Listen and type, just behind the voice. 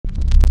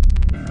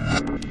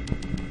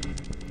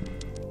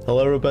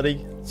Hello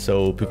everybody.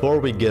 So before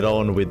we get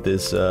on with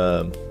this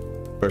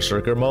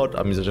Berserker mode,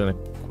 I'm just gonna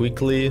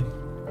quickly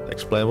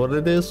explain what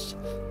it is.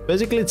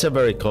 Basically it's a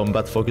very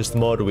combat focused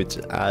mode which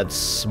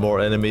adds more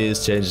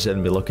enemies, changes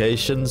enemy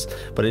locations,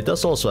 but it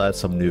does also add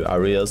some new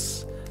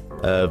areas.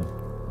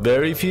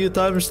 Very few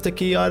times the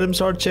key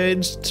items are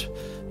changed.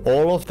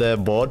 All of the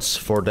mods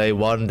for day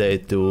 1, day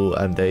 2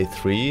 and day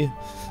 3.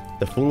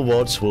 The full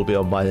mods will be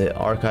on my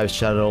archives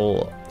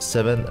channel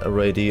 7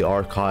 already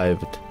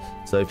archived.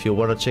 So if you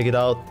want to check it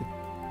out,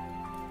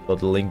 got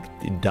the link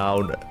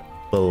down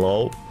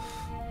below.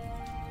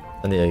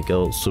 And yeah,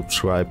 go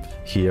subscribe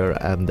here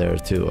and there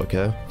too,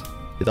 okay?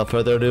 Without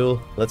further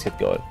ado, let's get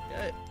going.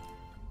 Okay.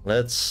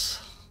 Let's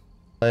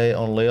play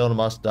on Leon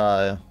Must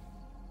Die.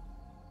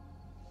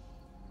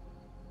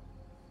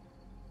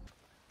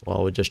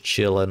 While we're just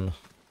chilling.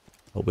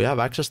 Oh, we have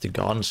access to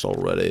guns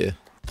already.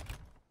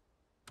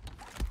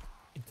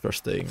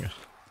 Interesting.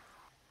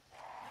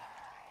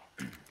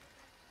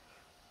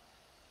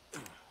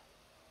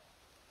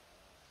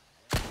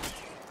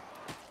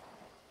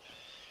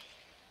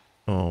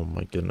 Oh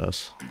my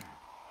goodness.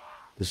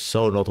 This is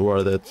so not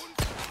worth it.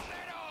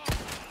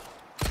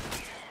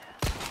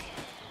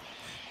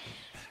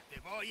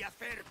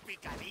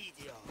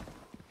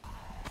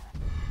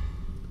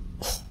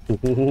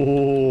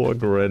 Oh, a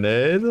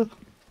grenade?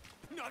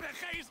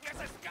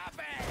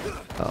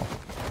 Oh.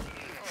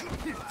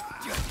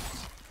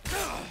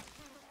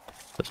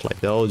 Just like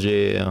the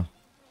OG.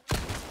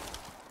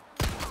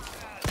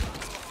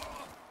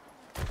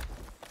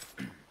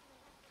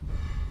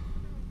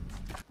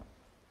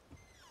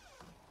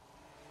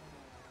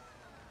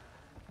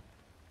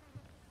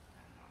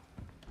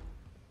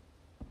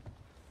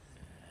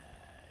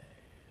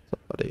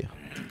 Somebody.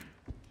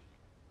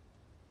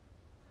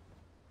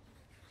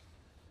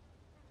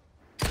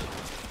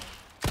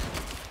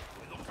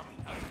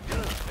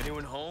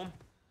 Anyone home?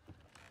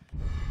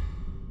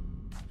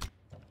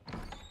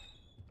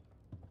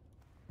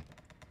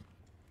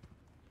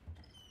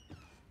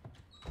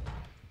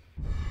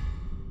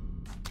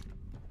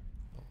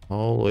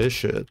 Holy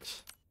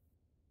shit.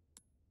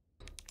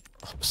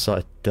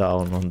 Upside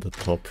down on the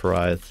top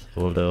right,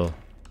 will do.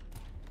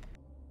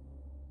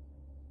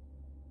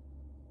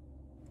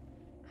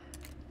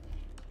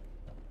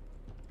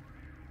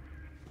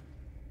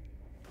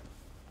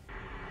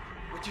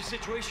 What's your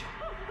situation?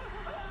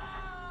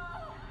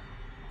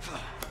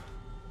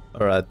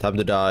 Alright, time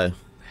to die.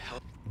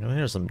 You know,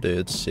 here's some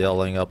dudes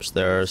yelling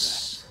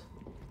upstairs.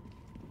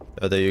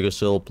 You can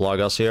still plug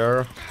us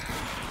here.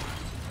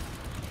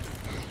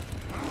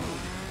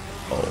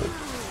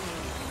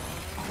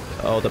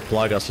 Oh, the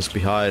plug us is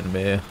behind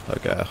me.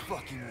 Okay.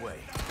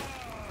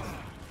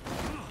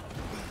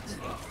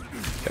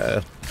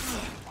 Okay.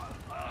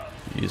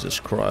 Jesus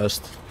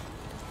Christ.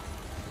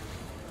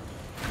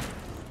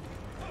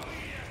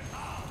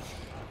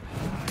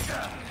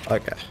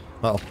 Okay.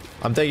 Well,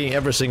 I'm taking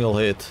every single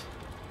hit.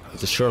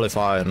 It's surely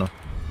fine.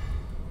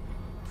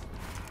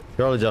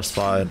 Surely just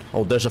fine.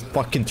 Oh, there's a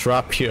fucking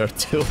trap here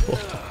too.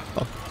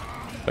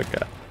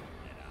 Okay.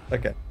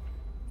 Okay.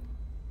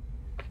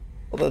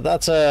 Well,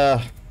 that's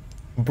a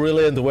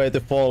brilliant way to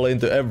fall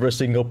into every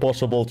single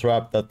possible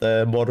trap that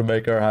the mod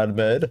maker had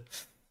made.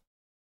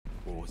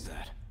 What was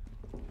that?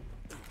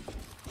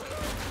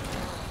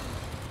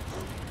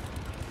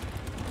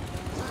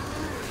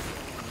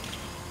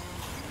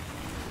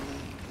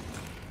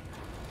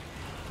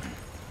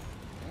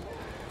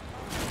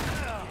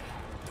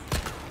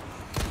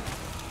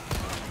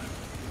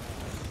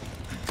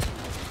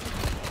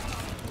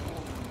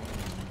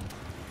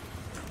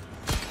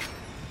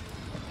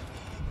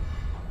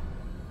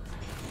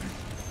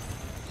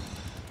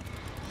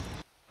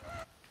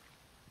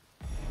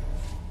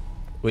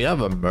 We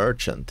have a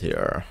merchant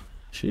here.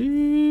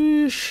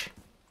 Sheesh.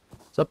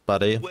 What's up,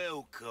 buddy?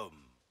 Welcome.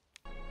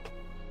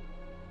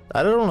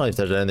 I don't know if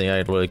there's anything I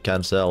really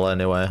can sell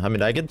anyway. I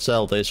mean, I can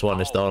sell this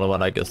one. It's the only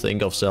one I could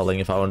think of selling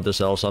if I want to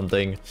sell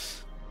something.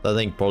 I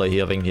think probably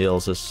healing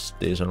heals is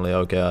decently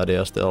okay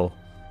idea still.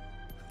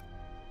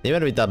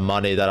 Even with that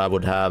money that I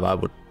would have, I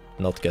would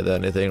not get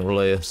anything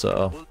really,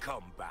 so. We'll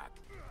come back.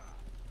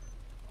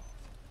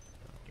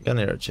 You can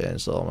hear a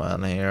chainsaw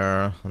man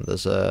here. And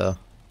there's a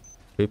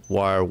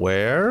RE4R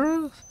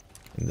where?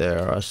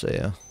 There, I see.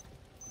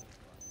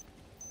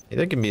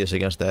 It can be used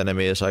against the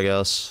enemies, I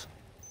guess.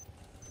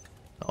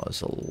 Oh,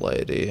 it's a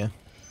lady.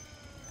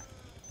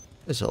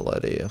 It's a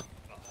lady.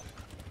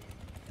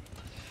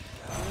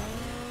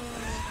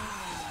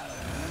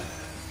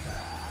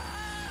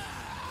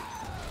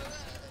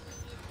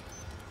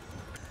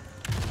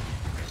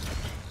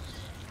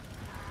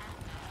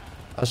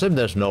 I assume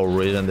there's no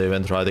reason to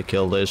even try to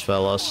kill these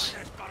fellas.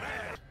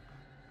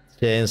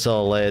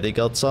 Chainsaw lady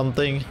got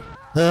something?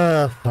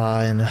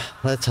 Fine.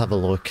 Let's have a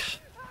look.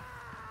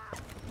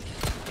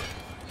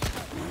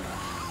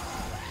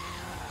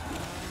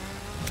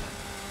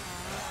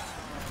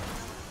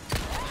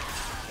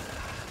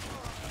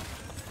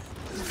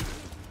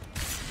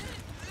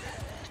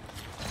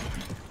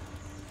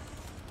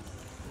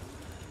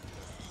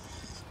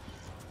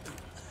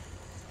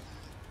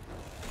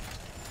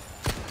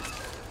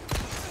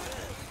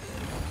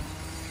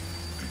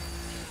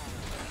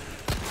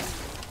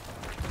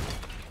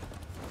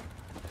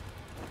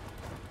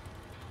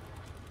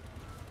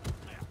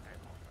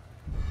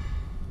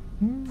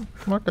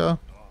 Okay.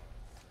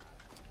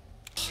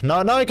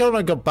 Now I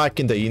gotta go back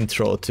in the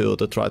intro too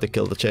to try to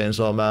kill the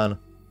chainsaw man.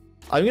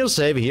 I'm gonna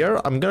save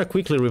here. I'm gonna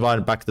quickly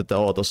rewind back to the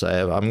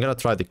autosave. I'm gonna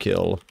try to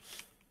kill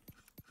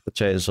the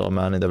chainsaw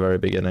man in the very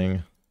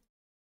beginning.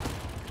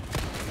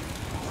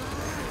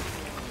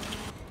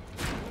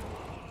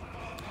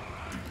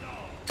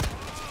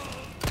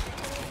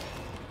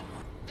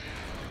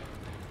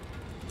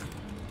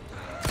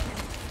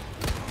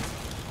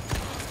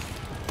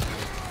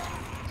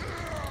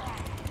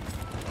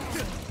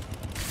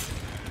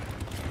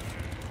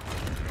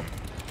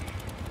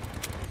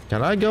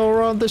 Can I go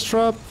around this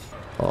trap?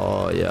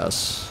 Oh,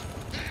 yes.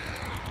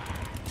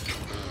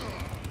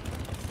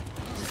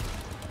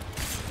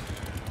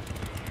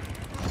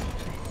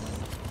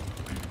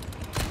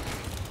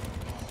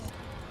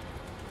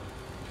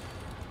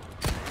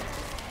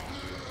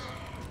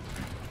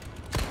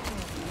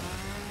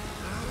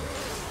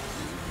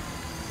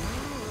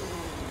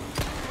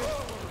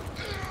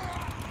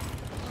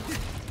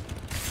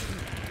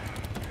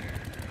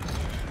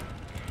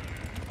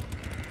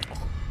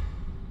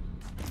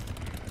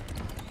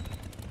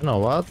 You know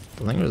what?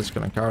 I think we're just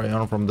gonna carry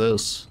on from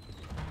this.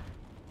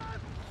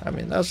 I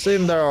mean, I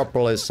assume there are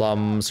probably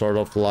some sort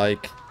of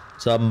like...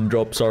 Some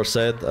drops are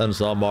set and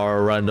some are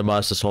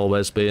randomized as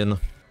always been.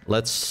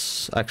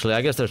 Let's... Actually,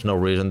 I guess there's no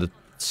reason to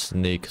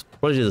sneak.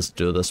 Probably just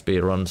do the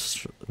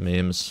speedruns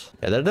memes.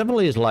 Yeah, there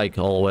definitely is like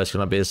always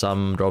gonna be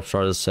some drops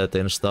are set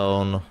in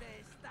stone.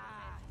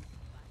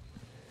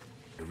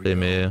 See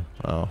me?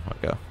 Oh,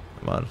 okay.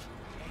 Come on.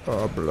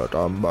 Oh, blood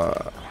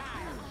umber.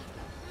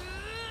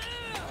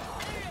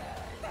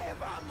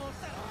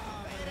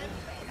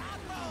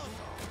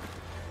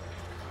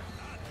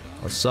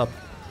 What's up?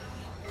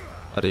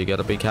 How do you get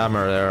a big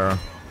hammer there?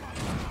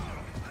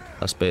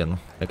 That's been...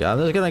 Okay, I'm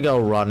just gonna go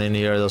run in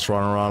here, just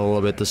run around a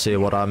little bit to see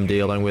what I'm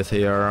dealing with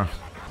here.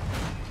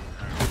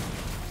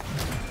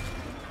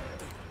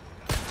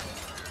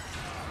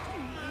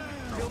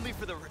 Kill me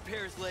for the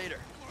repairs later.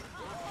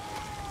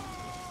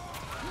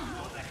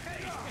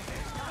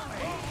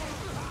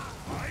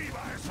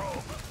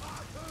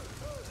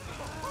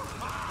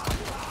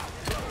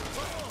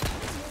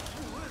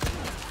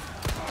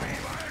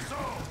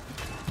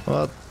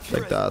 What?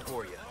 Like that.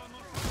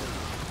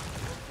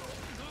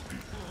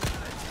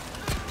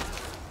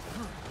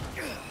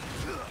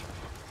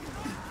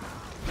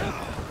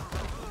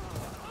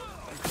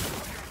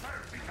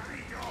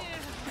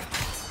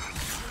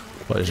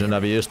 Well, I shouldn't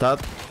have used that.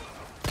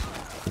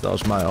 That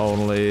was my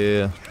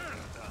only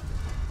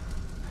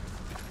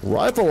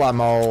rifle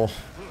ammo.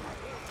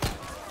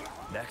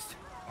 Next.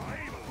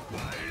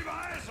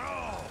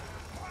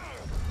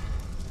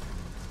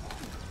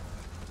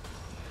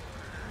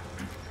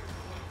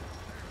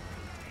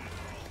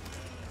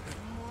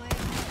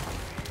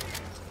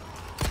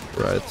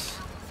 Right.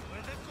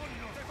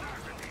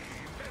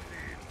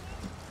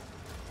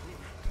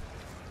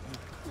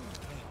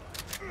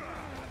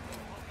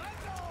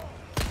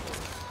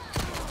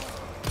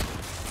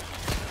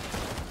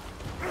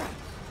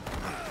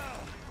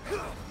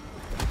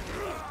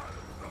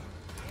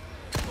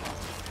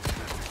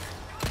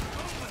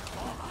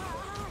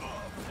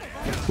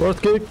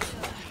 Worth kick.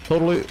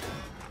 Totally.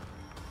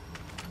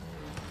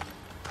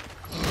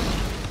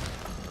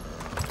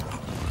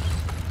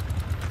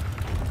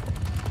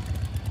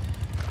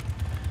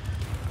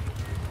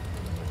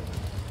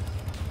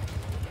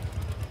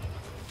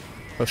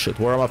 Oh shit,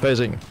 where am I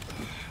facing?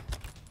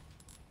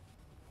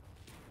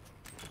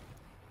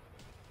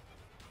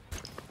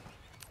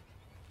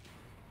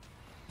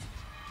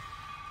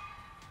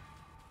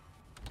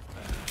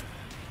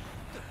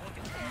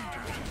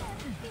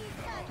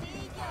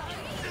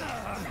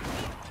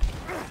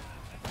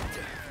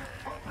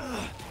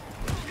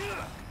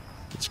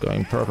 It's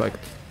going perfect.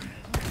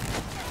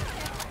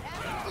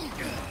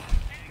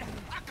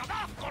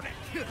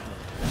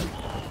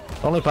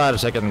 Only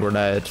 5-second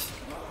grenade.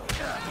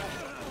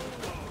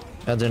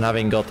 Imagine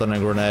having gotten a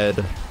grenade.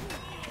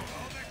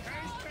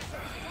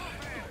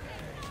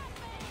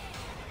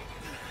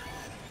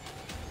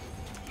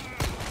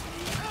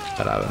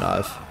 But I have a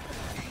knife.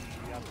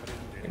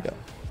 There you go.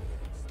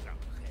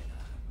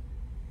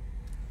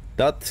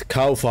 That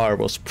cow fire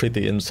was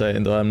pretty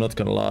insane though, I'm not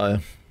gonna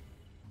lie.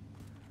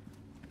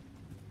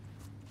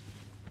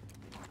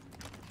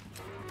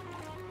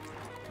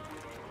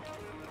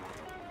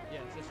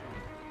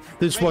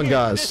 This one,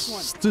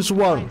 guys. This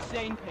one.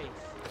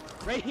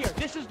 Right here.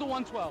 This is the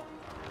 112.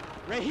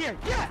 Right here.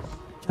 Yes.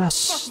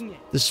 Yes.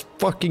 This is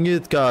fucking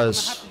it,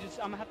 guys.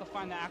 I'm gonna have to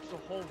find the actual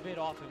whole vid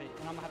off of it,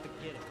 and I'm gonna have to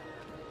get it.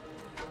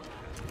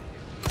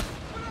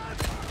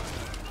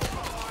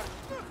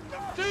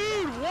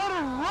 Dude, what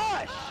a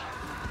rush!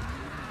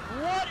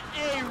 What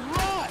a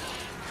rush!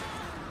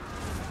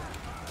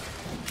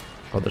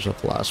 Oh, there's a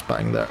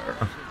flashbang there.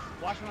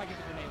 Watch when I get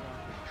the grenade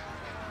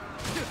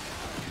launcher.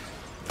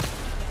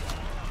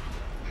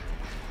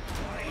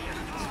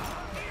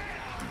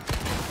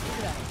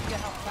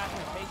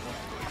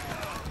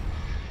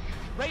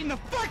 Right in the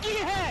fucking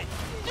head!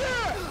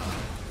 Yeah!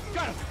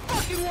 Got a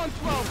fucking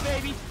 112,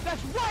 baby!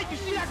 That's right, you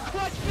see that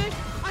clutch, bitch?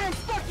 I am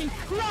fucking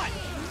clutch!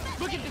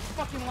 Look at this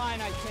fucking line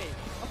I take.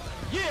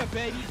 Yeah,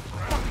 baby.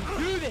 Fucking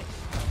do this.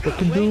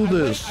 Fucking do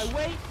this. I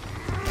wait.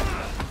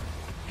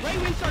 Right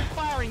when he starts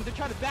firing, they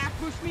try to back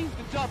boost me,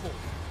 the double.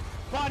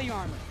 Body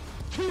armor.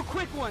 2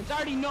 quick ones. I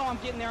already know I'm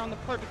getting there on the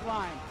perfect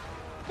line.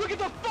 Look at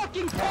the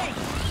fucking pace.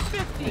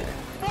 50,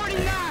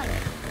 49,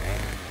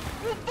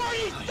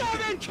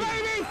 47,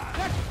 baby!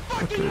 That's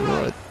fucking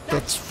right.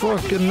 That's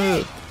fucking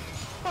it.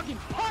 Fucking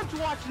pumped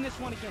watching this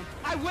one again.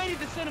 I waited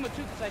to cinema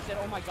too because I said,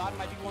 oh my god, it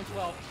might be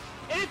 112.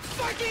 And it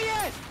fucking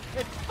is!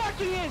 It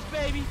fucking is,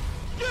 baby!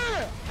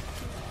 Yeah!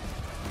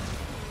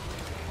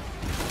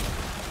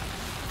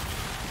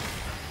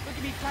 Look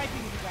at me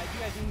typing, you guys. You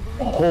guys didn't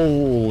believe it.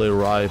 Holy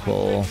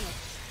rifle.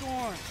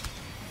 Storm.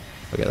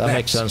 Okay, that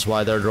makes sense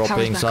why they're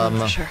dropping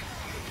some.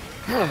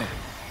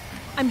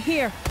 I'm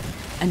here,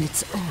 and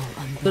it's all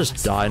on There's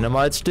yours.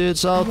 dynamite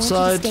dudes I want you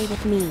outside. to stay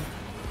with me.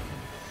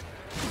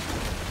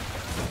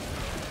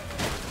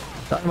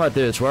 Dynamite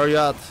dudes, where are you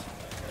at?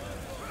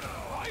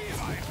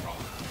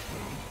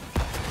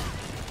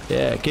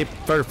 Yeah, keep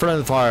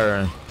friendly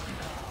fire.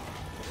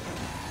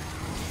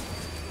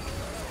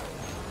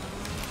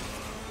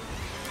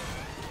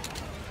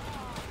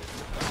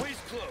 Way's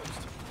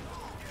closed.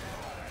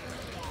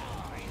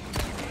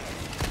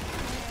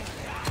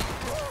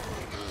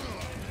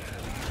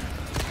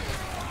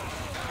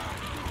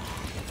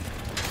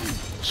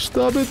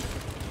 Stop it.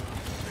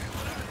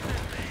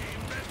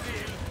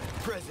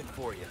 Present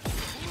for you.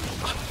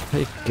 Are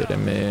you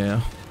kidding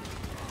me?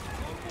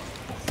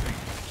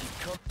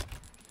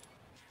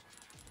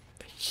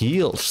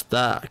 Heal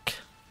stack.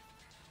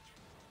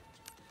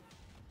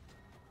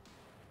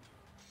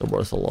 They're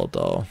worth a lot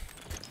though.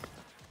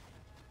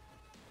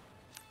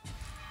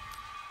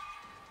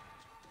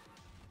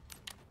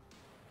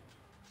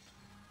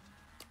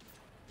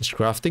 Is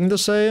crafting the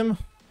same?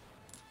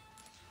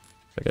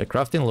 Okay,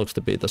 crafting looks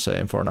to be the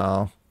same for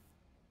now.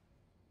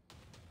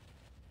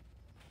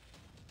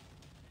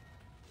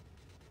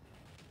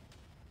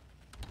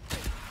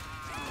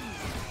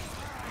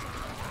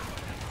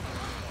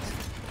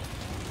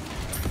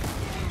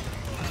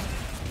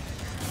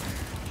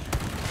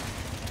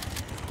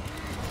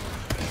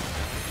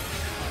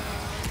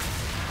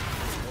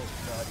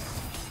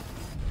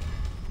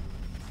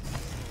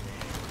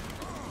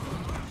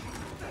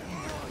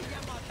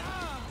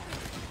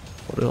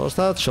 What was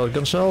that?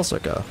 Shotgun shells?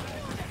 Okay.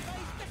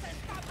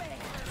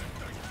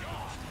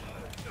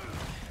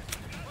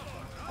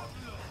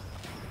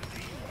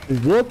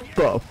 What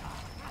the?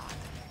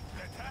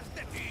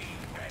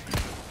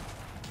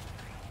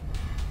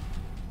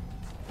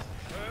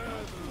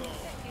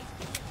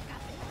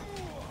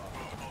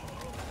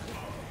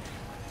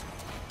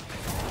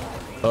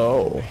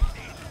 Oh.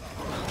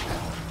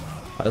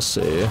 I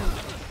see.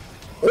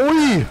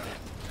 Oi!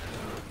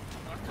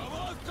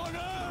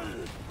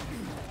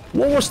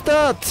 What was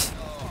that?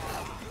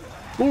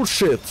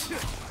 Bullshit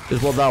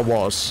is what that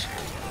was.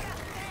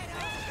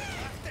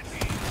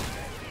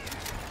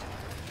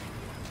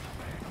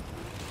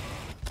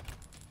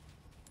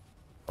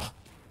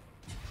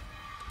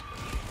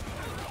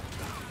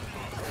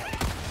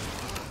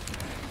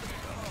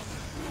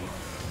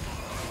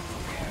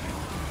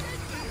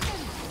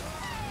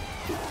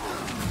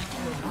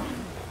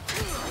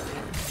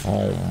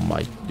 Oh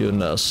my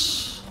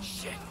goodness.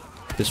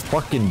 This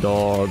fucking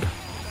dog.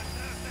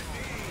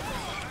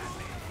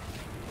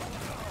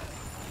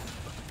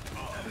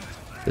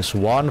 This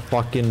one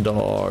fucking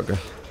dog.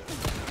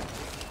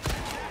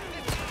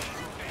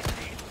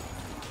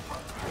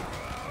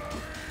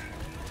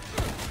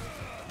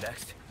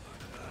 Next.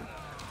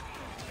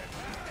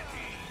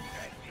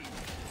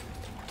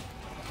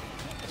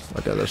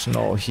 Okay, there's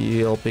no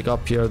heal. Pick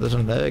up here. There's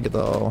an egg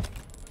though.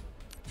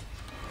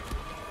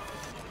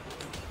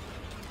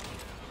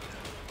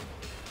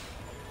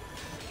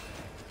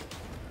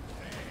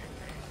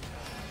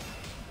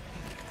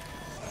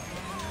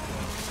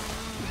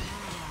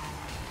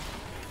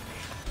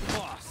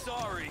 Oh,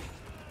 sorry.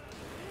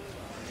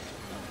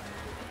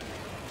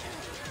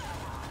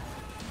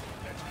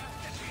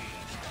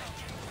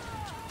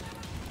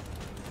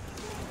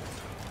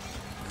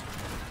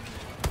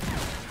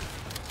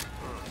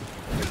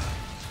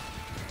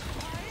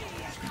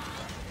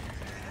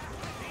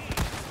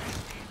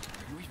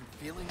 You even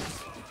feeling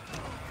this?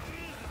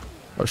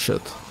 Oh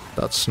shit.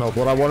 That's not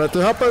what I wanted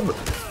to happen.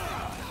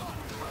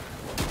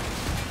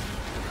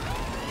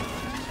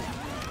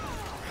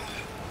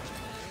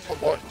 Oh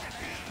boy.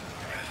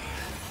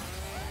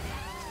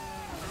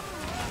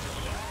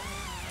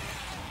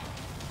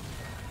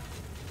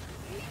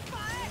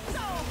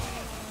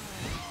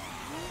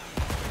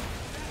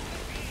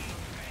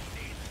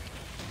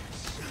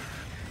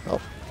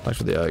 Oh, thanks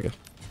for the egg.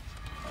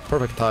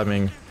 Perfect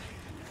timing.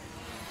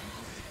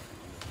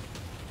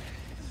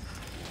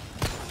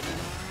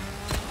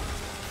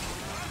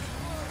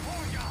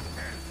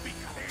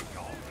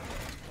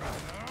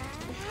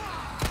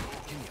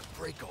 Give me a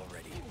break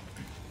already.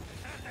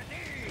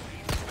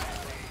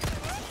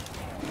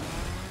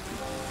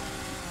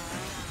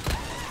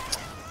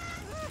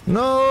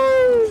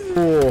 No!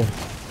 Oh.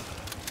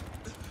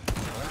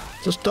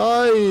 Just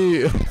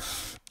die!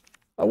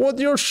 I want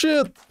your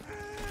shit!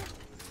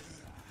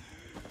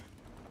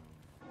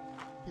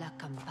 La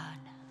campana.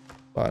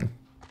 Fine.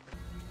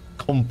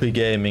 Compy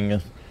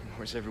gaming.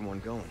 Where's everyone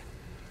going?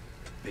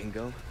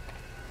 Bingo?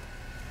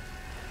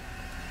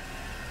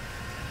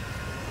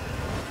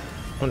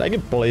 I mean, I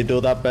can probably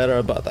do that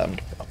better, but I'm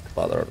not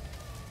bothered.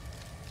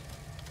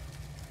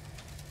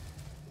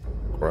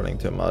 Running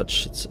too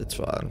much, it's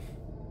fine.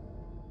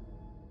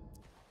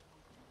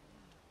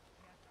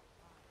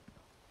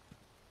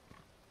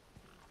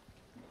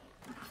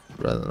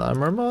 Red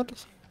Nightmare mod?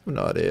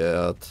 No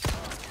idea yet.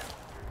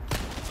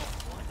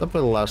 That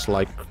will last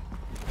like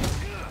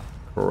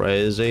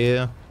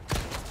crazy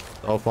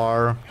so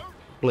far.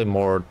 Probably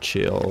more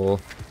chill.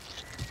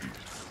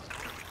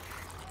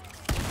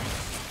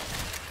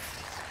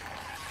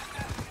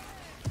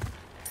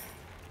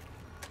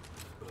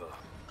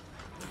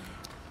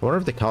 I wonder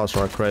if the cows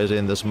are crazy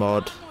in this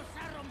mod.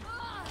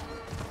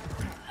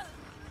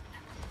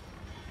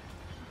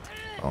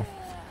 Oh,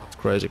 it's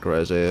crazy,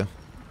 crazy.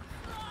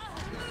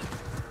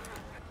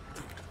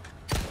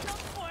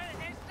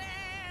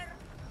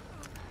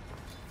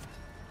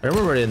 I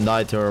remember in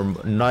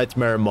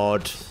Nightmare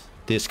mod,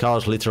 these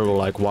cows literally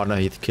like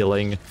one-hit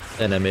killing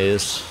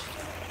enemies.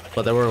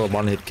 But they were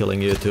one-hit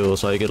killing you too,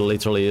 so you could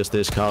literally use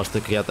these cows to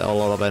get a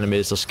lot of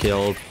enemies just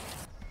killed.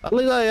 At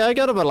least I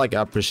gotta like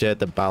appreciate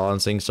the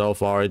balancing so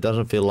far. It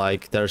doesn't feel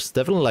like there's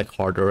definitely like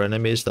harder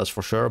enemies, that's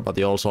for sure, but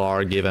you also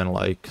are given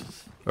like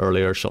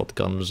earlier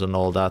shotguns and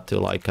all that to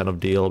like kind of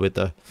deal with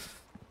the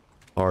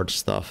hard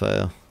stuff.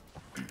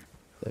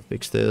 They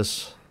fixed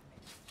this.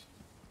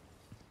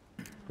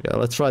 Yeah,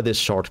 let's try this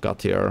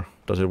shortcut here.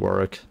 Does it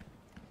work?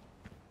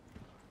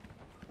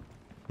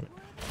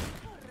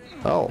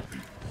 Oh.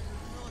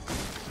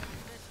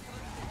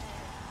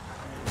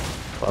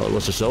 Well, it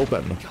was just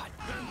open.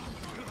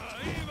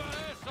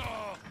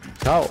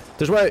 Cow,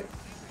 this way!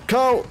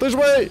 Cow, this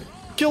way!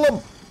 Kill him!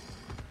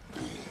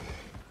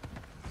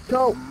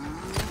 Cow!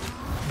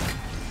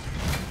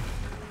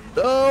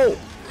 No!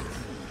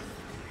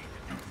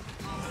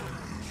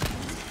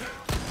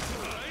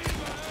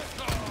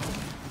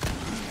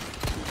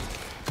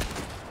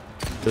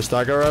 This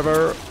dagger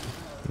ever?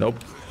 Nope.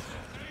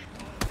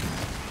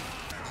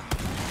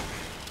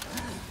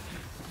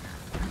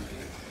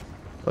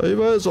 Ahí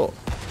va eso.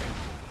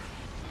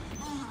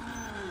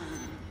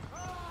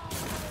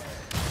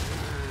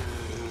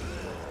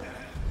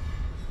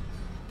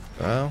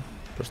 Well,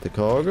 just the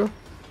cargo.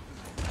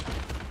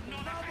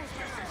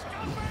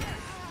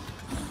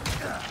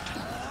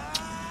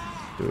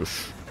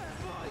 Douche.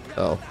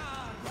 Oh.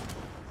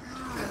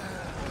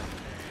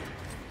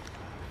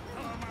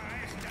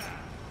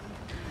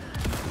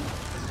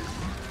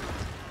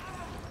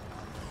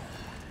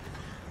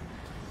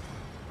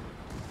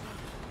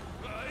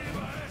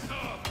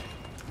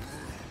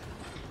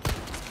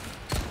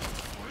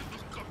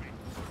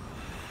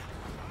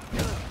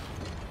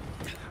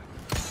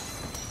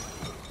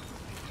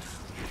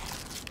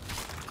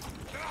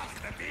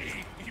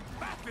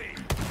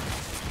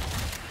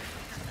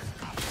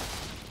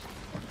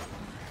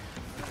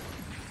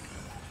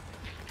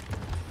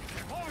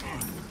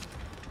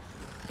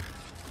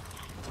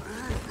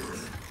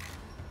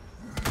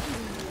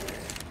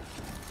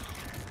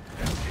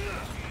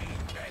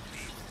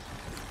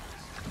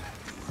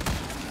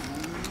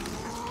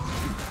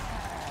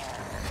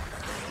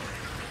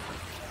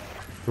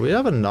 Do we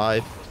have a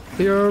knife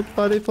here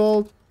by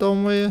default,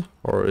 don't we?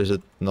 Or is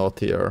it not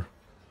here?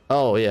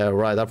 Oh yeah,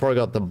 right, I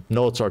forgot the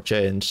notes are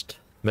changed.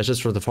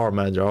 Message from the farm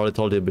manager, I already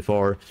told you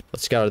before, but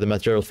scatter the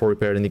material for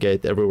repairing the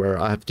gate everywhere.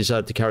 I have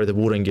decided to carry the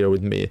wooden gear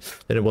with me.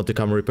 They don't want to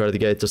come repair the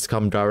gate, just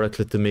come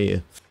directly to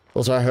me.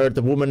 Also, I heard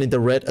the woman in the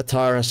red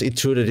attire has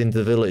intruded into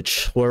the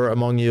village. Where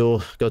among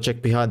you, go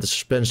check behind the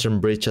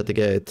suspension bridge at the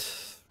gate.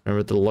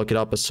 Remember to lock it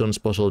up as soon as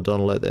possible,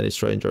 don't let any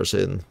strangers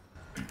in.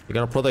 You're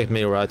gonna protect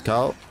me, right,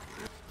 Cal?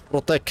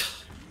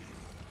 Protect.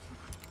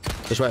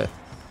 This way.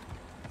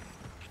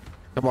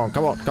 Come on,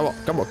 come on, come on,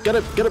 come on. Get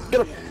him, get him,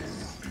 get him.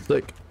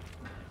 Sick.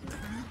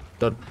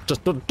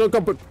 Don't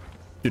come.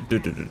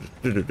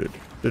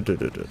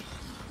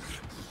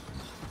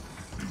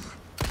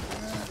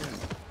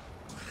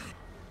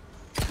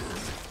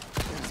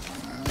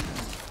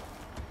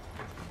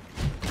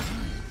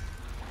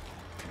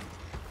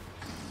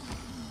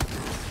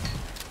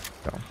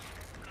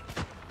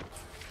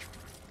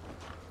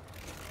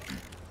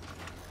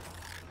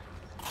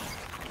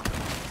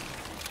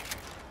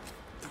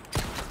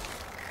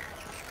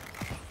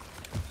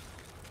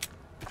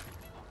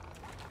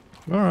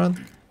 Alright,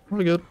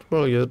 really good,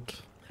 really good.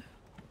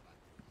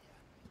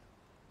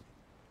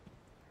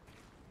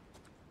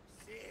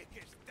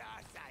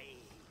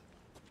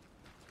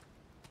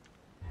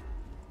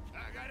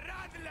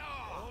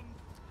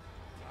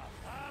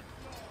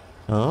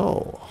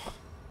 Oh.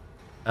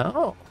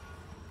 Oh.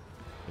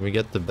 Can we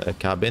get the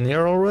cabin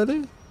here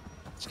already?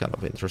 It's kind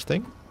of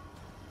interesting.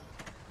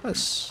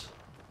 Nice.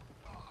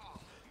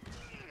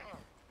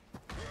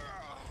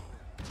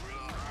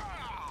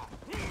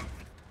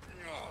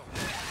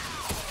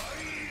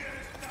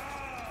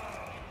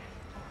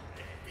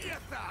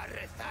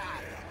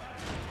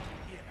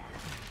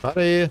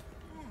 Buddy!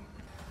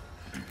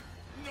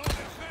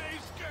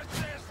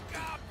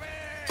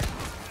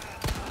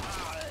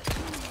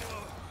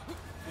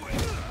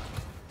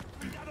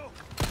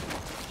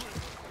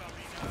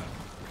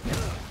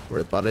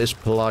 Everybody's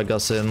plug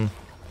us in.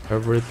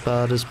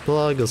 Everybody's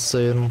plug us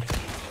in.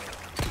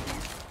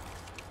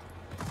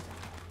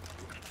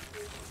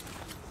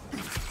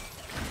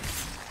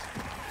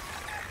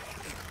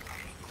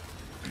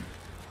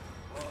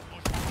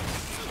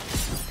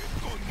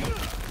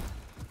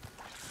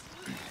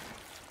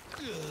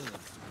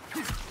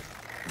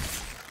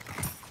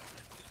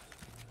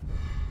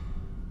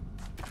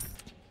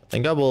 I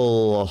think I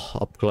will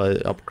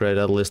upgrade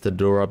at least the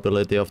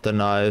durability of the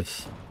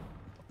knife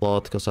a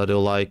lot, because I do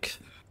like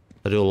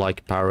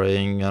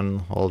parrying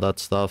and all that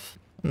stuff.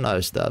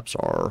 Knife stabs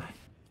are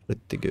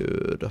pretty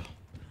good.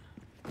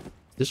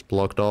 Is this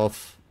blocked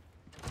off?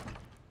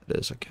 It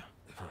is, okay.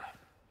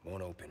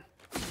 Won't open.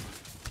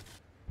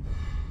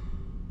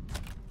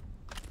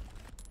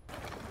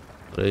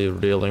 What are you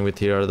dealing with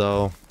here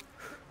though?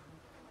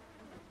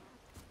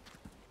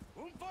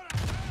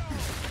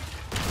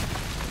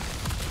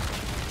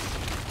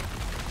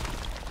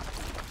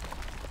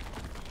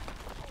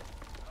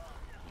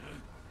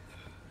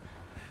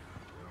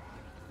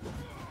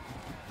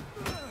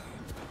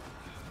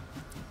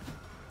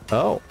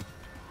 Oh.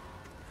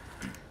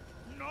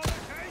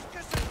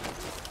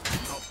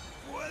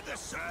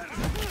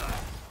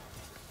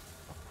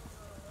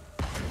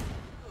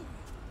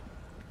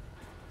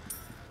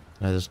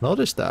 I just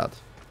noticed that.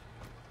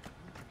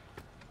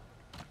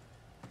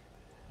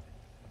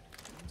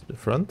 To the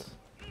front.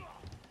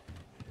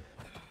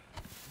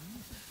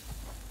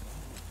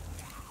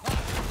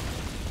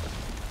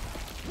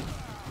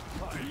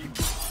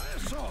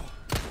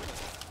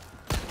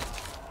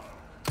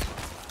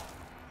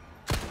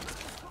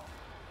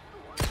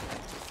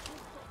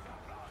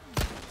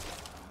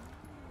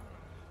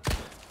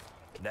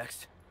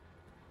 Next.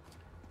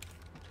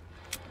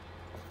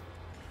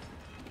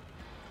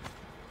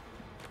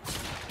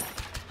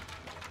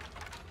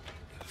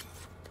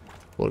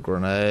 Full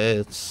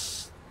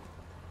grenades.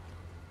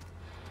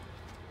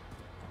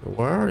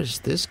 Where is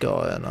this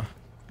going?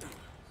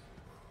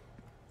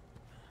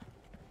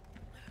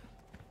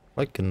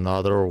 Like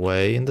another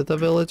way into the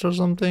village or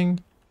something?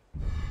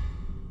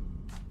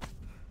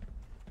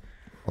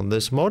 On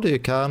this mod you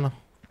can.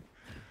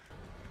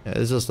 Yeah,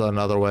 it's just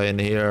another way in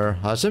here.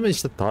 I assume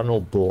it's the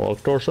tunnel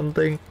blocked or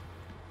something.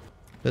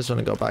 Just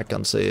gonna go back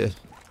and see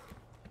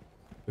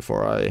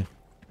before I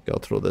go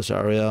through this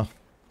area.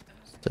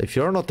 So if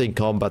you're not in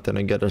combat and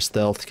you get a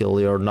stealth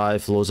kill, your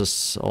knife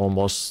loses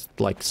almost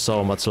like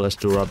so much less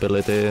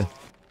durability.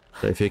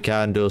 So if you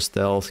can do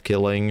stealth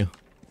killing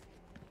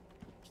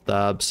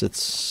stabs,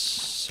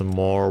 it's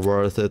more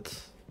worth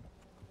it.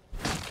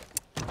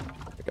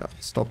 Okay,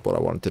 it's not what I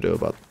wanted to do,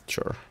 but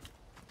sure.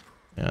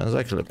 Yeah, it's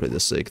actually pretty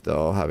sick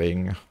though,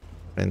 having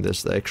in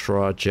this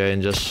extra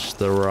changes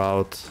the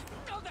route.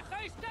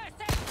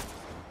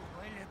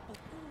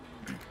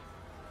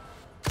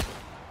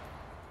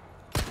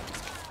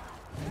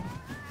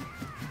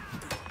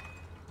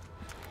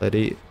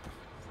 Lady.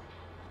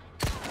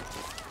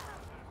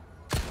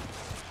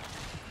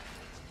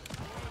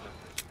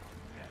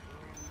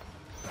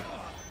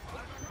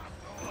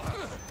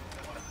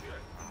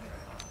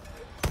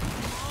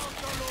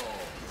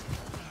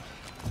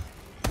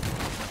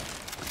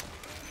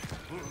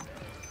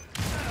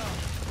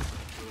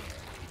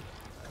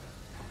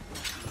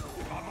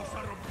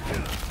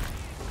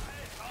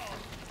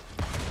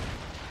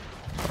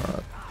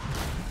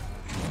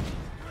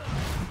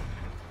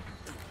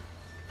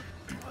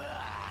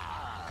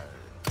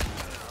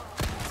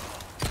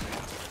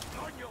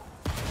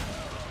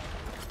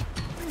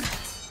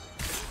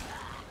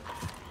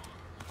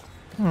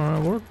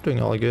 Alright, we're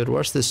doing all good.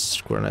 Where's this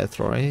grenade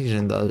thrower? He's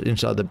in the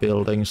inside the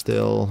building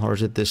still, or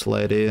is it this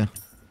lady?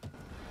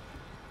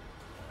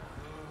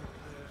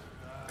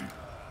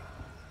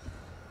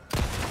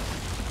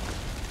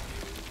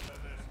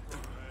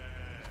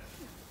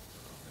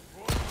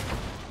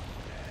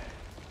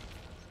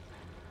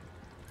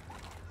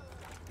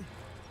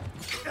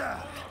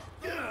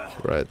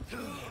 Right.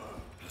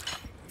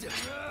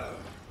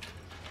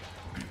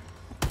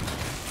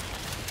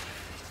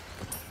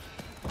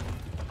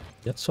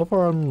 Yeah, so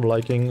far I'm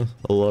liking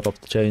a lot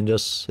of the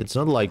changes. It's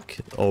not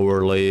like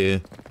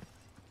overly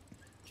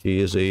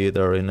cheesy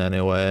either in any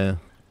way.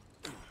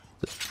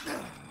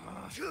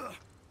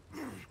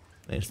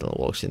 He still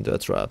walks into a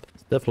trap.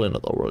 It's definitely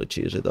not overly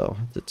cheesy though.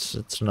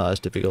 It's nice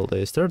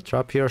difficulty. Is there a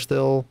trap here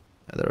still?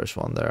 Yeah, there is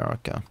one there,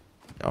 okay.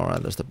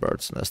 Alright, there's the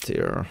bird's nest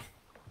here.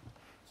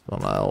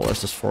 One I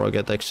always just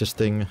forget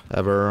existing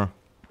ever.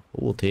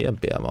 Ooh,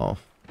 TMP ammo.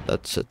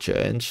 That's a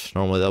change.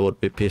 Normally that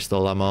would be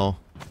pistol ammo.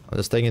 I'm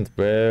just taking it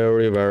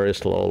very, very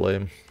slowly.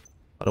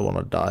 I don't want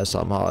to die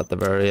somehow at the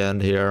very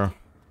end here.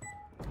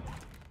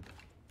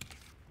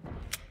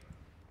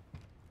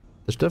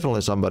 There's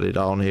definitely somebody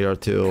down here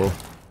too.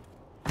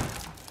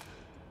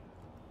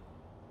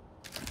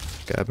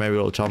 Okay, maybe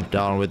we'll jump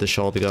down with the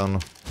shotgun.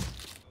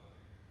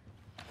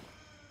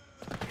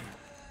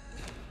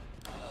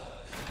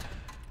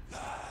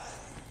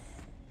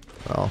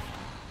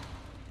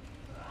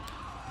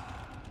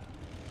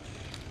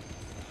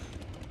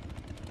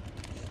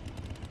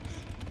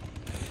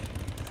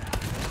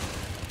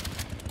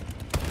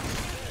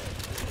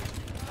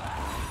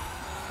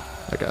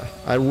 Okay,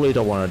 I really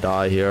don't want to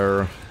die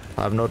here.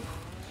 I've not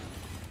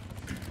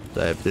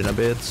saved in a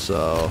bit,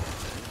 so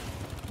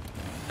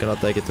gonna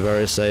take it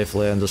very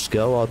safely and just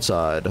go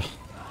outside.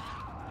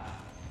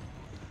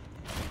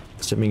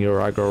 Assuming your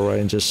aggro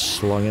range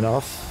is long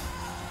enough.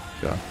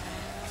 Okay.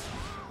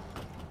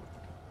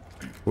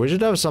 We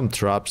should have some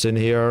traps in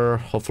here.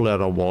 Hopefully I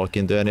don't walk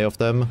into any of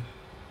them.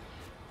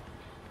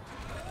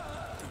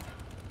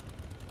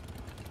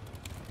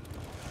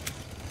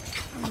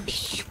 Are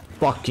you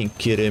fucking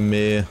kidding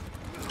me?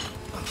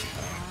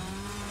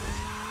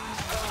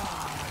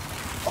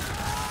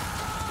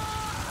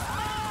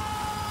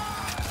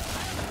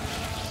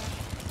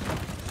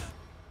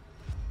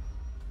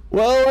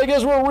 Well, I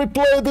guess we'll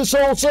replay this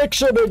whole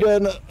section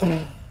again.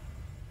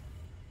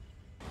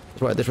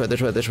 This way, this way,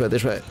 this way, this way,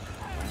 this way.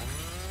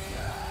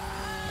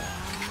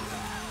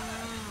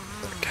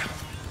 Okay.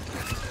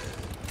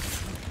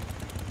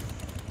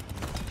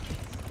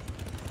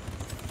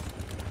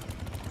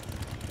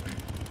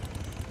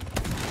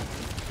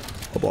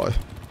 Oh boy.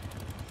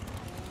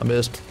 I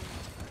missed.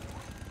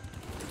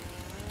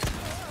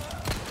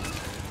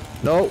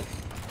 No.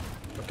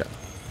 Okay.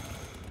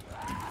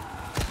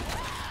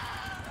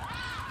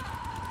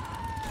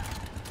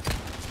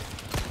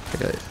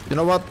 Okay, you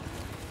know what?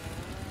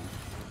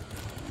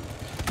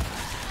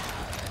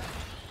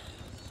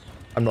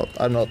 I'm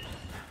not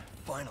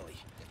Finally.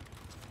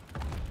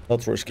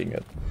 risking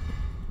it.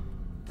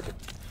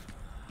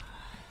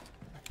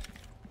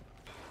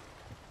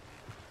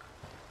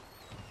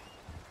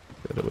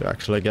 Do we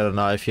actually get a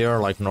knife here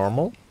like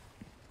normal?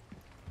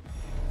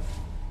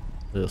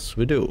 Yes,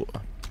 we do.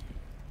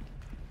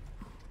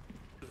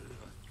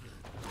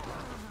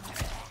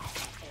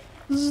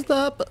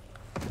 Stop.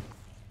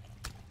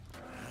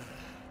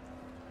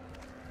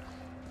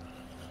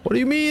 What do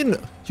you mean?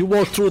 You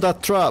walked through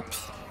that trap.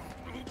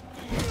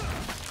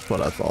 That's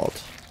what I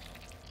thought.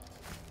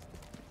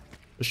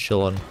 Just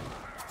chillin'.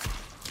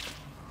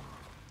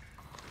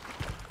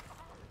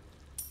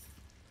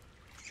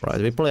 Right,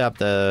 we probably have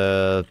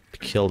to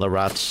kill the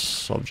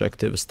rats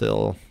objective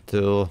still,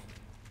 too.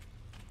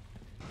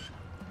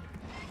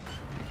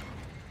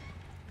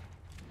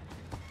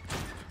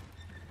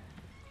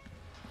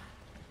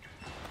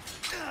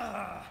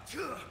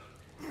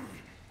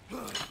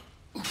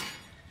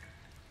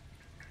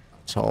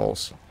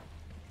 Souls.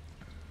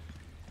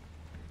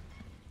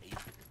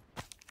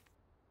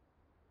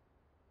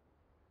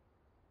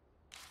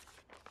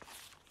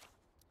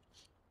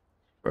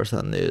 First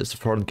hand news, the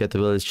foreign get the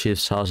village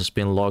chief's house has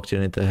been locked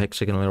in into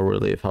hexagonal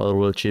relief. However, the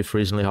village chief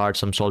recently hired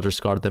some soldiers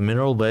to guard the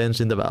mineral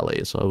veins in the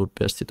valley, so I would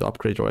best you to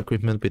upgrade your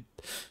equipment with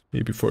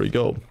me before you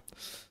go.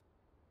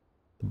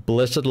 The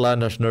blessed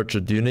land has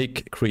nurtured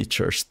unique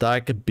creature,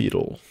 stag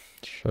beetle.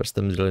 Shares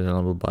them and I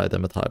will buy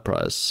them at high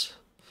price.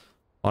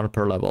 One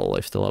per level.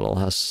 If the level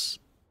has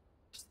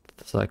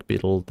stag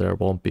beetle, there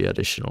won't be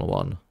additional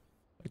one.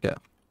 Okay.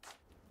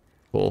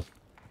 Cool.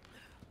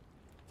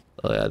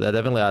 Oh yeah, they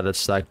definitely added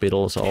stag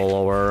beetles all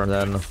over, and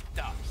then...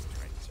 Stop,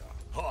 stranger.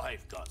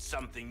 I've got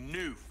something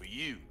new for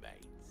you,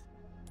 mate.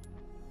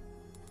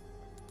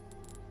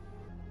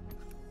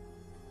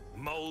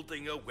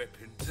 Molding a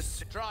weapon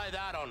to try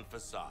that on for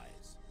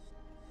size.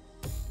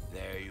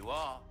 There you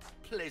are.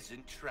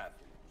 Pleasant travels.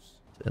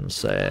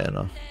 Insane.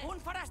 Un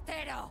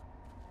forastero.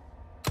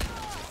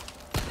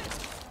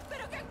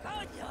 Pero qué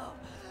coño.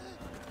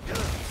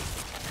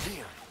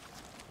 Damn.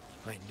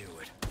 I knew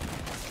it.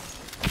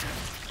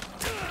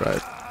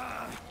 Right.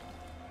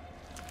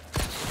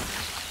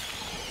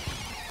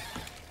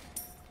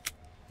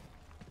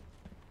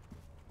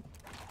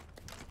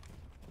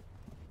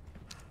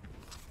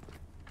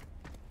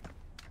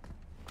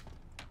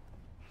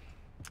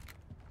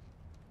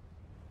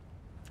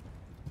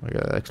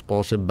 Okay,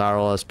 explosive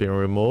barrel has been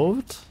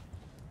removed.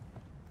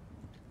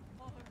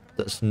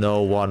 There's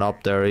no one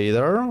up there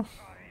either.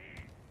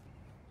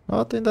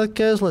 Not in that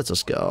case, let's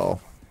just go.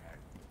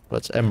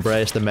 Let's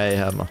embrace the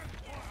mayhem.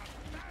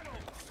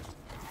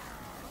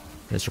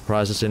 Any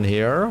surprises in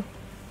here?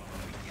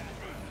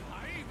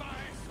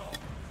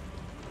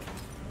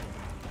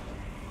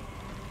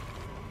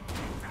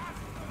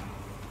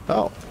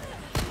 Oh.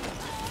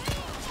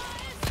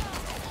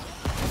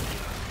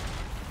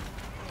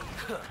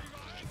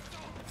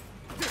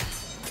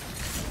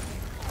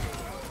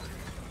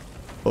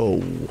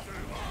 Oh.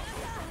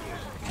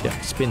 Yeah,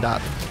 spin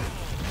that.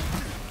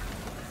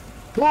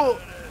 Whoa!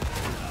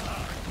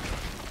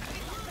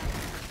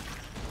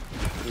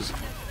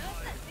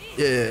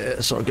 Yeah,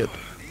 it's all good.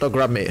 Don't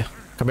grab me.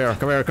 Come here,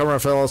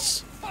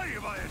 fellas.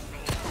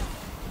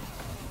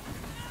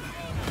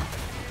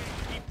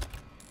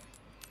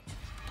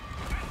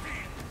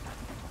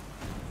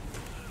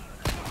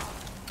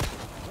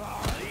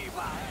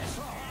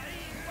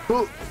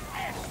 Ooh.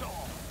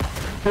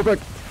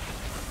 Perfect.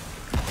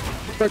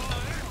 Perfect.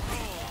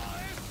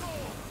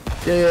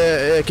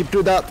 Yeah, keep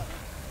doing that.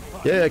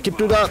 Yeah, keep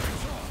doing that.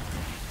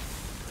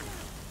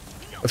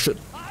 Oh shit.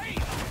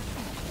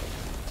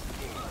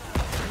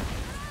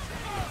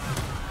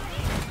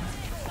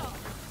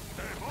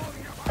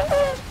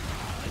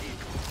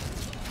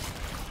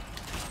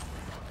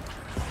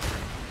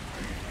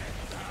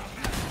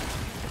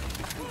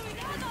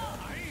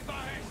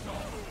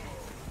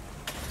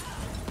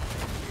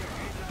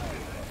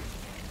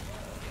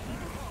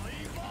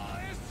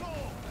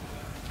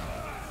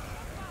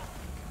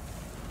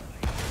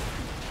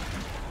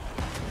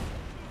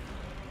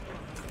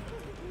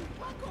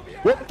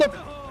 What the?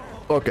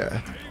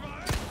 Okay.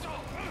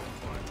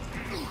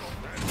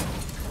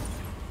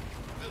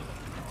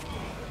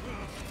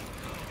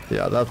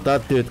 Yeah,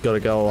 that dude gotta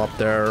go up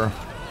there.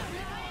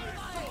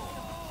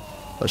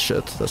 Oh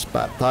shit, that's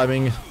bad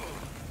timing.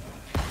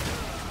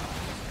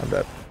 I'm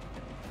dead.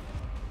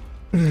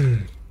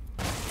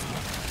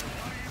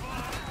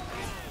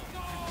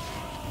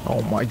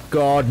 Oh my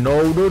god,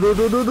 no, no, no,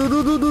 no, no, no,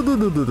 no, no, no,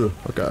 no, no, no.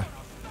 Okay.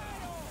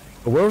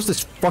 Where's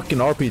this fucking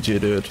RPG,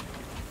 dude?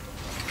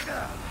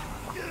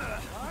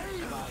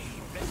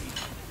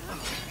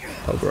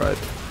 Oh, great.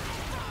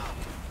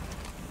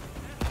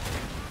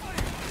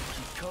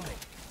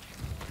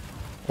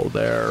 Oh,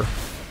 there.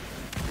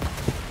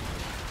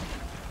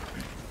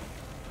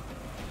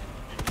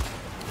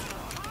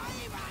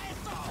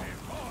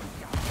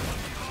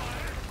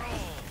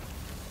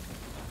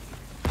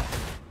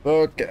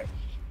 Okay.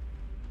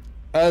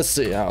 Let's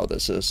see how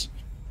this is.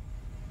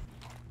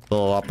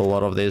 Blow up a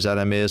lot of these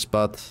enemies,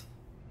 but...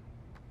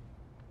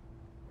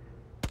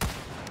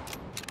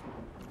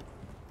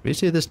 We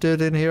see this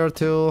dude in here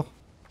too.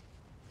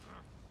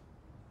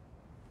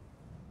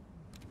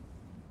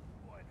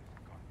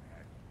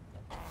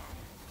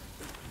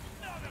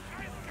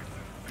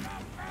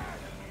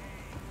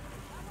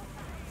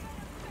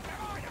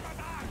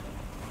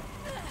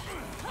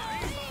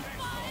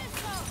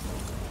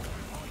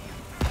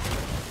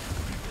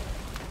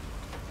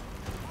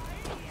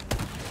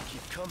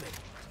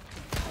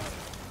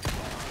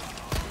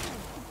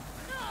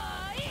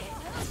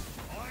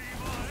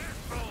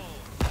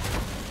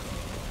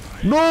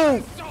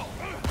 No!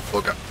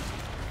 Okay.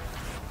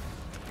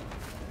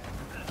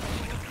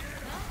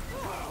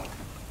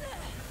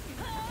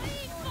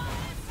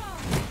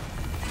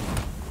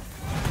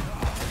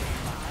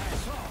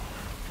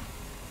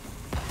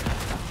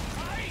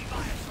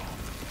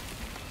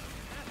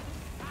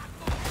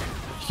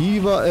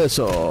 Kiva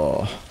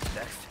eso.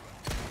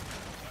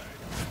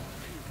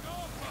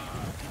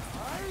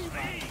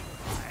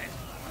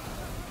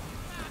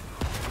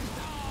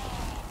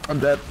 I'm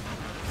dead.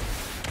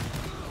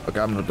 Okay,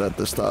 I'm not dead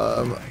this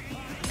time.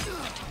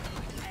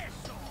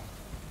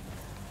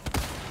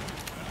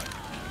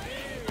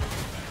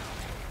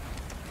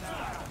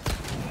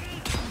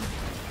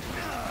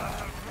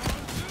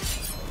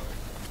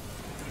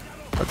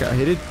 Okay,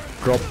 he did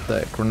drop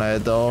the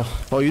grenade though.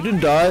 Oh, you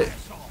didn't die.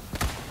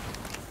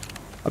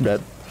 I'm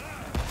dead.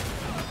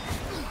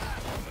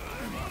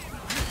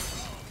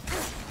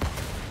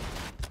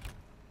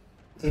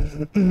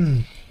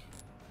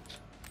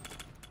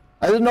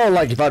 I don't know,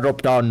 like, if I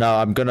drop down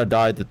now, I'm gonna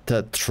die to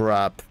the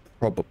trap,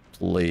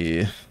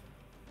 probably.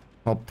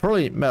 Well,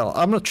 probably, well,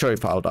 I'm not sure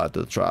if I'll die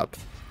to the trap.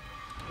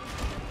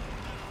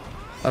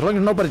 As long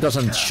as nobody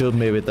doesn't shoot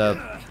me with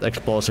that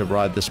explosive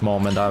right this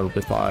moment, I will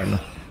be fine.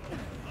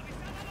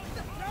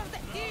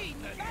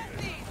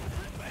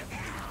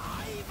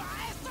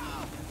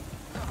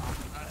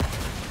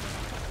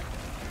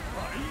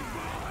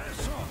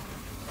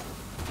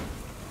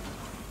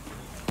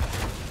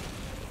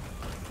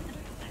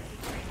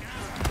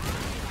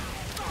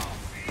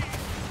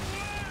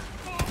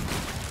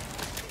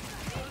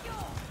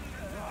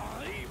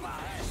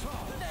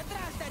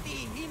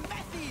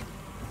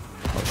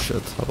 Shit,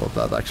 I thought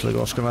that actually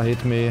was gonna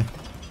hit me.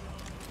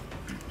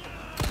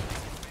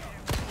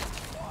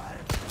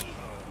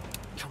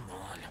 Come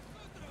on.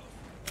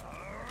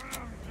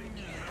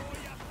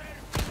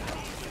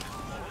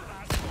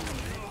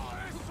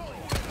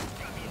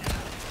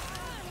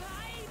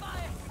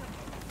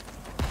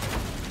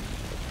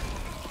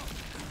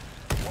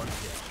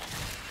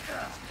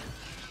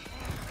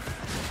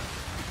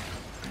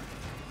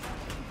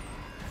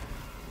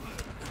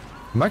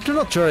 I'm actually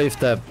not sure if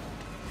the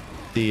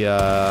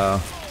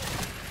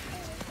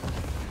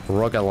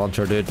rocket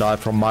launcher did die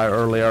from my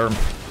earlier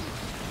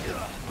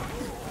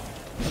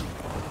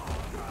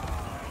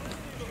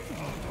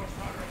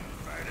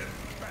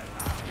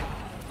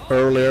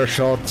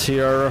shots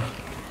here.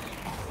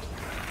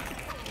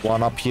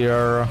 One up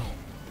here.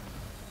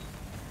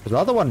 The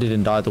other one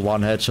didn't die to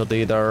one headshot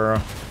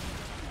either.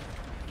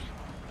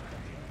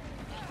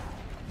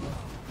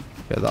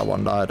 Okay, that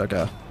one died,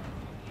 okay.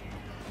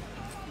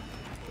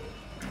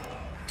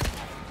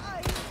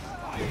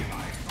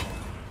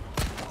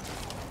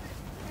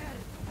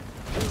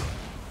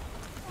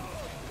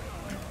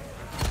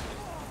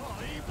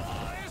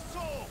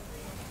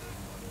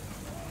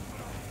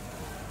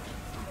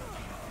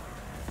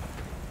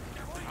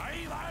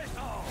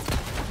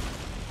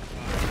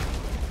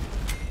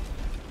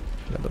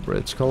 Yeah, the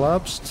bridge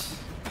collapsed.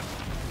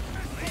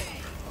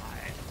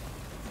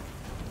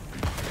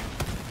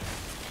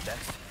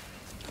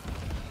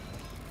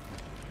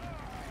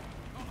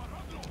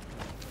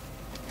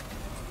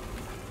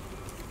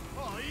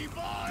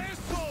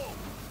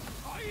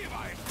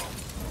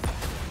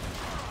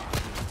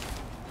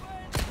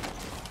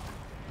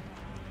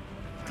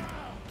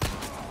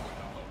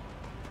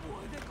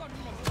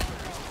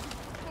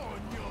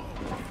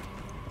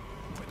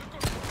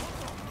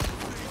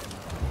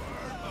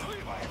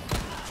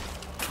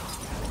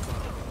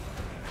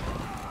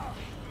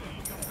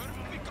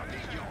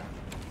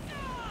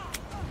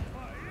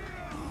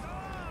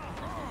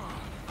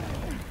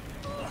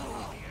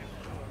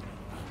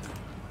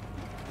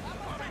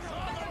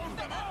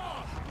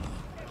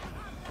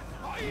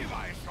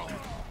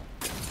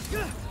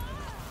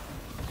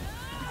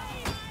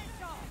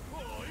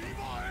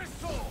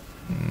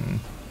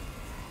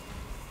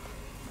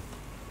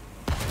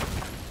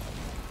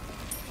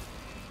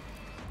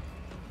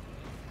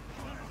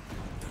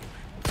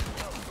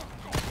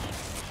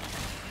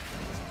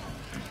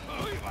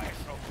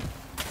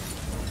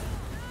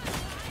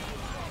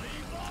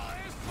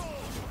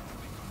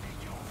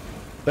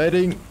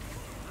 Baiting.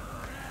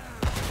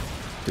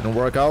 Didn't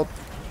work out.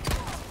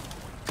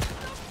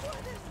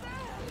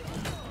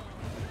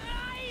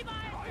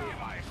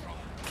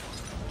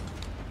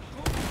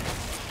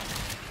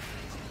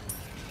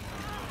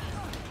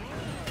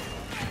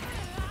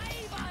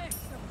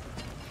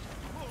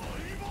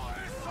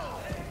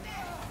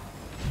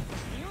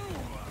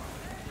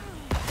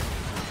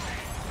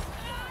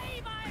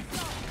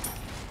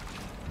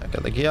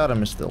 Okay, the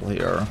Giadam is still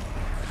here.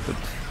 Good.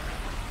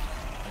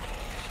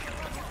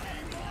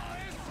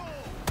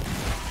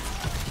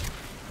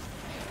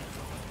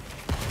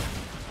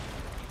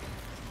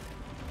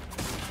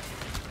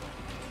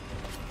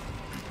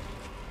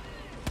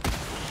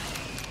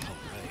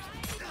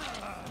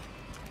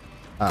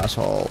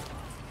 Asshole.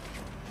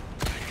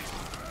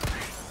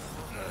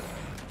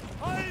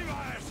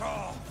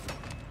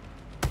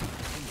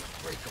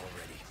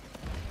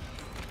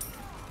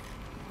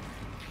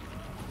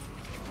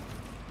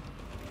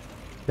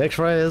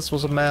 X-Rays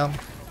was a man.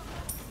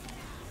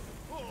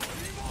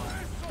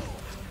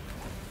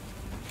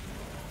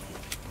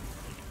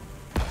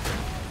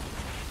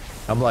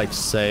 I'm like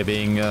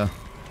saving. I'll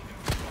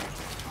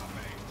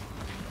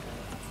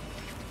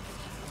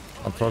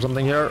throw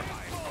something here.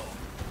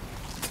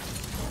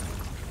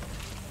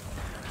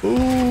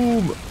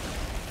 Boom!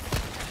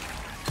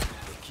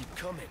 Keep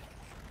coming.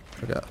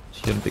 Okay,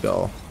 shouldn't be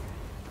go.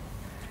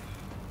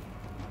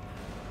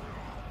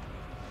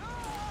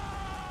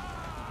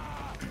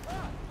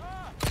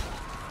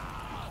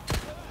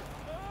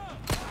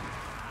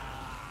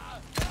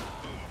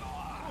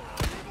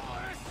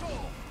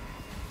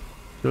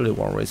 Really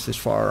won't reach this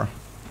far.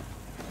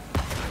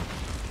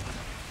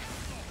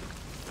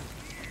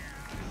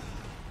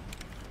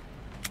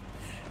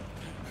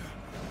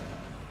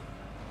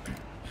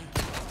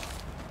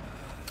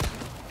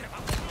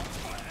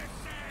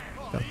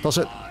 Yeah, toss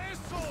it.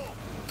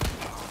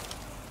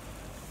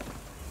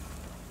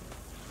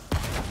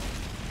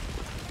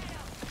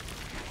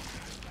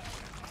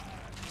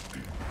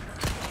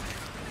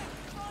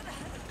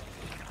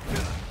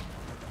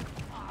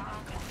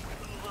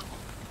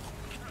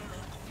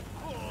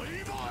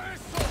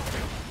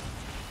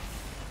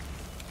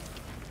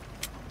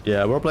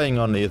 Yeah, we're playing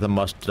on Ethan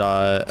must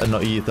die. No,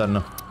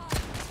 Ethan.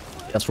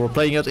 Yes, we're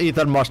playing as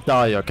Ethan must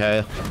die,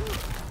 okay?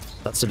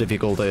 That's the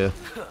difficulty.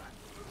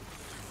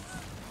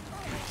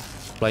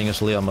 Playing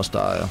as Leon must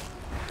die.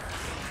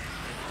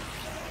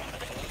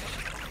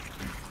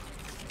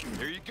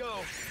 There you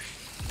go.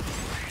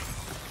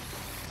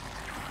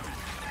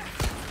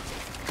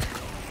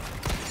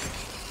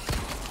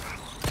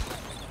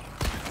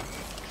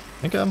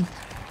 Okay.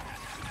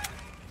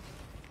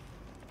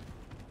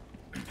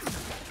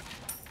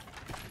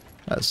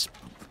 That's...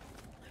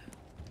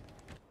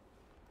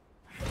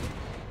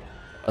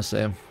 I see.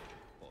 And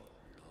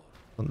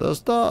those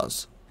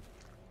stars.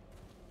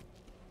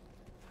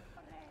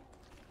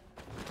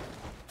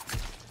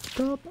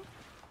 Stop.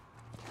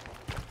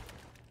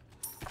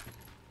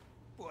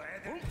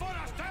 ¡Un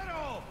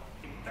forastero!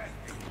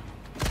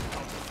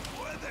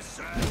 ¡Puede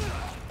ser!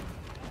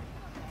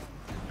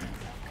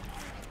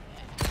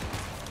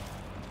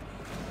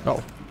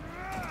 Oh.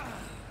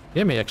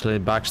 Gimme actually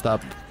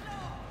backstab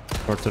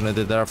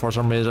opportunity there for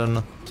some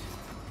reason.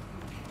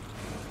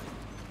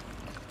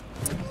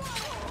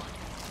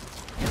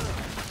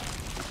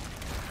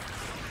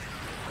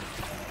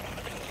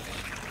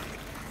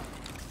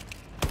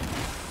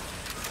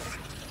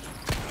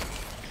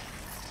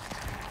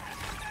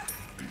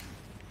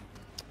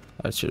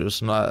 I should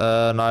just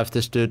knife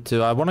this dude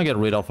too. I want to get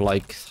rid of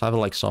like, I have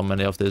like so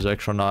many of these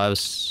extra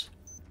knives.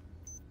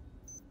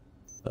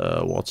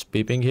 What's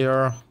beeping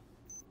here?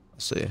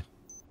 Let's see.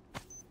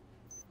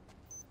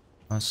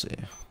 Let's see.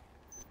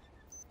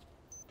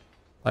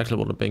 Actually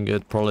would have been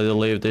good probably to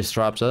leave these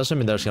traps.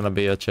 Assuming there's gonna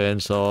be a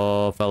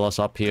chainsaw fellas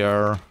up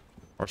here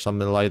or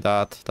something like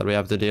that that we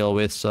have to deal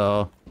with,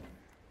 so...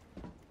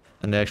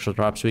 And the extra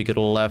traps we could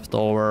have left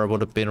over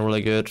would have been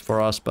really good for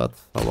us, but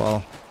oh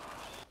well.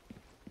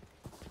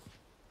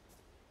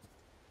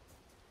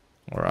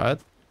 Alright.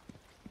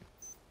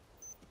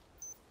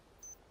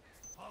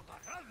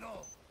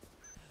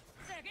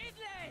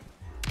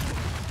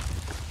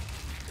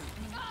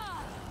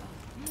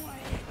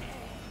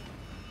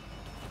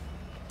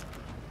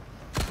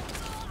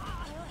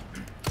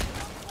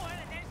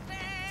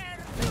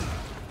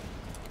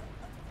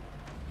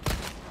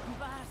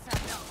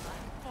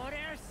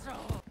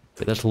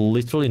 There's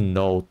literally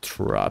no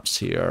traps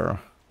here.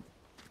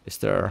 Is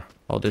there?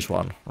 Oh, this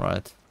one,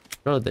 right.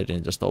 Really, they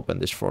didn't just open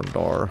this front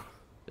door.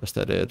 Yes,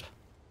 they did.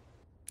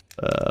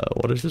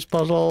 What is this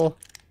puzzle?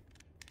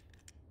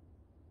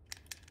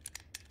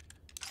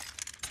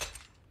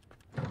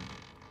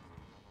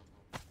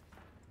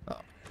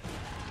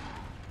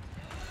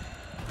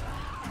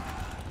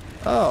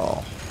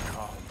 Oh.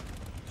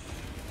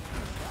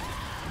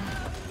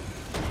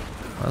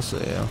 I see.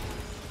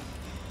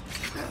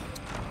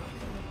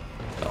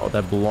 Oh,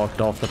 they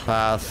blocked off the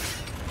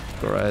path.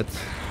 Great.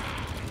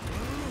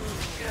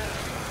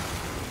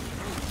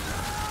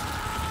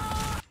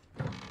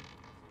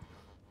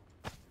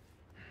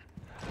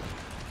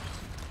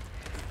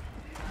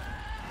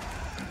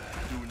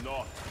 Do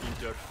not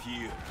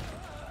interfere.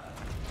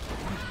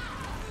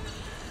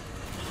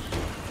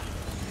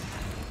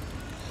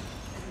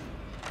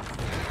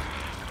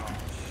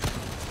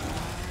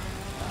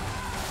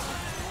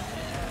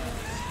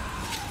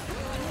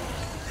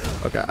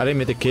 Okay, I didn't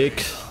mean to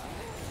kick.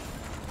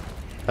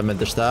 I meant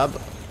to stab.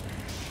 That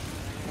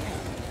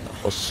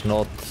was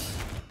not...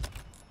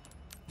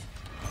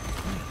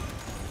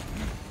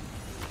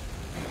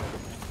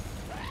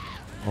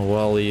 a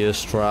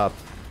well-used trap.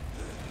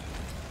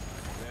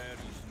 There is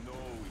no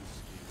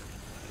escape.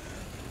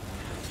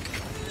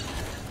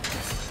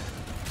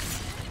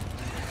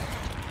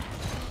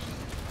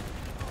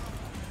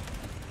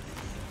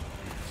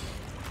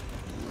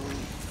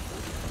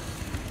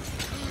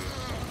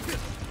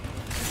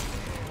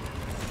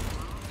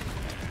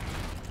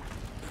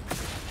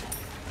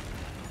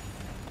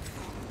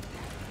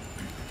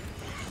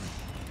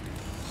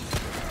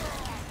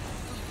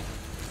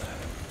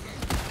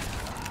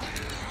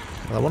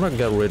 I want to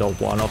get rid of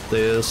one of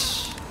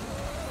these.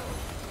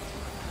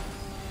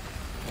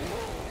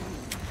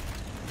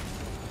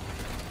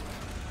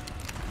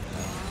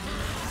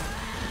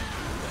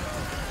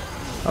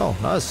 Oh,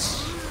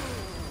 nice.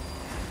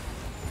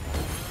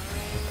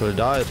 Could have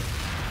died.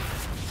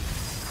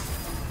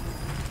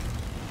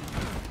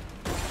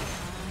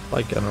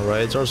 Like in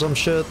raids or some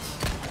shit.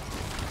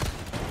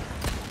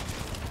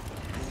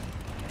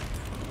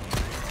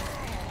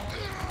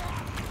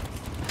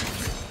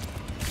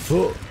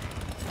 Oh.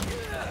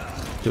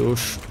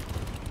 Douche.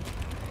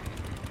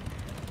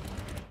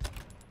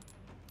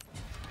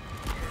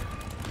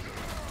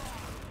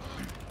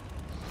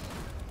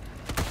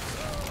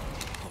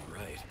 All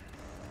right.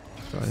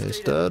 Okay, he's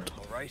dead.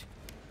 All right.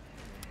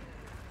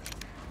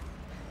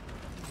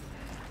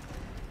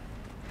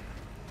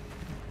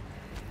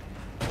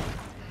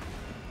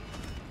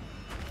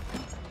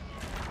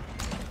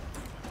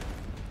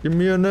 Give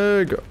me an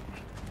egg.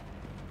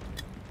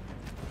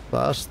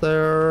 Fast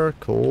there.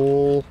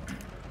 Cool.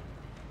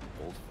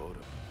 Old photo.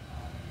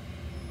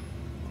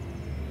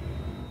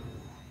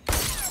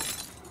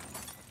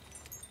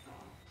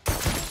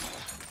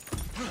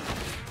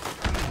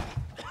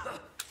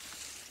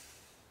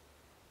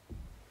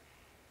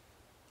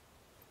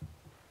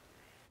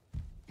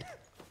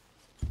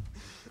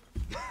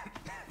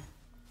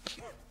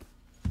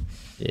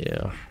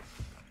 Yeah.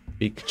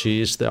 Big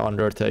Cheese, the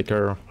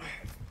Undertaker.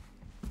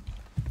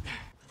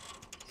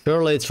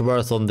 Surely it's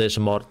worth on this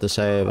mod to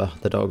save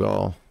the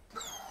doggo.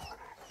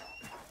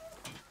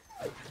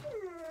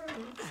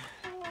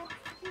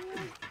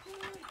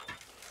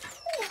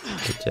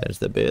 To change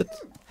the bit.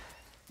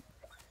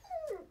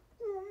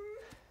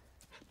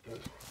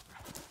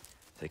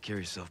 Take care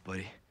of yourself,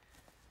 buddy.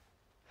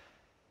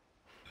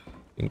 You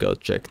can go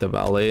check the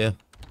valley.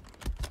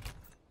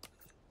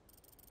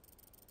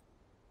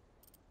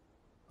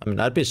 I mean,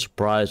 I'd be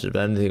surprised if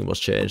anything was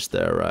changed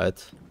there,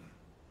 right?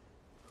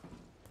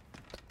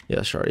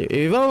 Yeah, sure. If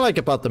you don't like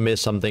about to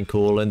miss something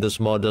cool in this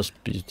mod, just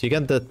you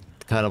can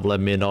kind of let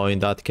me know in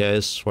that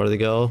case where to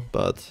go,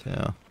 but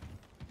yeah.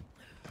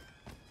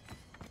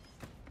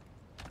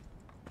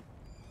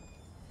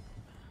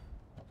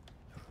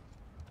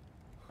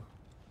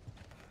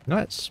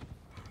 Nice.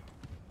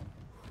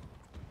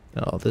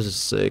 Oh, this is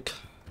sick.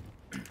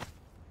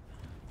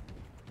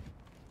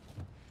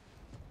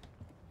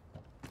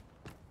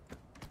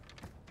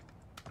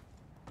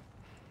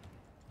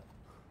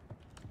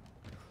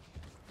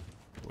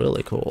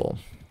 Really cool.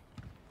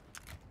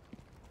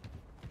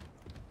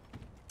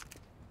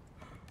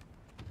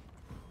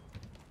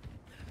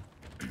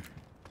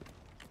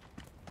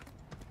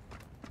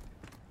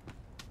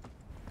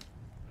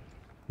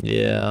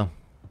 Yeah.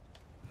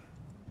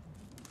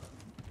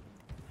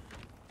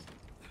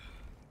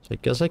 So I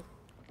guess I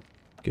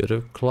could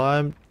have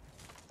climbed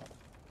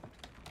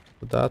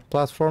that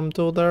platform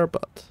to there,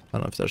 but I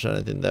don't know if there's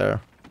anything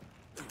there.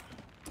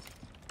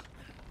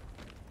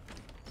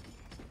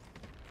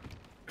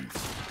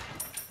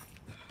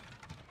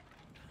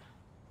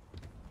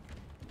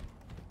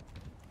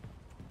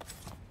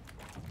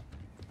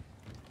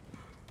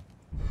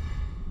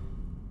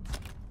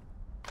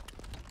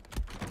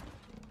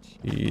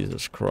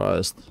 Jesus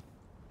Christ.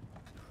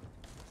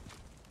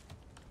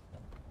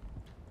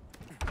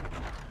 I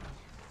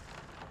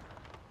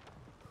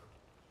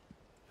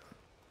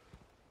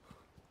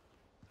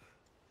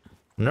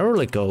never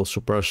really go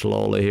super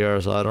slowly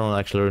here, so I don't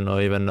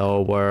actually even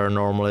know where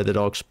normally the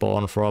dogs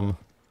spawn from.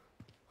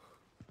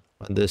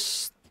 When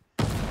this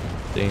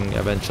thing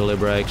eventually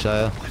breaks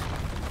out.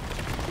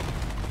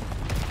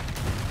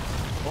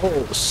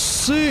 Oh,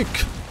 sick!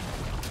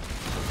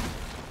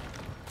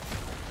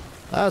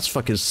 That's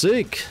fucking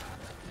sick!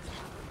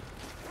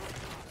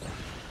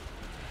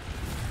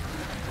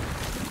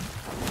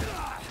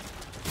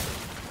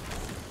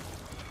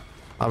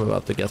 I'm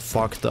about to get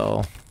fucked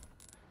though.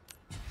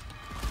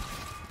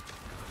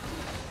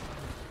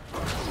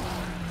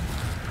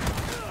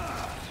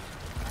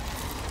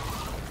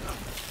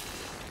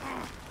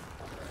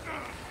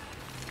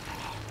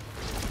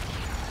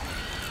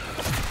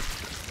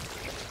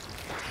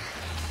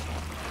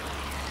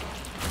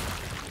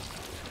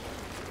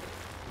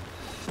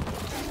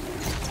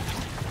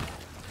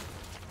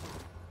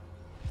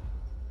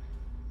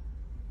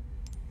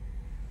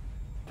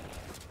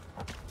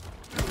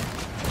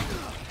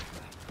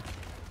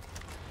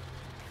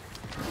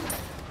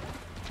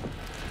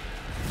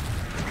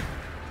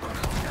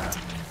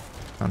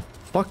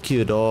 Fuck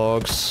you,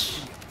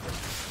 dogs.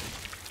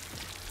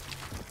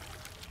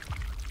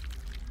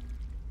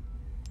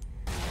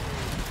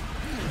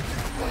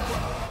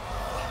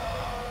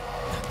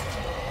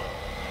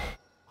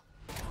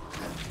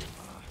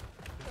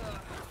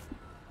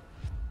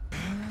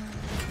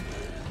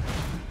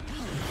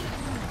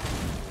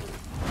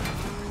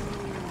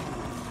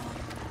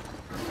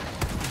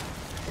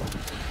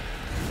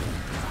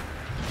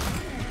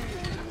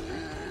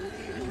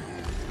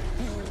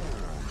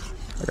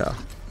 Okay.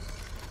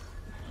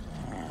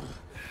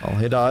 Oh,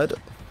 he died.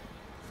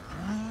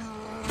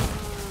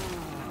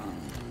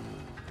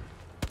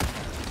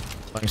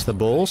 Thanks to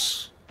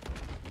bulls.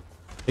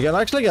 You can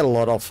actually get a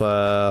lot of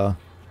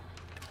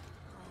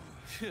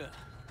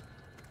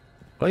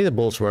like the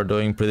bulls were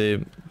doing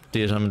pretty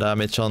decent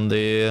damage on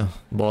the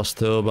boss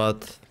too,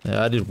 but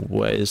yeah, I did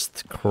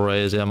waste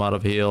crazy amount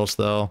of heals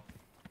though.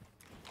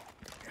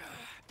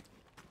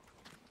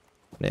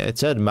 Yeah, it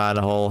said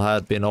manhole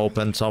had been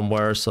opened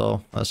somewhere,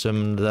 so I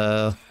assumed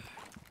the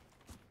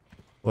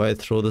way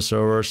through the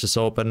servers is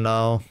open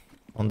now.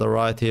 On the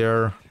right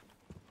here.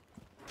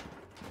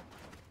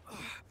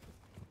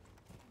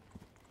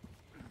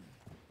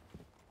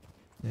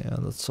 Yeah,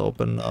 that's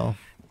open now.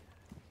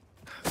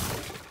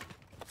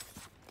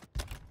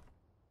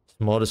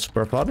 Mod is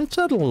super fun. It's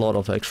had a lot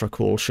of extra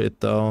cool shit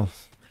though.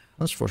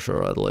 That's for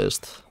sure at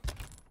least.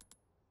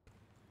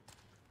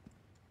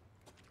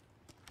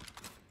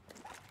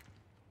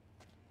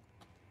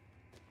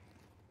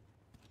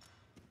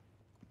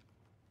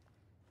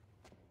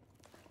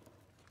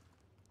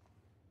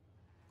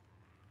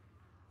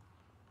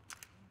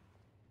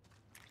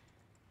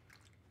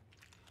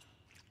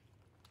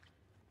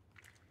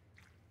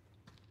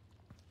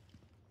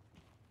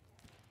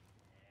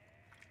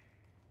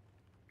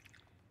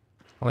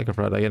 Like I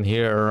said, I can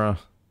hear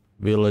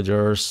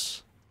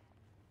villagers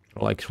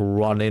like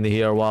run in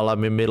here while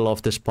I'm in the middle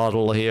of this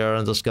puzzle here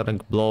and just gonna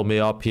blow me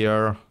up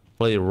here.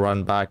 Probably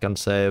run back and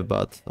save,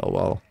 but oh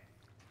well.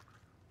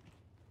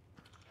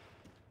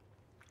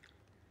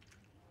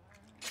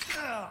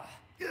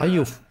 Are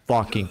you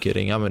fucking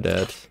kidding? I'm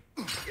dead.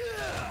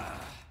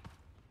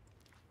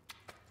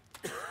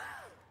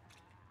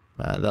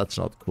 Man, that's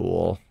not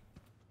cool.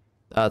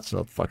 That's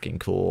not fucking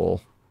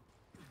cool.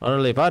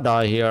 Honestly, if I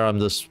die here, I'm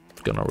just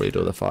gonna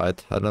redo the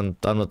fight. I'm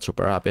not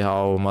super happy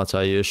how much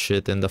I use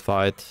shit in the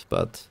fight,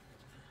 but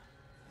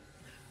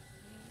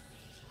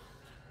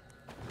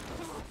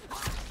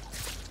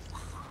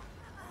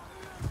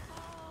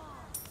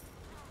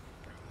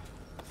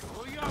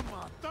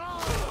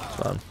it's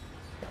fun.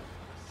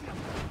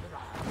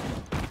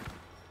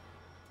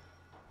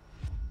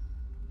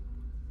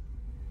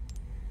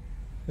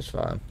 It's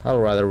fine. I'll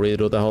rather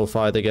redo the whole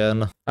fight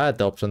again. I had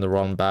the option to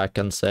run back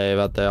and save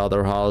at the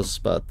other house,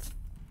 but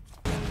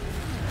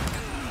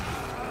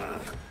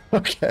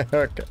okay,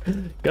 okay.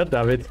 God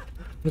damn it.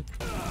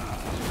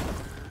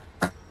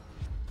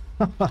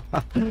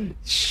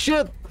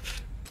 Shit!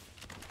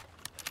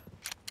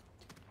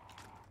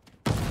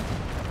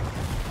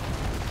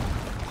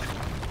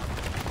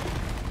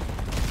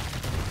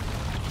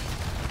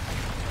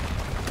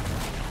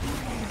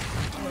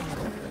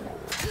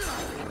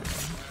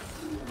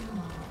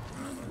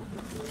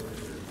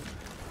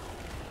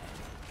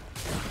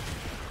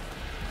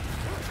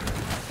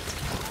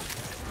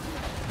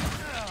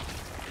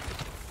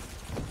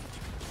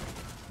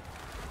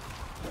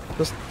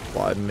 Just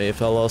fight me,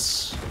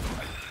 fellas.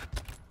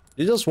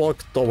 You just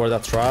walked over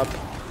that trap.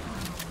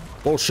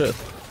 Bullshit.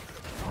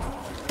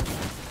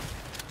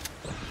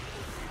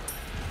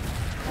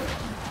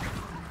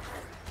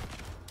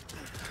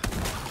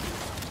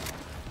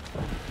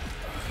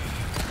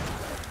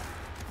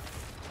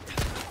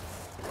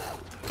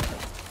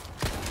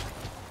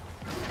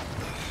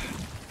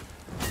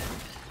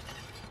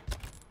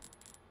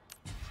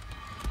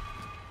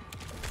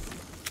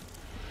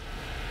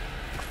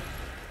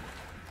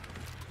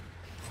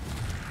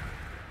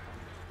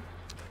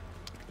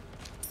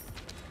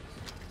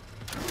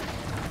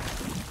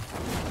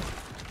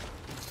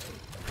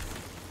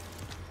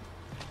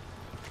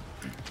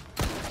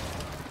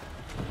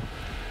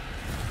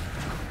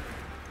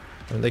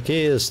 And the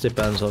key is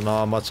depends on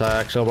how much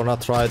I actually wanna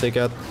try to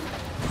get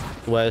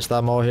waste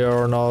ammo here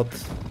or not.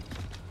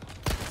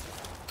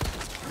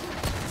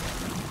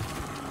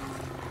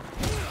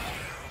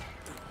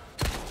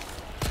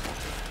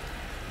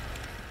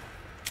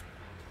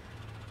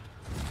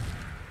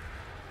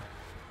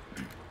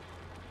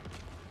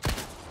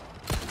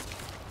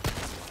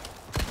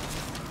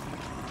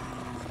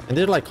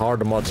 Indeed, like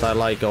hard mods, I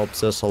like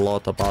obsess a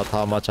lot about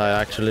how much I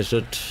actually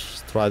should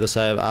try to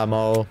save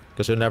ammo,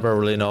 because you never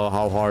really know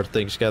how hard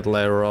things get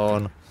later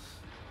on.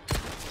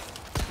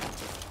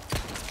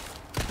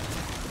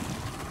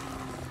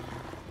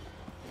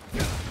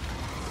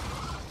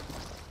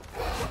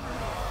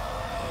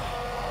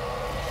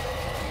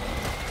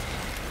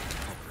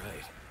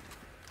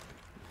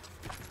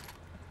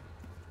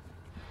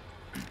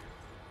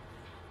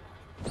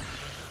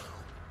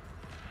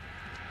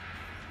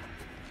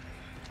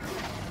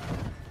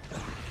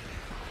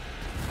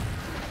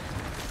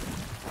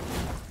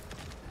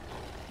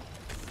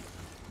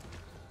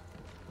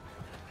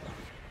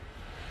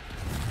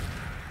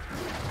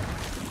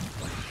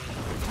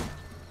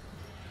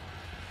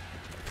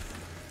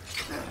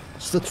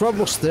 The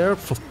trouble's there,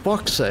 for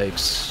fuck's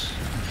sakes.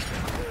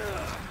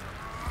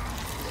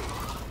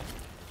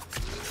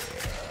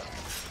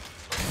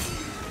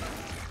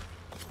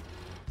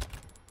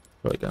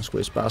 We can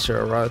squeeze past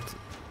here, right?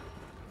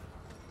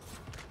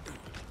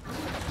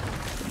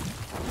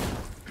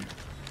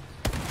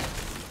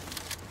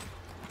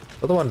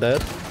 Other one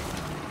dead.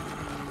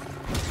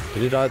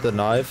 Did he die with the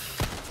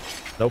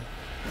knife? Nope.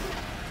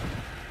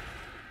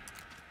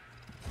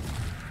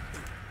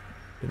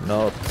 Did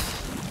not.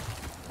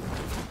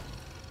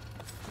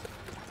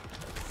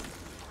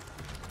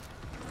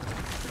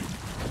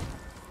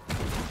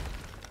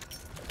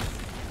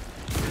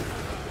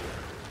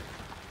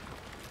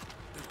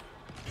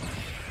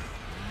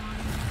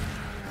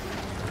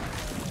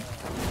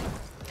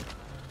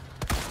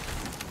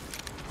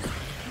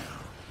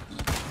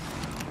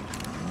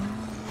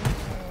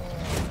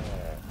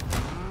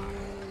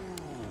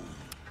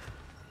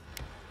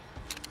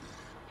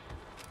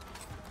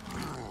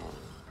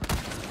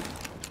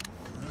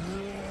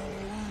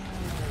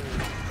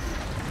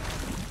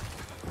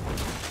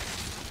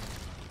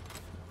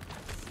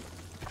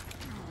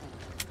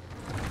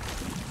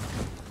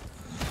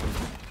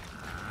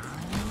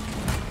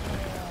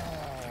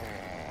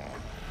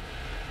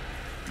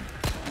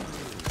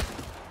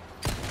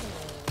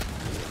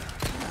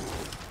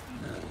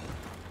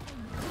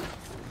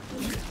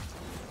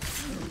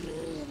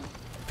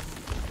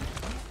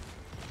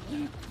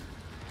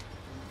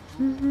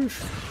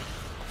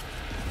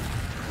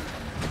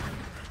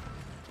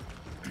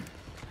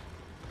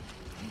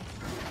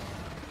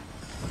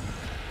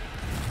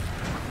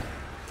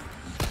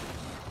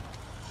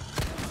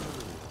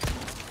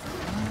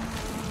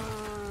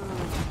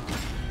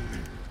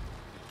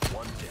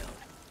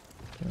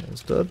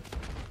 He's dead.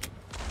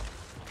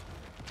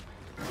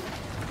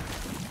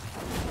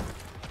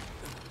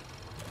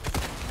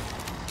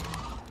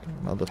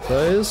 Another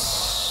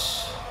phase.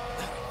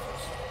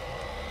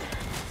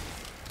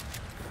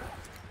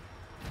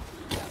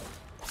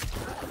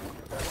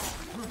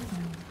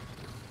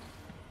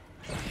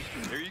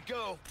 There you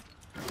go.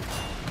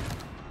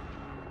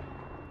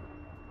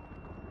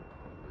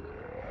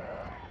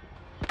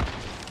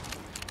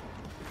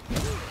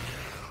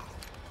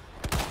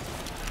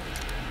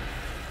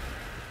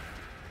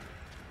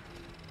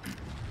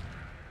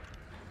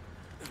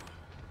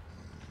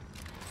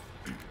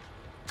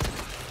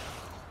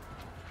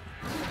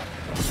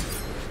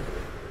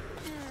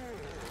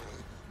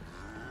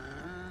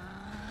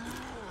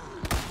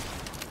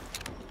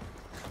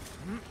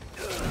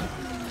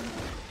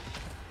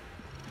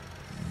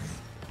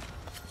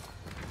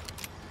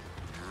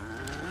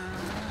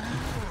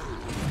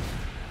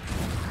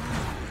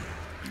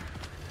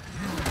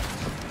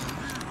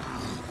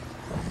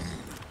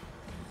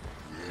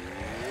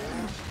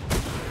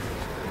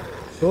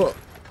 Oh.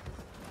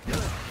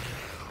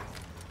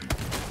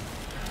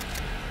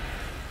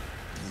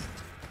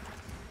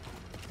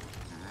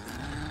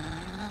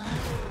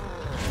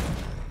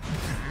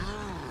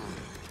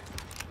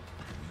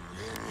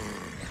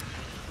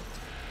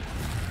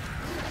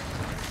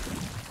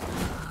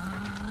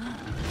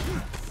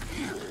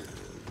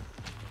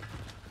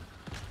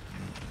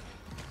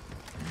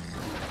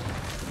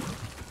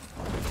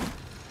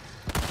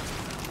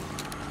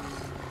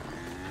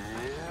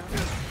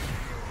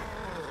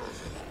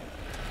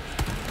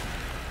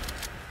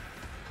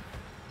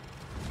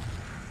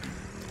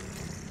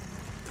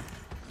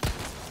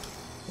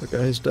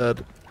 Okay, he's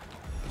dead.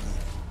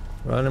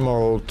 Any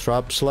more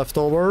traps left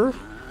over?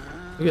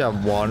 We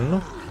have one.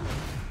 I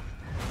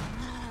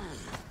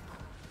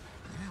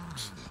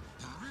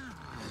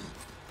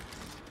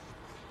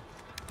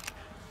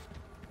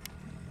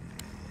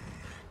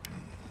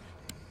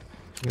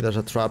think there's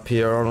a trap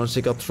here, unless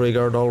it got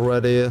triggered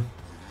already.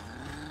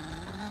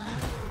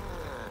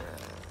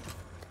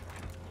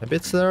 Maybe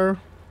it's there?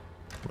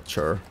 Not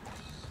sure.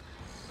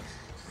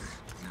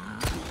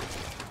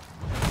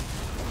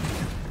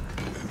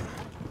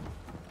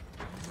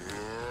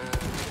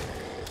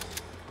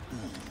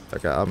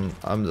 Okay,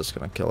 I'm just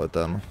gonna kill it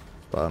then.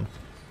 Fine.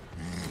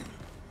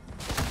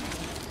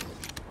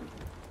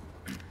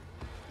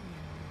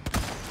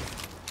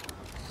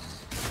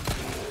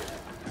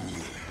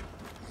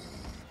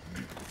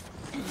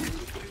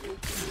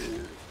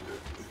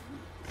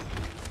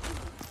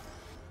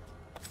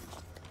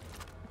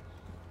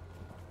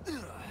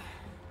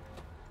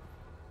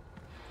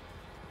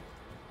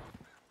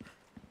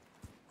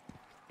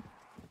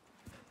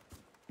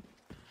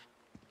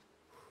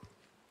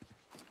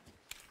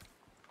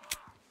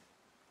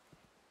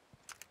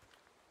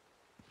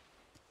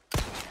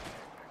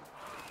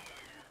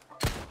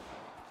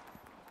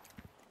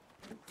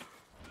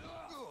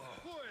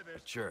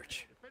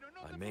 church.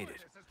 I made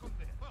it.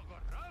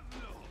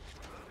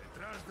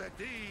 Detrás de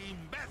ti,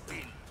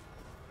 imbécil.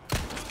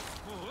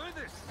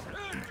 ¡Puede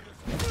ser!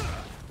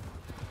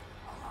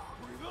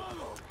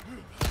 ¡Cuidado!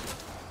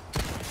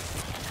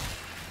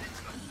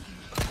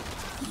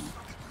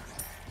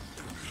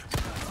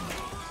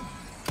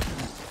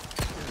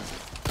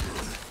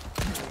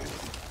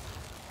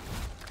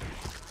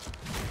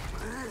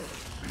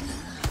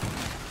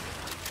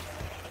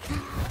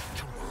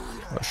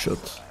 Oh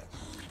shit.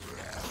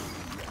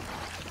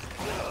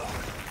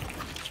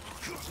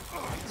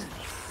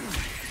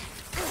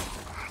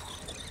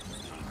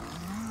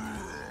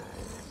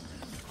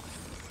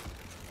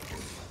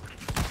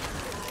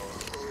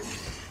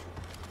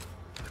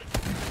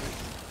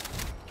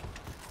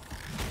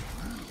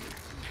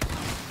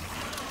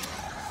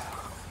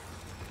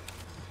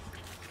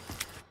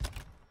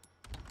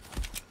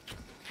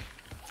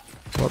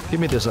 What? Give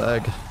me this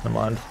egg. Never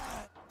mind.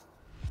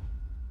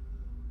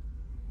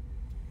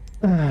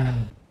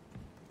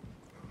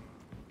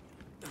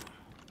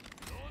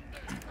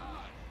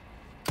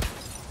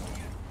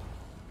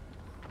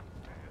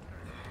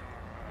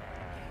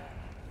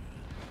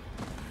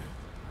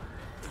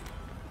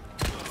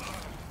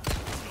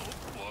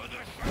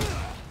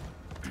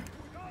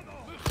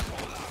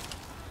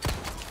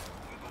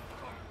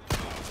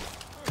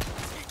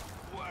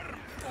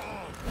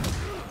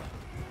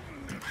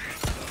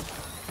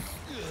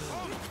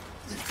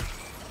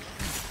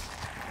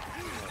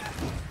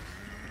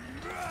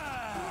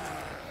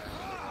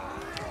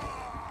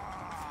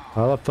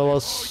 Pile up,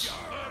 fellas.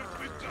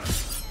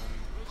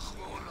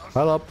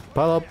 Pile up,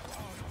 pile up.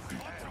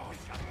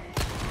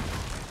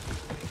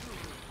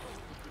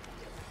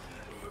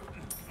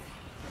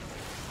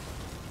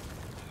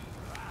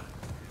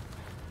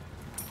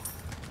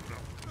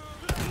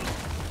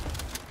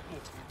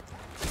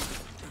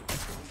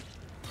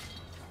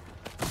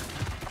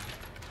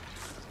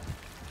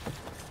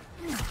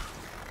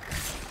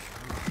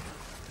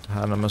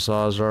 Hand a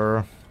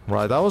massager.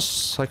 Right, that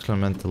was actually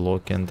meant to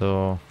look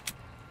into.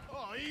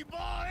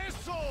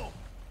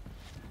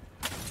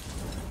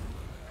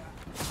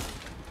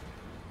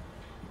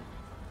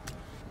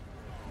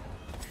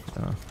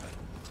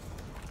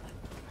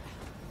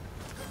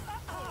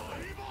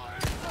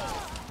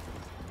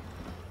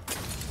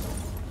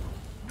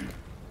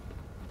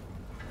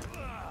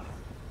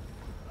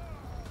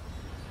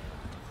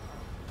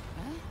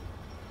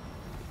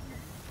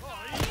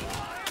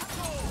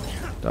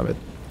 Damn it.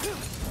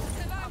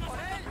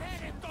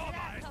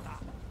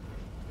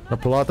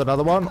 Gonna pull out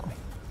another one.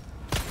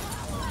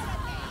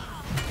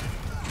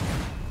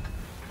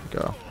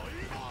 Go.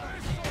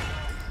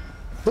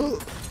 There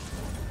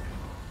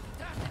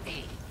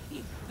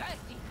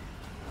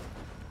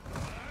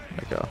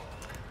we go.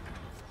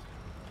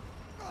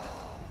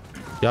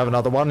 You have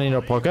another one in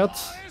your pocket?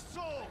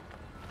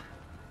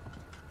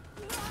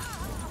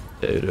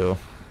 Yeah, you do.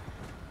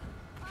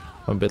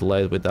 I'm a bit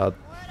late with that.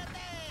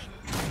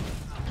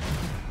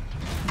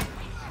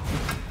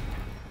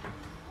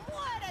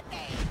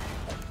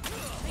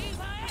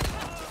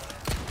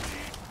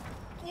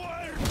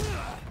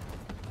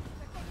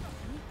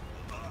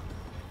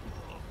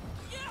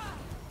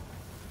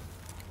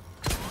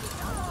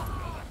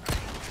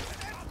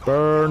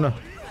 Burn.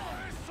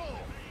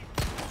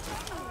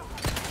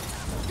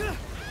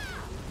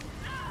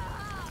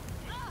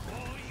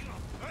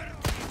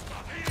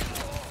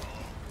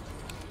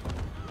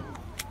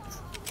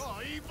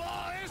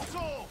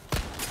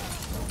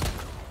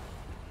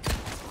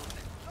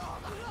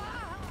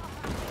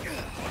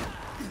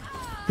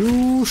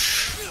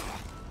 Whoosh.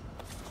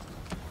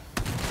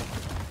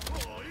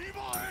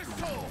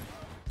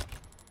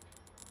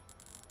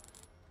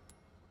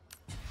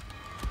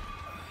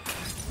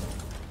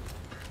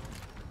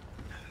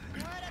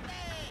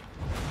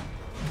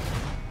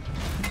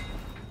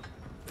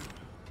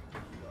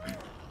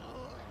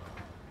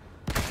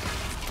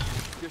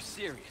 You're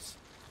serious.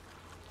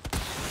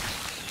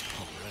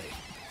 All right.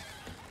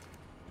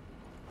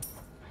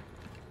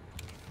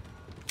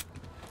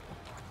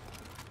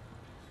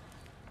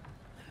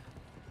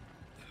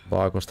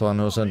 Vaakust one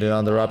who's ending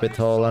on the rabbit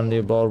hole and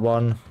you bought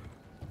one.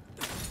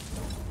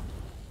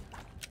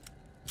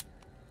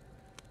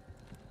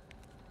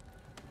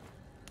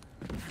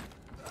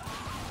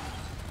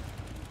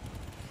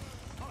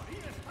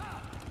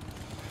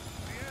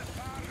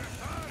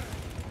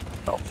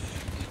 No.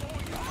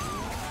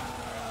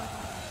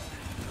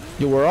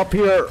 You were up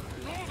here,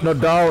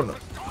 not down.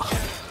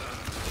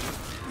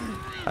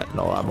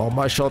 No ammo on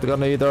my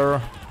shotgun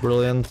either.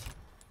 Brilliant.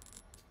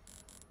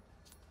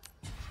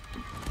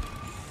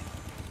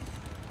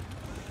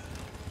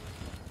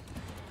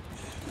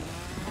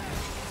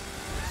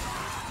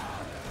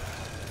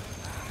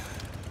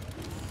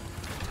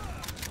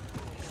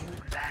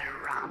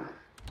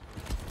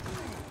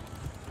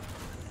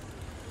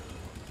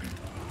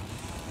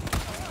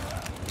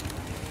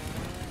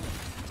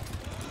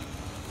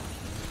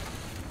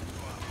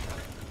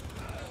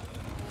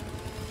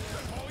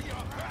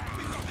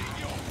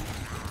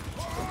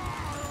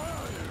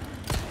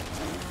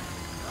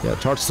 Yeah,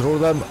 charge through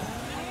them.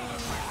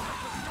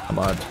 Come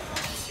on.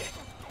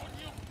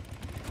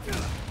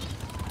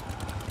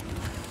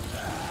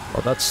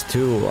 Oh, that's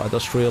two. I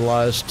just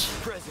realized.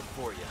 Present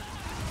for you.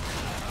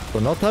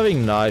 But not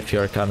having knife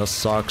here kind of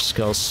sucks,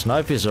 because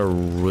knife are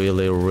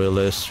really,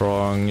 really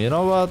strong. You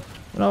know what?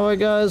 You know what,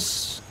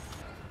 guys?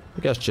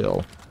 You guys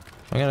chill.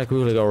 I'm gonna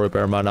quickly go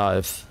repair my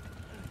knife.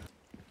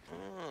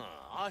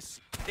 I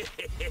see.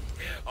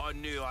 I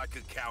knew I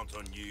could count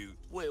on you.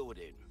 Well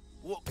then,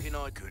 what can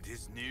I good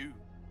is new?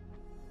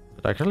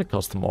 It actually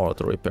costs more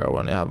to repair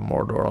when you have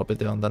more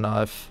durability on the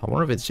knife. I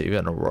wonder if it's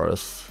even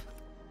worth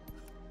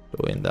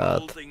doing that.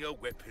 Holding a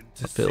weapon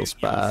to It feels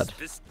suit your bad.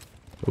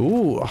 spec-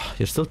 Ooh,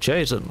 you're still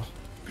chasing.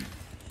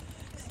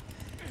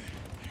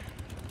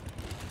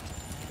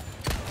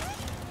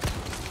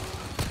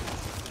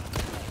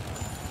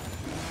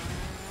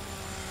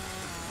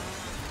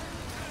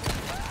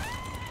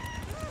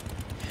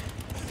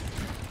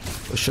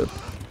 Oh shit.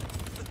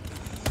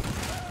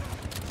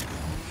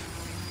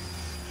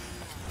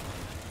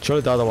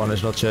 Surely the other one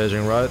is not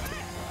chasing, right?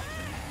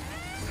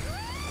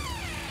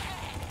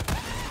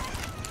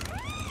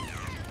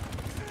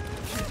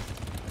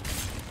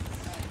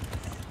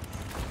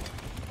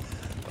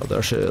 Oh,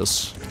 there she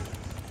is.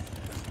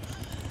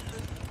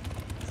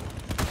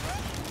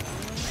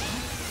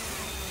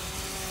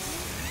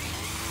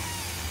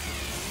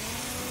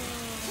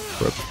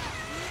 Rip.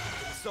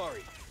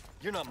 Sorry,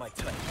 you're not my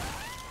type.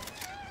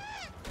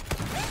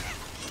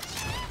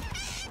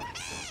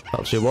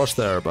 Well, she was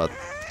there, but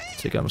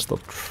she can stop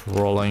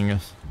trolling.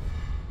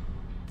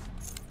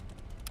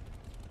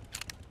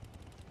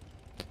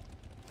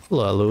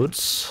 Hello,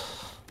 Loots.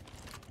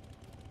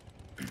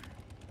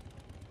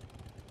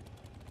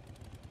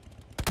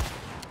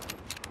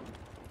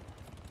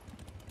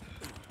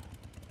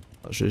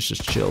 Oh, she's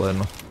just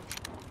chilling.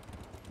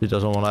 She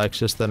doesn't want to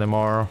exist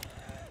anymore.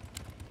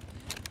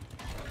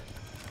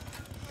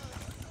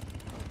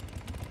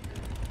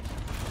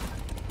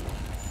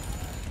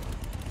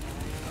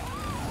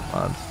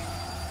 Man.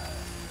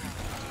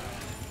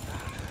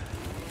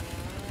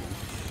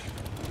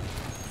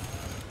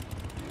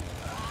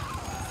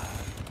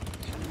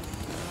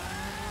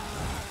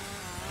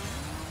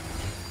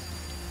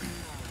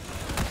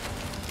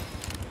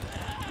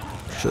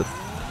 Shit.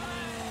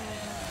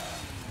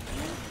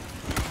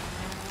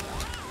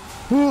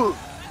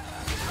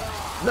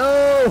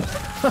 No!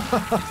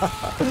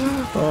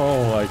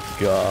 Oh my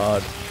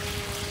god.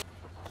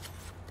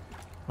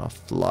 A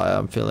fly,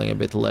 I'm feeling a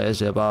bit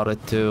lazy about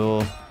it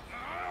too.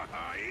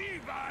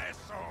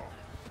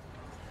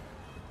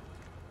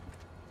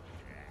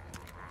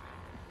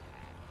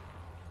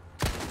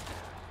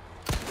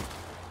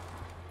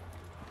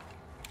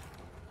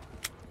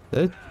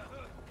 Did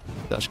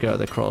that scare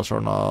the cross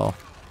or no?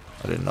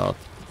 I did not.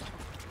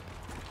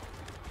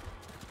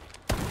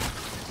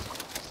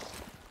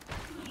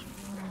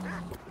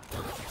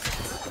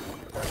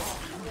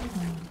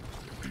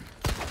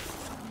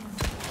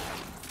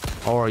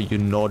 How are you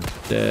not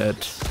dead?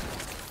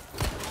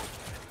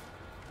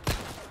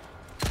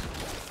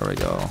 There we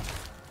go.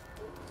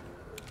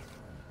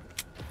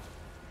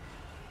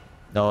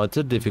 No, it's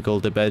a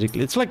difficulty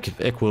basically. It's like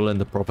equivalent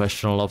to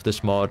professional of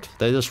this mod.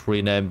 They just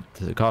renamed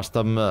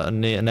custom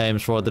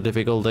names for the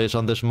difficulties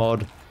on this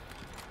mod.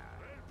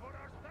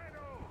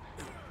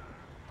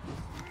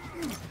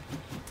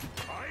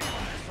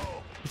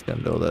 Just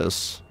gonna do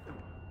this.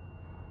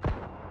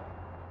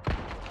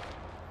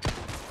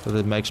 But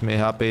it makes me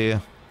happy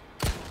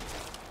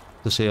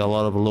to see a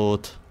lot of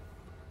loot.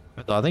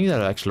 But I think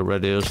that actually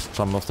reduced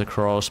some of the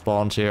crow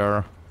spawns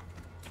here.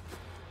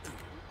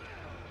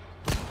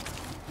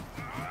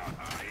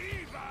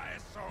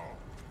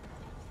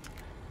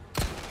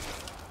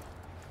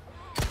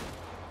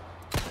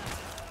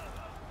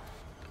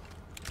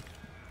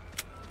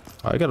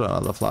 I got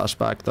another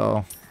flashback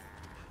though.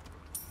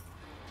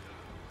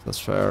 That's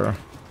fair.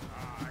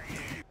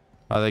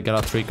 Are they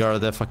gonna trigger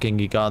the fucking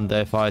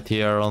Gigante fight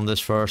here on this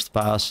first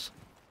pass?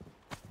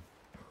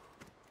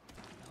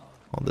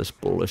 Oh, this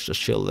bull is just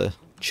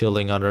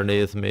chilling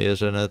underneath me,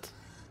 isn't it?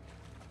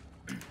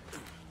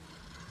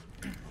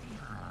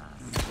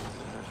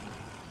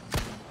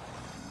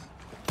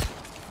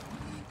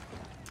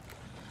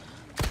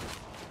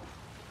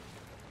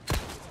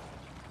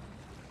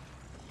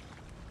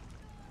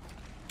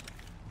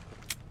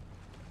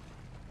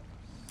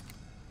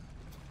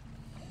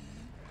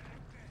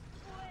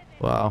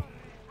 Wow,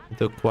 it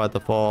took quite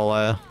the fall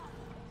there.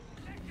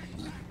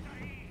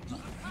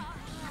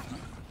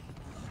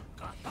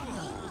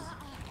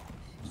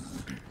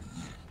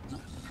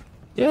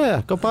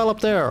 Yeah, go pile up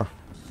there.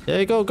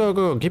 Yeah, go,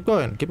 keep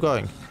going, keep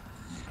going.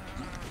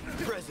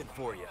 Present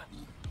for you.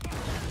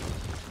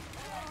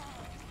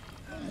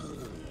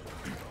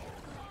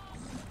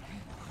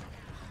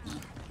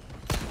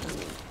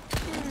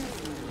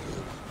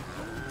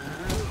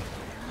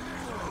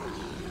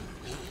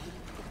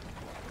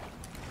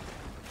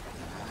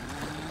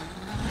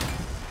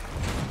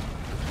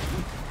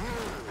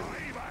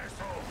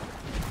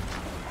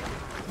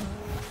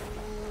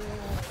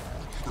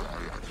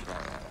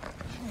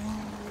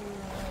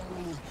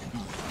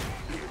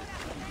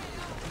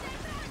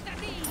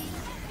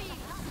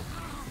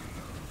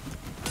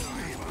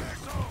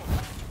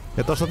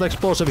 Get us that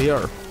explosive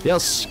here.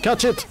 Yes,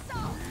 catch it!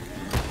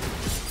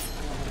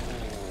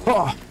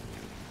 Oh,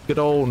 get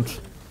owned.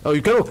 Oh,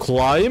 you cannot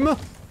climb?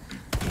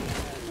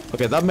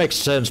 Okay, that makes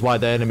sense why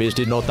the enemies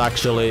did not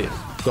actually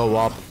go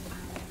up.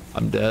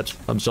 I'm dead.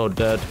 I'm so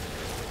dead.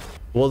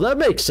 Well, that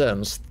makes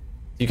sense.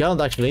 You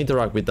cannot actually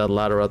interact with that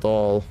ladder at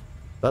all.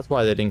 That's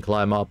why they didn't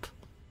climb up.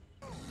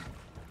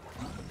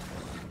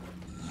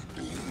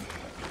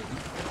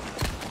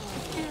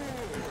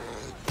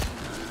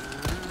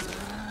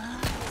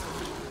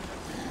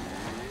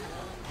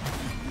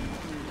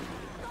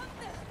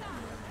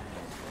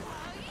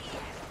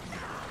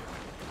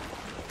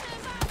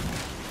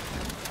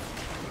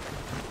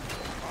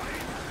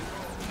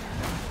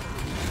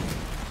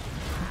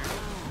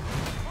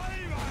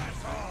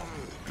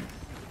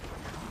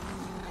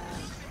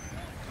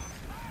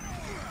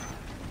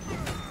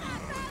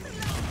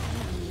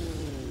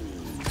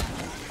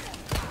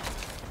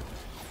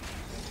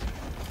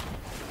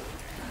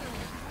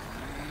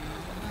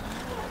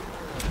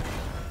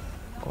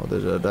 Oh,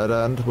 there's a dead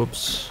end.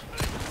 Whoops.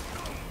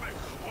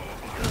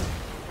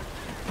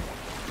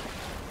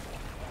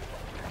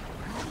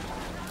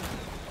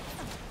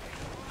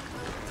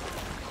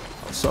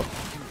 What's up?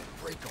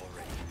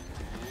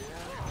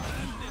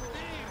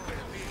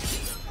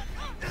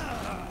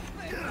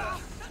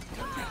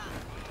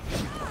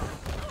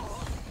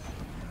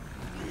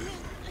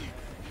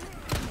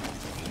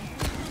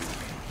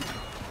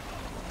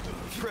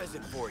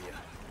 Present for you.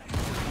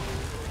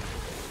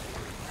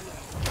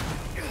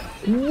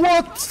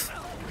 What?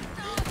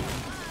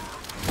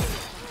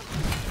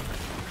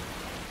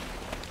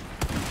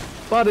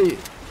 Buddy.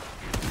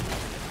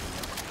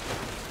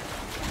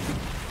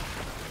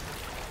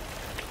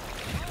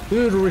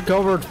 Dude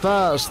recovered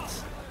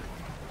fast.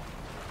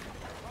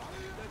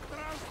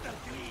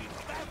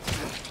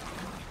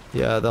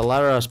 Yeah, the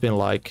ladder has been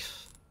like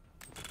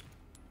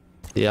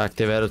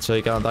deactivated, so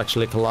you can't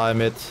actually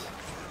climb it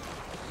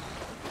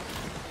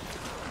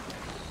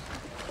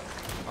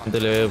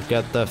until you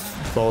get the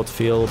boat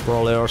fuel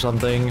probably or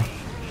something.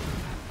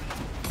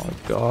 Oh my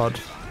god.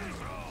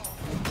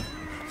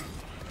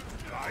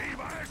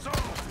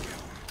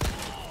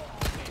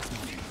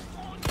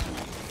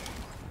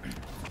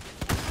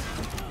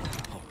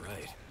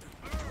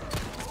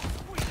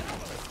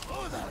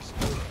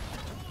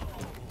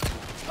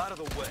 Out of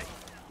the way.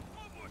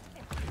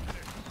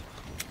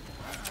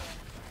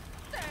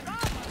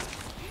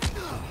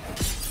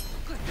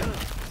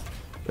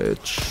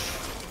 Bitch.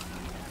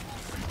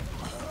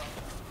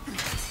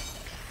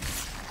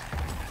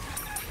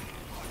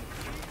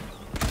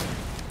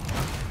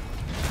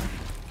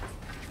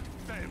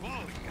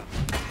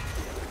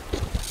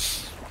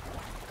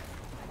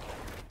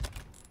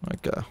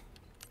 Okay.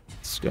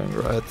 It's going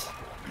right.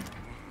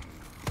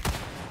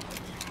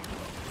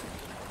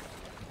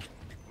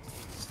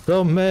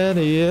 So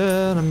many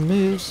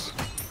enemies.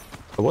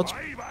 Oh, what's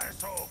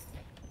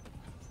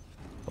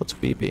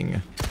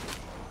beeping?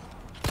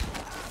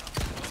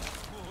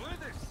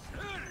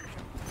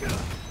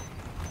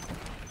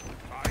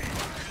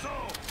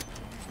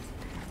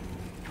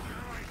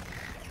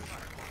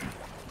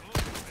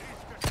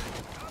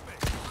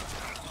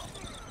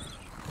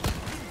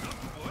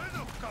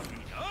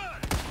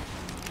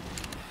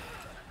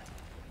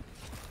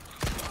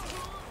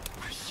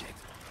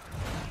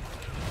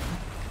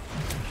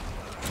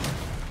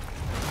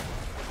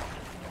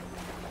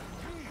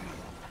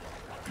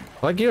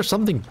 Like here's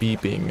something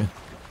beeping.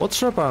 What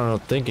trap am I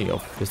not thinking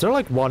of? Is there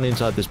like one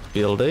inside this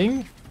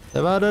building?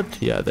 They've added?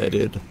 Yeah, they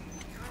did.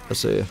 I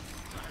see.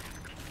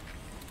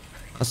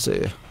 I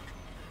see.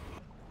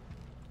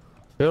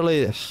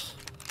 Surely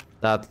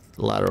that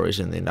ladder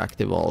isn't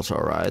inactive also,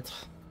 right?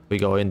 We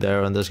go in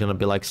there and there's gonna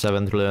be like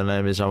 7 trillion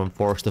enemies I'm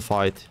forced to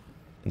fight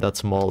in that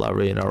small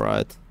arena,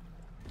 right?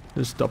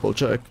 Just double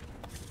check.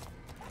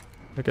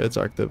 Okay, it's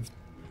active.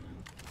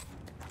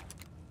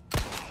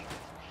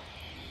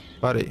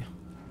 Buddy.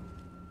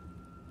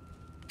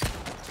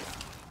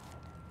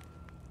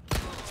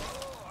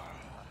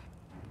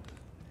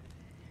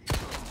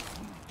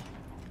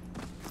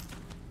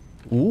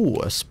 Ooh,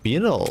 a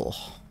spinel.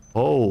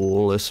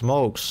 Holy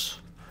smokes.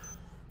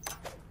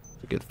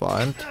 You could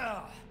find.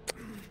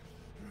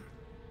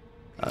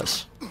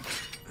 Nice.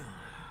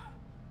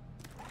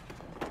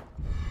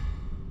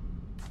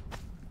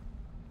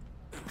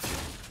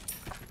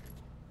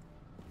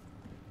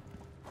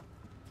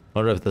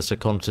 Wonder if there's a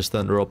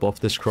consistent drop off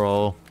this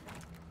scroll.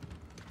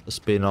 The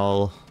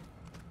spinel.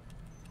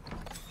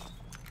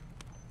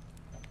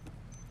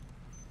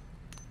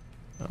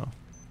 Oh.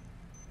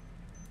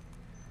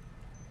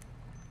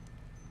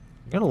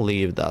 I'm gonna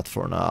leave that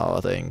for now,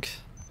 I think.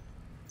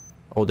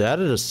 Oh, they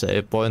added a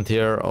save point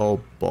here. Oh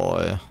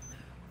boy.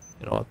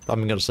 You know what?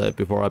 I'm gonna save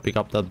before I pick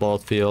up that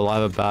boat fuel. I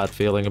have a bad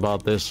feeling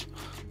about this.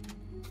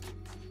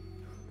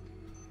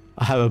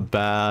 I have a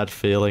bad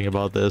feeling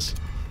about this.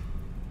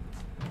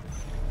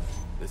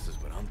 This is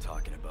what I'm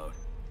talking about.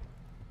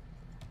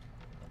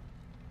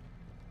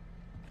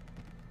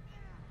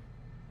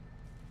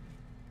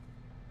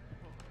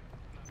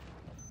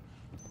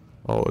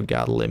 Oh, a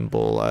Gatling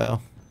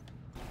bull.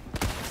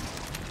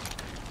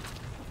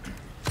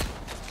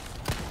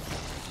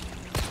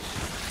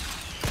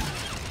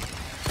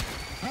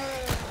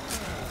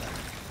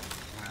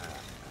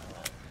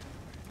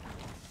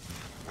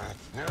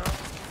 Yeah,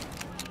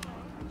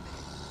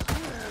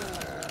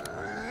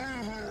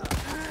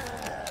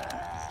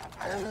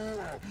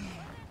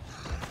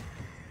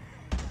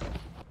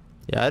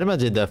 I'd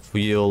imagine the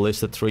fuel is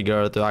the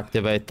trigger to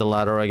activate the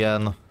ladder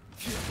again.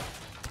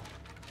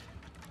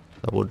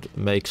 That would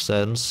make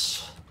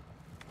sense.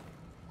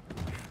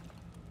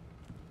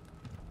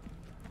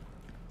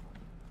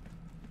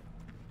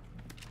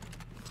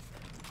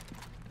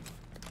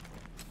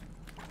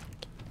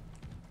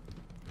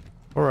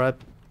 Alright,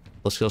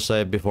 let's go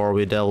save before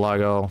we Del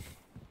Lago.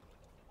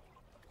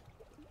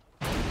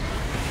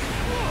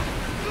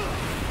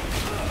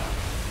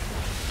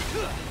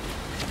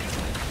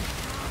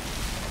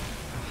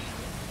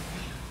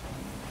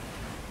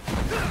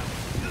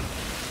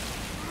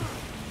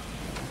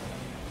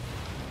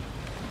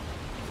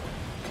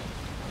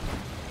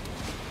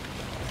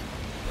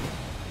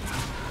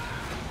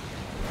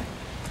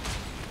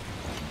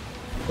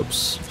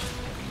 Oops.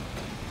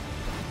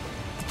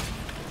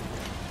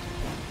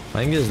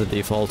 I think it's the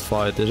default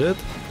fight, is it?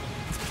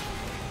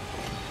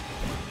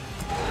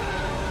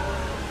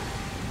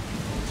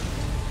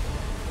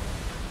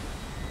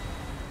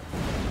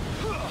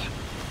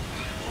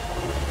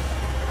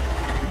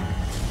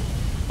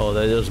 Oh,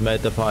 they just made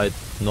the fight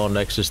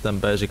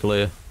non-existent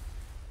basically.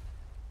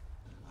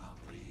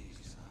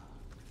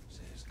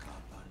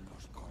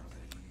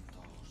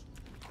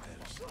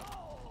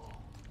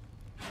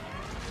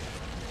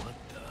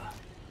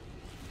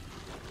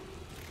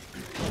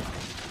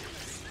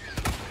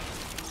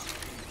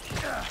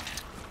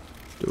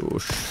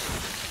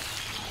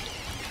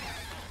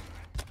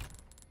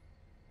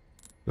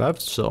 I have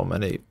so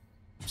many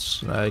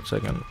snakes, I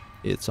can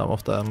eat some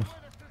of them.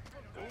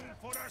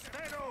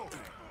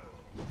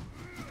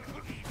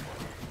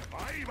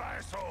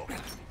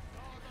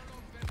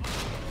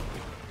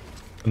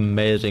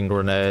 Amazing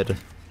grenade.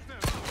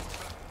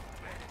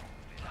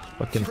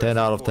 Fucking 10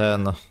 out of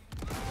 10.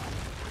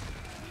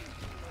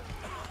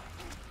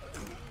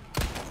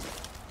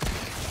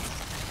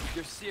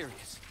 You're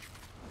serious.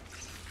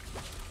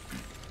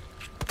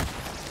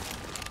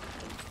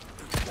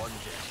 One day.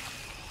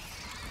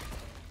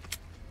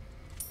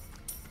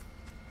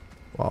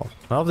 Wow,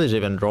 none of these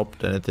even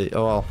dropped anything.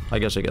 Oh well, I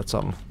guess I get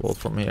some loot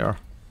from here.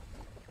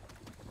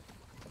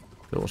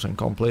 It was in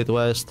complete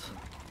waste.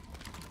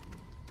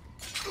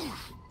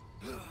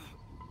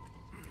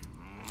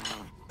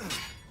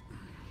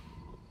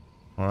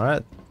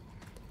 Alright.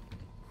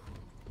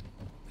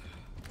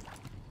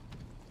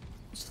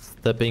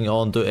 Stepping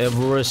onto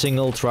every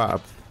single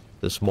trap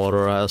this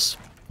motor has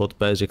put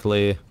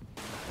basically.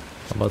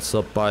 I'm not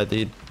stopped by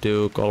the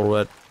Duke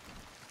already.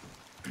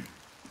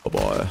 Oh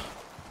boy.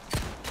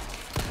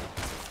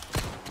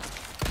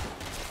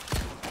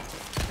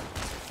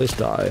 Please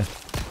die.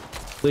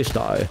 Please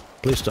die.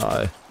 Please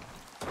die.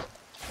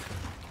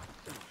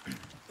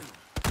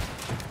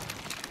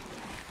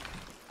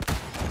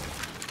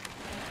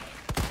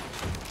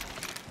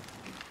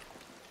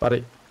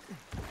 Buddy.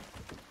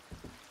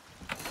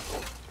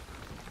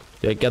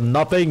 You get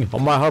nothing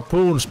on my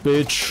harpoons,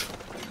 bitch.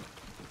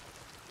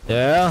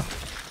 Yeah?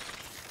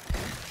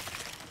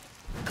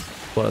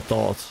 That's what I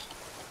thought.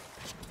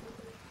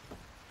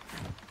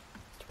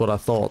 That's what I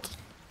thought.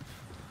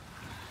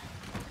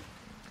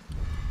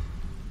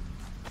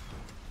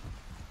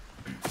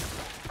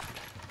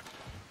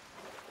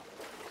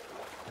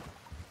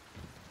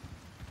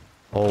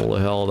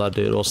 Holy hell, that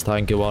dude was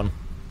tanky one.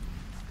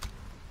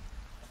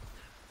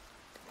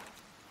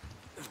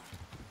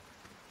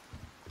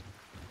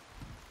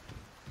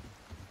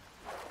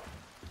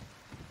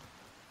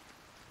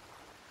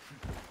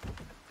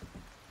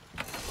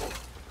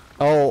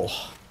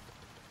 Oh.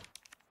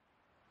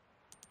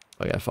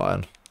 Okay,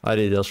 fine. I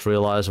did just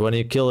realize when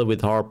you kill it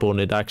with harpoon,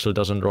 it actually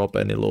doesn't drop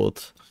any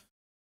loot.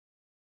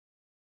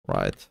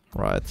 Right,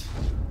 right.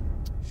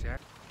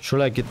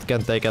 Surely it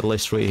can take at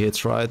least 3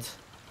 hits, right?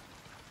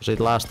 Because it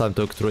last time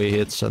took 3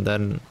 hits and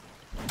then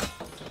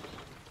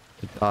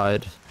it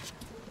died.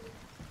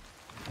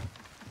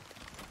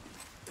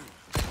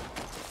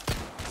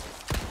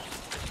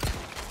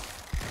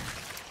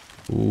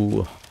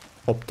 Ooh,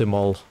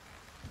 optimal.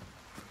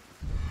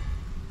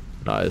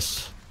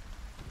 Nice.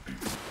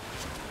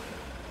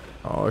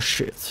 Oh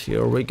shit,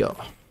 here we go.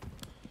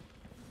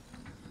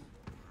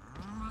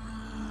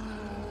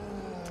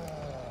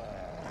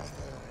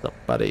 What's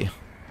up, buddy?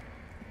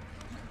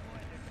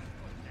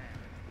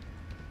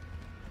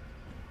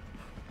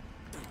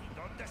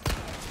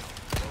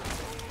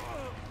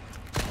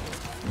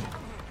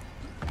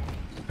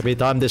 Every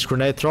time this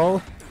grenade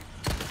throw.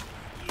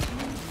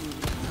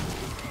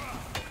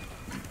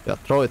 Yeah,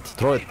 throw it,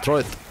 throw it, throw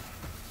it.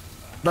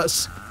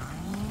 Nice.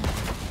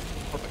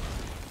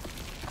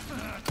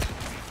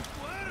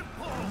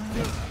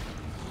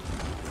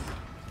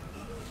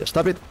 Yeah,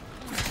 stop it.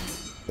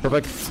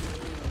 Perfect.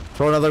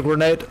 Throw another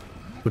grenade.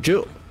 Would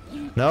you?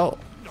 No.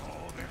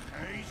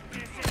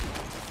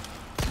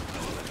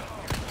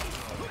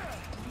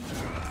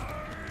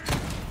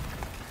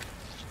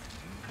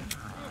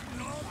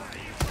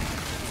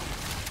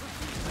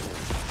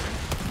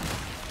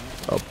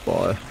 Oh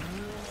boy.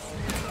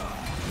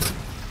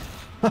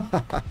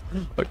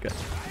 Okay.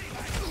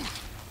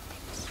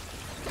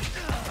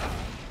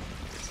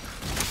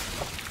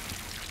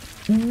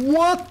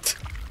 What?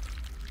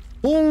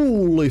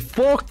 Holy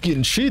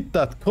fucking shit,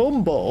 that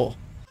combo!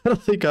 I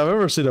don't think I've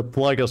ever seen a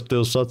Plagas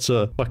do such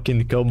a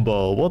fucking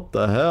combo. What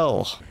the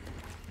hell?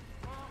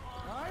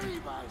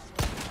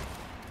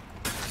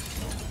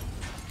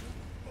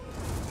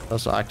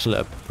 That's actually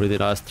a pretty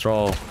nice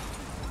throw.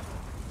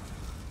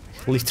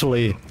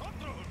 Literally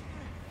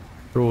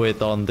threw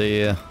it on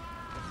the...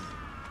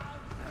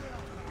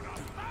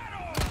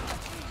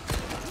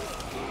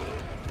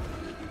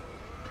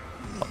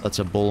 Oh, that's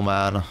a bull,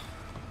 man.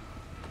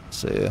 Let's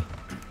see.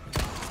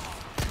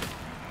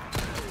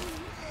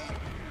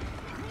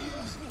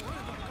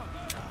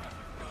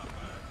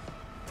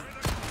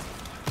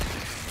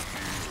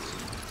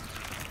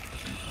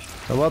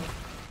 What?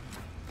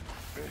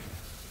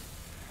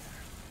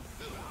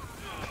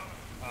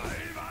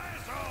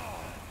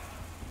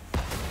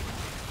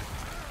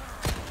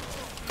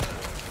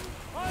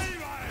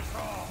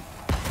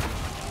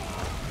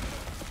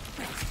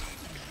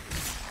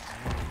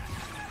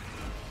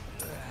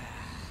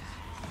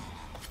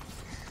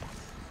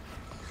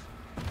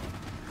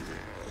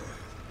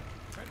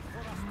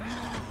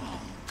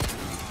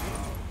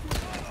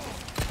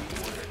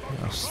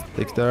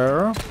 Stick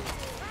there.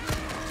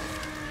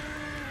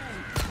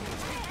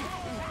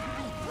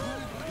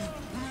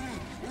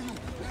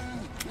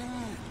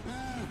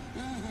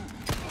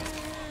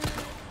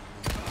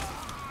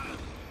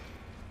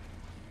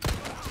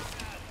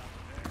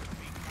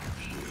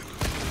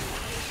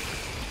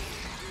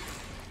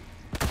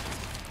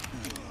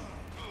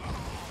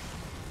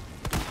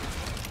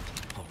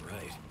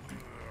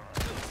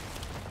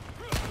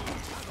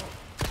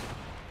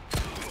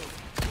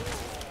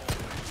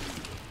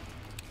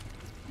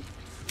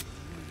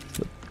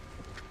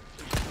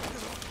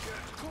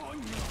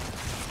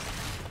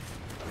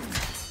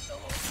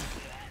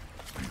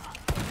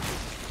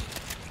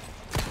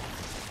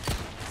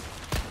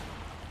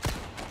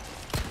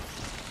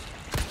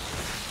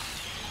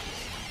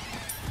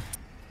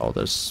 Oh,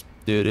 there's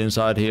dude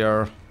inside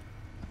here.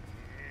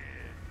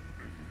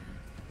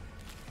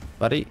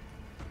 Buddy?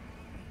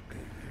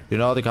 You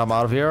know how to come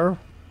out of here?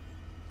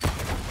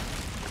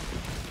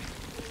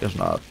 Guess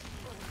not.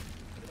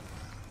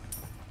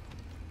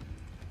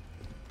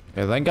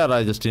 Okay, thank God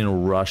I just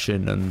didn't rush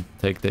in and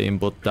take the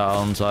input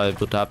down, so I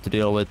would have to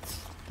deal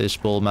with this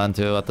bullman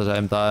too at the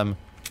same time.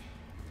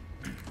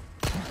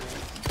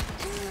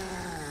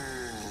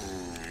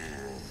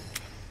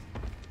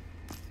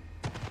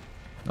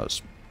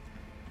 Nice.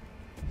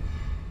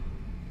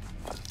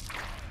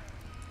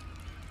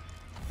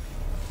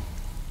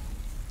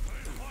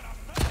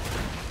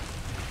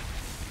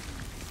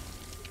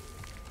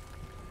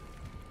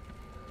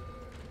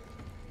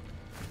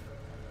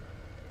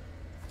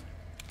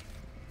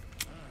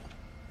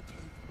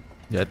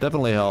 Yeah, it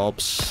definitely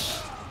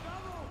helps.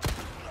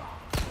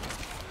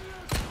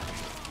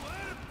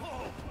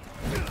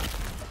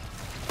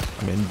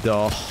 I mean,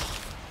 duh.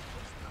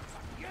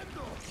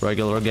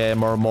 Regular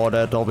game or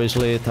modded,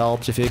 obviously it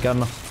helps if you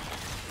can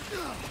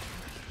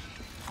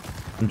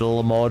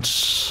handle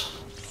mods.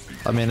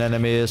 I mean,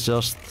 enemies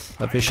just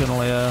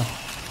efficiently.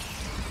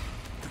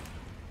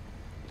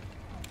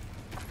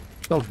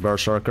 Build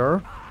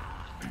Berserker.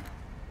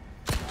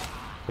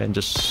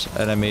 Changes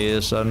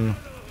enemies and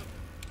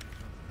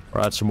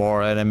add some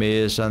more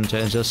enemies and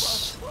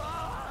changes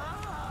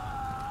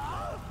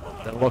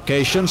the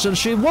locations and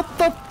shit. What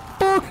the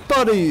fuck,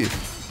 buddy?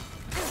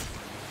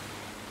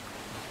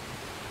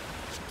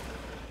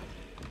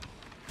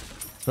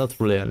 It's not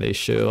really an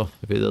issue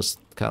if you just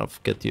kind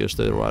of get used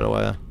to it right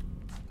away.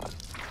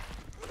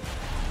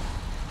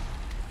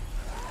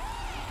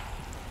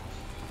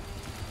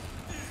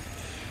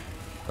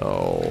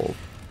 Oh.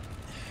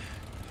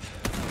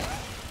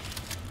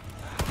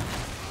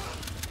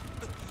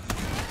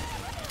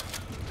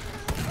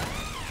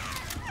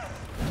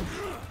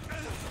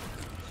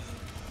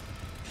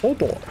 Oh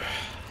boy.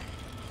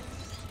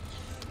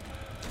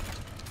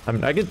 I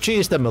mean, I could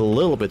cheese them a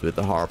little bit with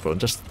the harpoon,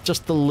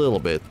 just a little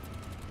bit.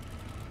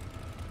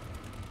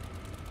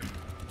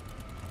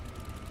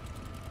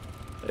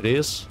 It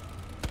is.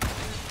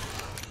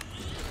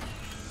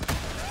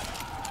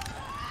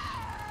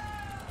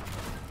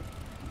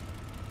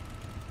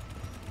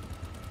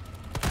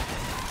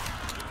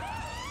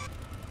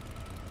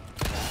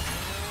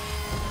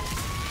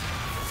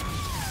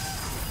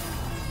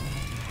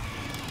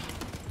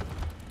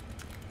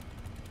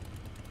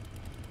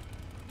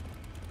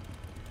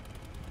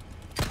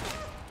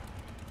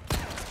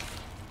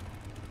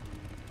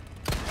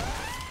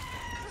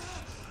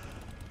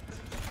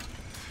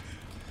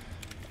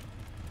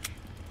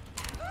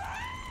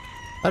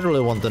 I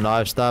really want to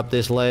knife stab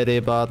this lady,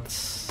 but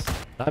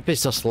knife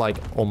is just like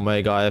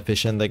omega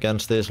efficient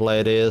against these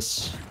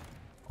ladies.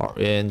 Our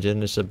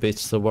engine is a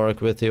bitch to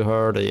work with, you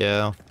heard,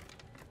 yeah.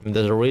 I mean,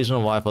 there's a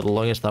reason why for the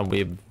longest time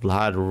we've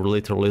had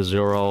literally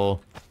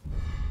zero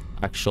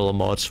actual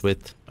mods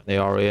with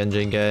the RE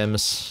engine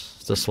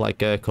games. Just like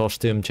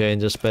costume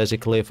changes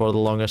basically for the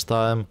longest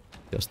time.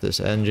 Because this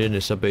engine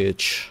is a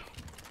bitch.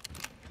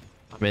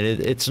 I mean,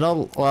 it's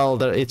not,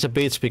 well, it's a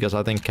bitch because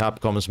I think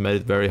Capcom's made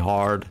it very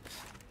hard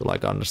to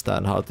like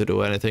understand how to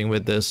do anything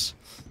with this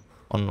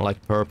on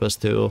like purpose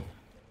too.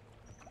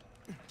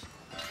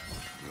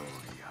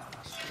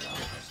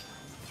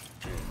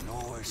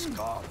 No escape.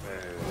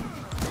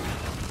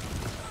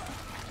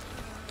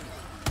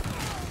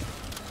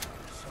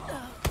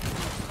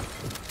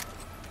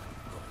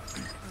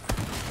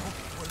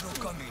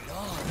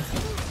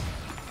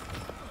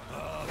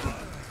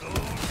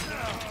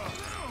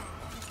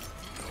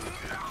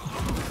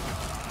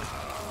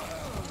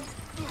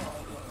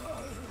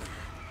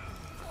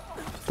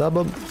 Stab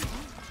him.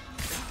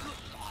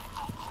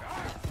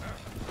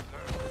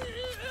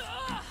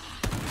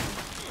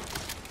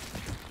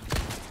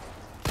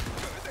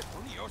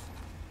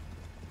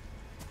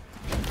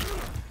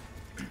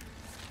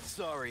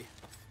 Sorry.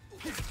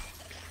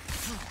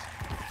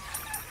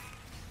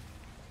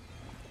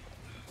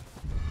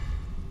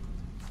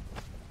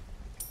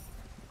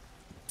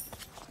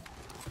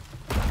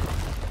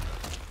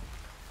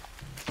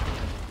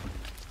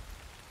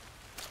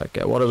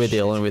 Okay, what are we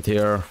dealing with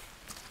here?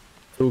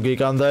 2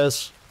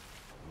 gigantes.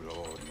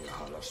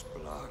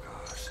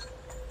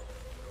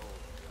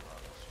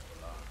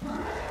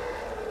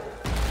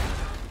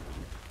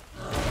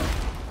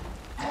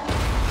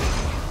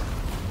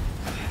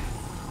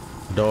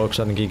 Dogs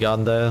and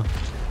gigante.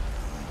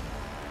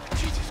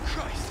 Jesus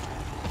Christ.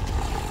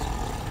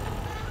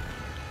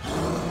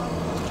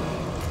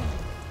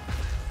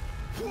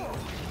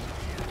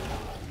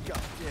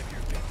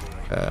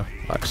 Okay,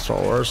 axe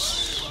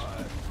throwers.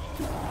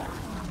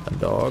 And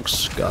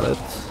dogs, got it.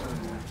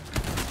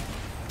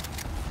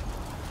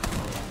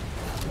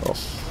 Oh.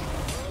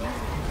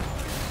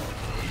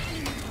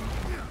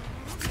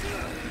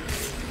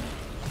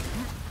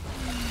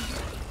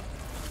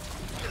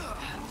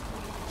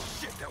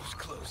 Shit, that was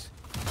close.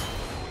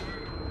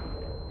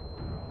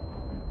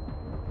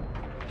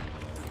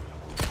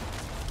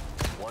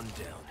 One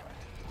down.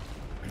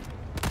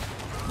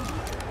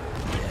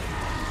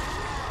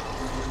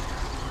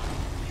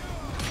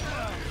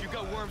 You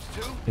got worms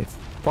too? You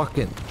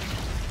fucking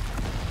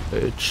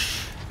bitch.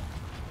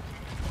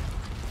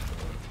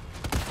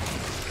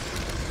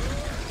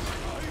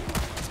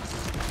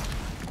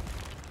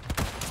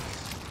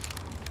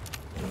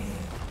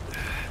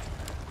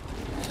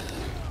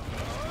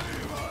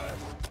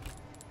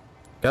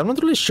 I'm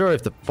not really sure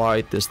if the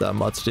fight is that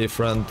much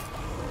different.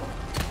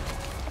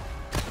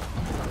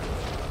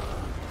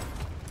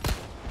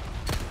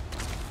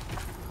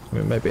 I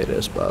mean, maybe it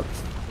is, but...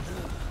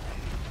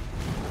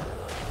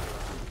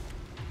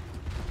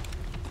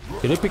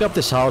 Can you pick up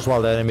this house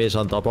while the enemy is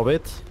on top of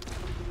it?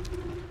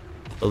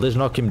 Will this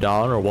knock him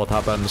down, or what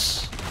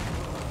happens?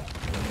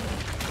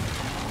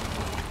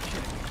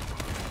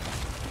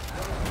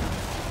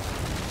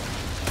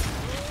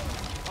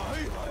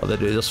 Oh, the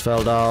dude just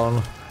fell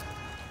down.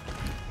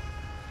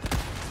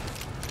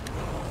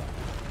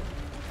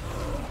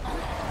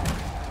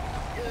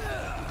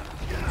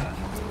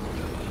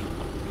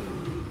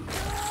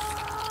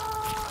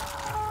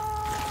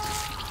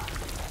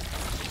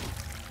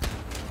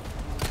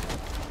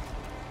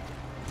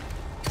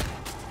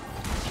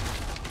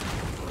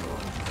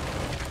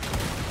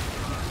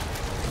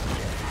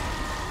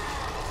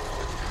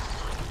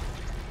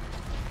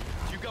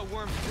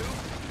 Worms too?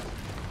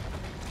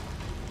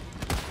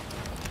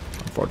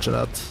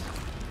 Unfortunate.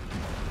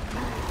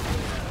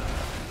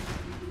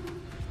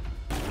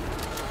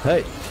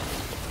 Hey,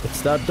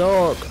 it's that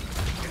dog.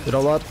 You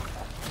know what?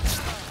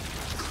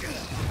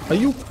 Are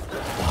you?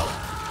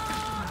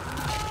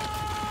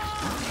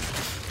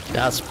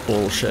 That's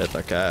bullshit,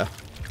 okay.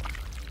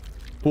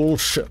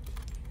 Bullshit.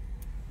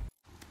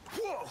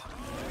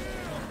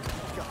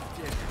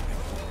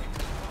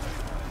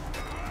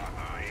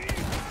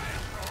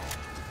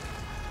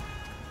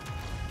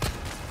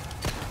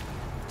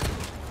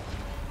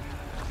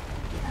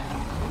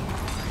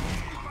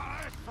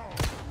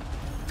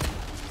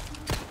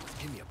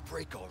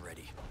 Break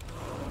already.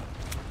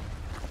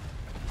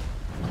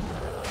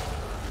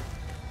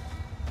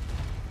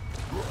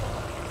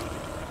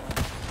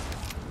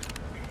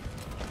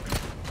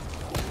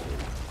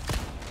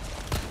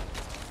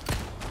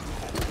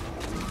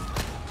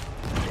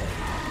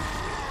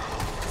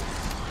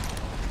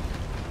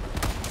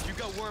 You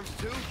got worms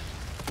too?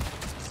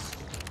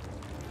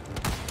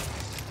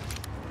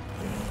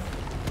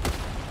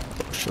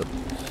 Oh, shit.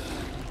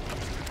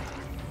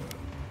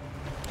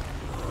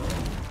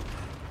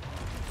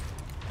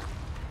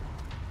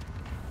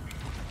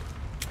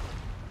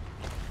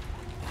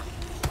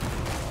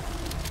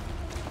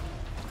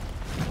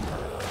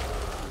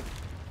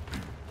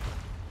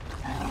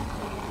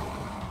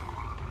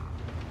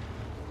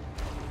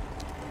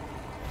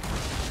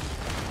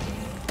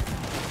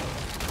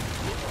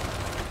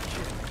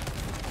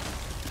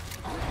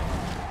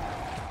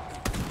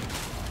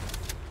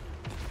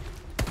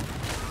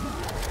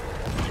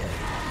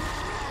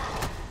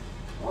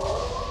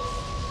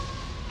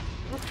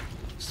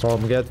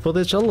 Storm get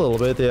footage a little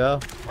bit, yeah.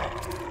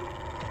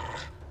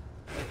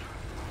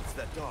 It's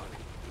that dog.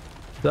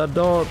 That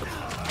dog.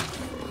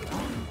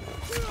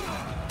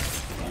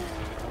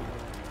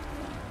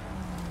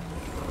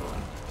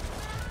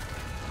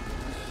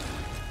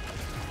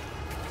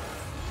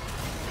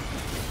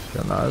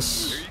 Yeah,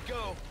 nice. Here you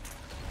go.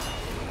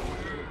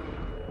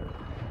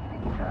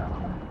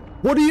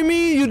 What do you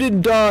mean you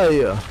didn't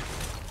die?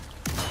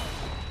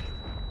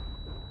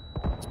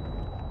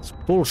 It's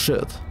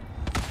bullshit.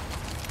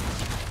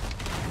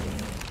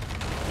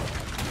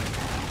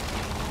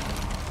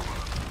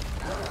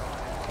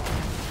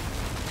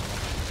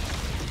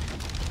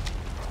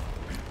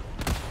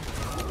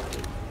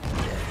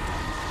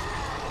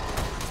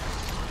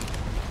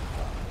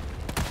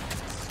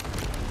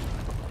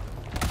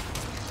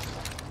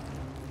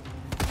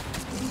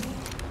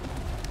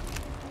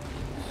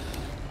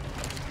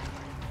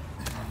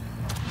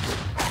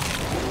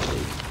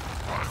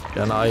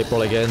 Can I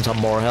probably gain some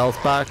more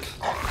health back?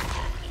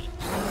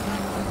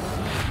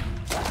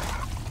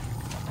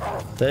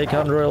 Take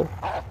handrail.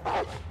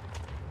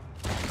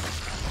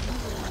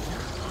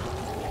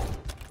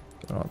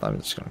 You know what, I'm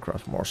just gonna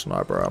craft more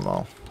sniper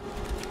ammo.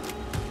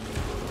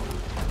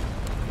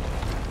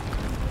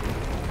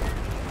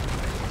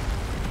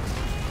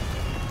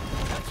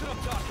 That's what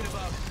I'm talking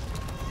about.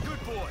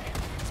 Good boy.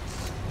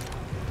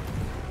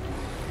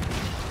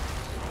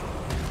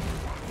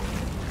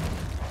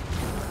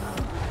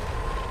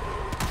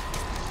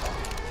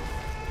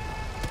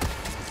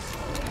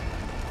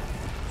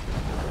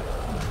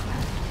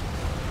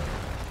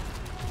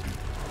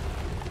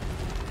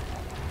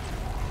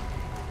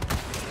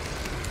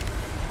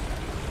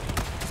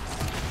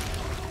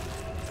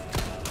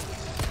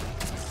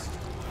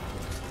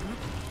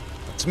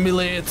 Let's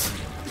melee it.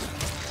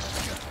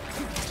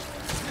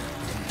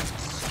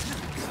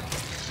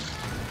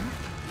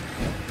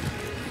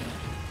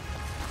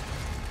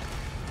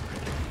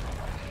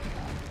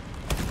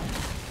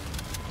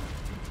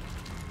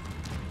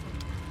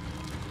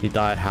 Did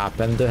I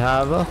happen to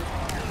have a?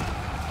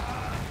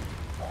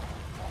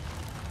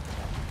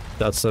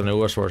 That's the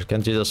newest version.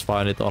 Can't you just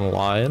find it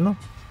online?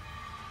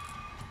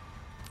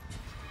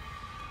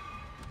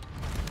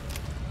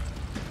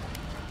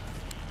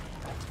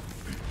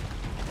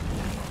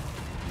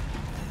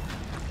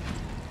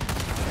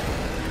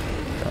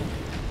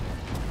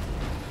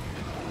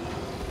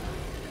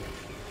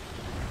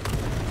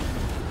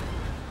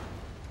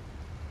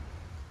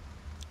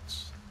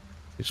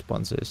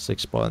 Response is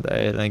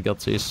 6.8 and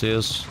got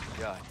issues.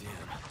 God damn.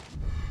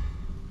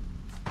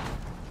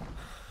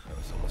 That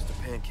was almost a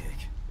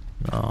pancake.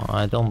 No,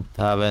 I don't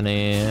have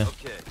any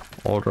Okay,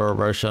 older let's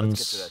versions.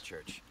 get to that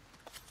church.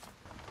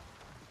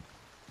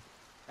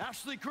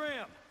 Ashley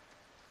Graham.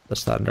 The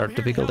standard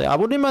difficulty. I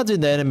would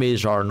imagine the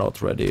enemies are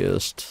not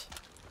reduced.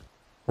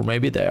 Or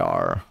maybe they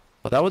are.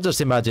 But I would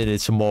just imagine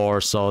it's more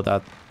so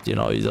that, you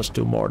know, you just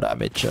do more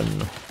damage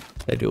and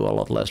they do a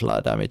lot less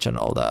damage and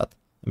all that.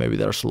 Maybe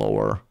they're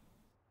slower.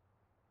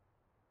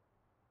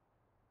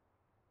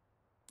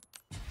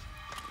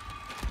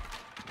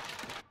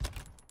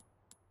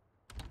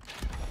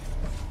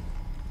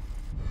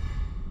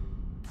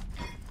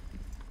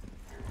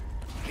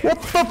 What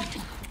the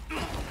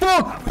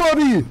fuck,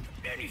 buddy?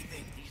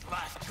 Anything these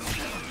last 2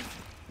 years.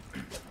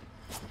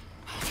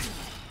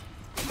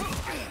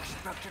 I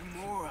expected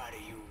more out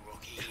of you,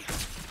 rookie.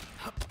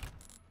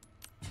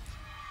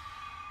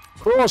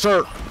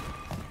 Closer!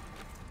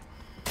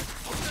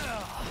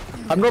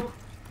 I'm not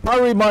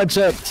parry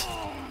mindset.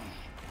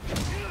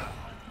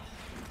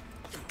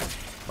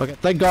 Okay,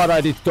 thank God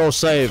I did go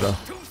save.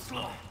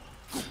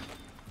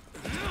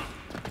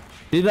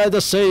 Didn't I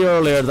just say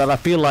earlier that I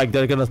feel like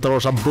they're gonna throw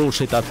some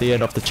bullshit at the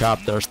end of the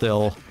chapter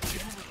still?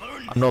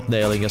 I'm not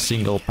nailing a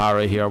single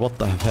parry here, what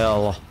the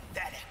hell?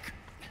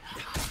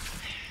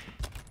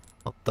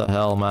 What the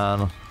hell,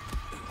 man?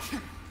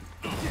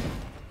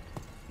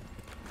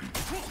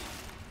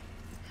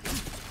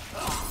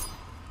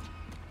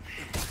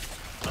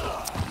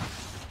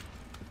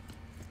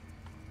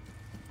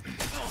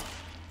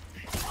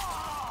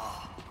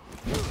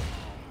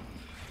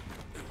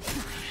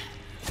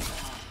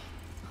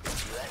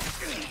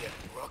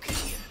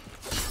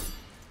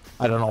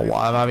 I don't know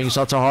why I'm having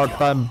such a hard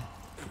time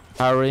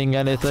parrying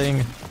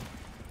anything.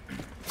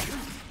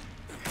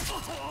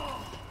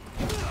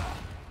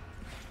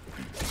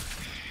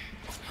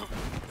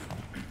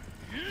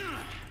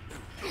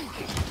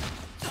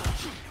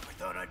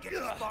 Thought I'd get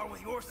to spar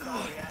with your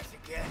sorry ass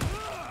again.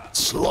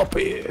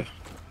 Sloppy.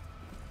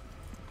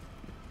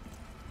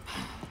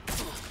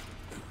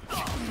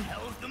 What the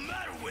hell is the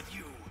matter with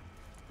you?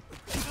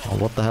 Oh,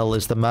 what the hell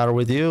is the matter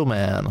with you,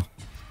 man?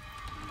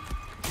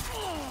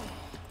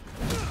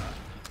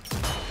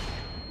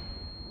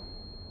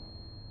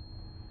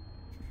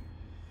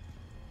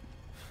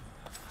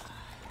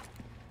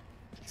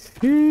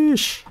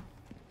 Sheesh.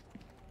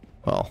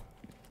 Well,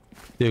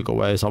 took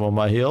away some of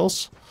my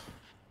heals.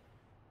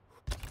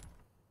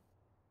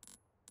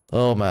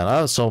 Oh man, I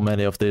have so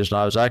many of these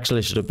knives. I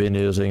actually should have been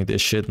using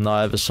these shit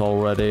knives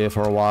already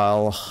for a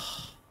while.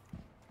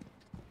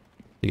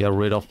 To get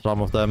rid of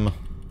some of them.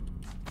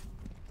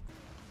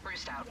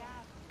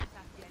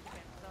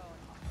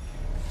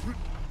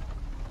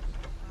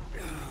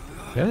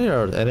 Yeah,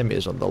 there are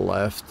enemies on the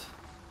left.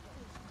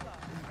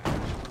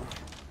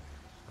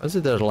 I see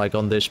there's like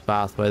on this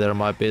pathway there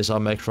might be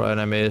some extra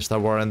enemies that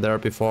weren't there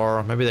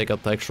before. Maybe they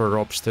got extra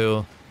drops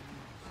too.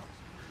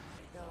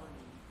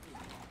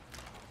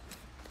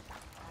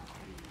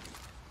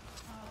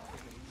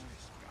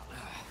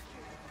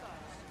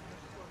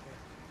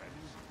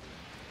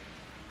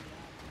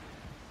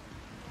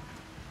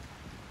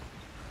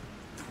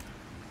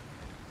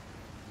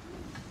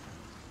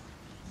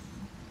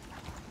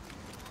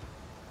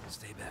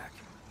 Stay back.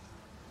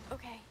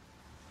 Okay.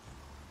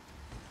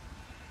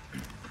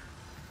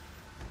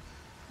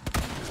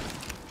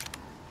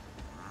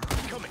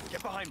 Come in,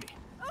 get behind me.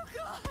 Oh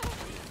god!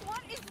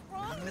 What is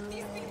wrong with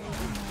these people?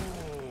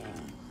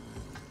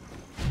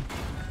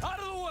 Out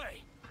of the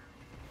way!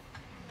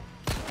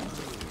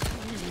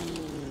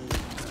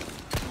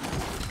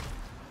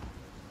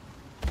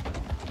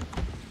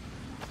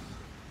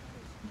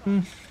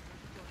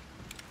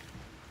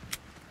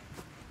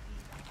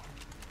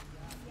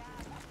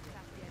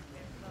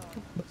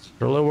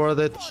 Really worth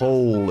it?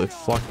 Holy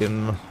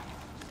fucking...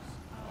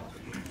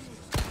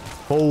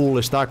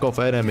 Holy stack of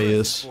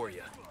enemies. For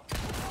you.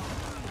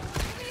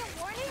 Give me a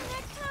warning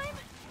next time?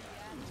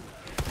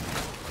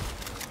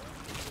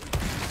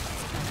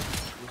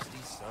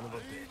 Twisty son of a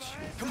bitch.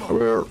 Come Come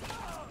here.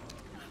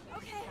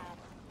 Okay.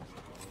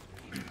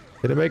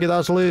 Can you make it,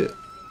 Ashley?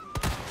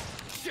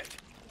 Shit!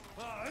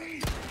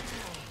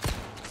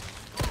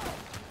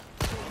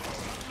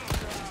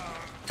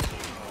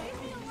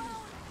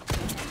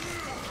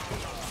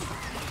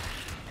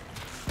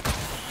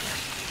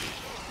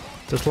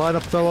 Just line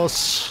up,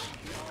 fellas.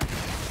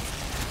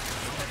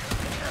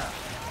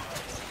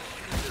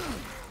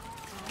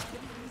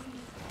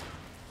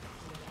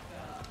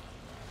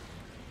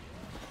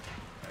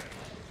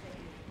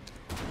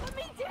 Put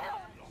me down!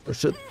 Oh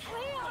shit.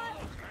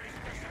 Leon!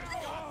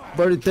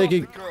 Birdie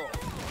taking...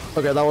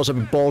 Okay, that was a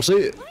bit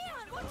ballsy. Leon,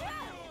 watch out!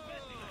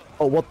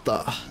 Oh, what the...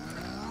 Leon!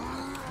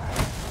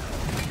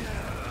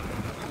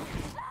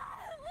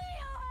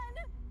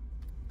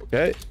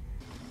 Okay.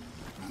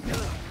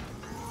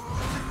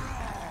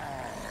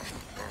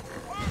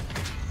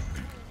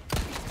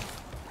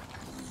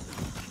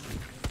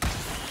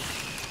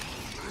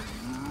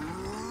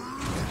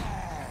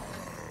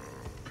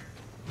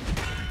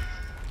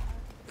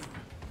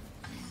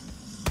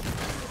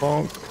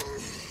 Bonk.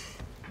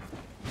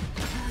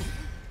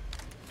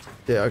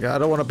 Yeah, okay, I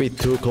don't want to be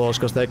too close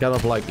because they kind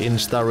of like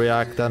insta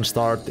react and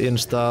start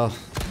insta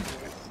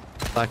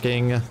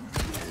attacking.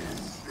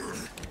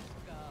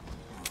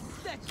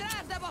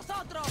 ¡Detrás de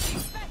vosotros,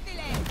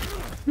 imbéciles!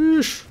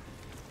 Yeesh.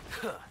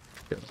 Leon!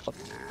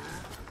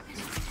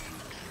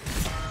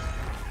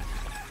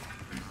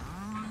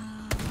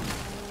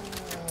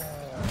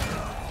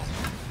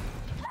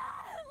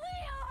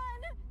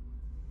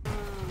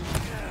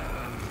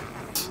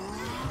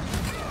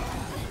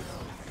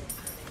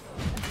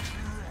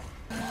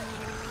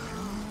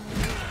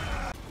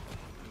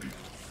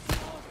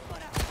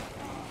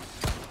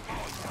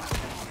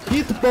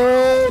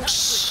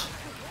 Hitbox!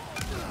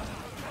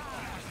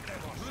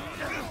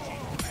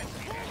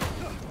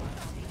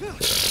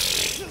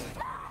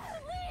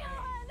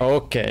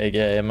 Okay,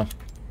 game.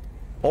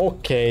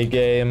 Okay,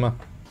 game.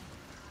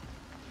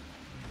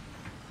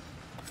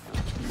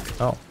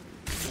 Oh.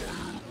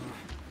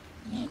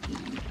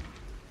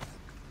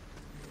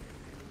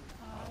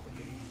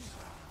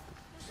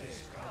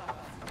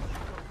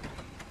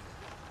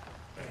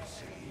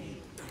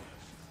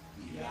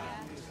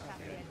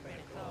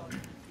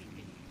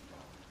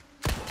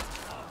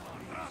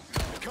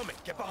 Come in,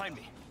 get behind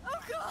me. Oh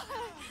god!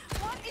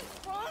 What is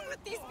wrong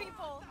with these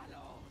people?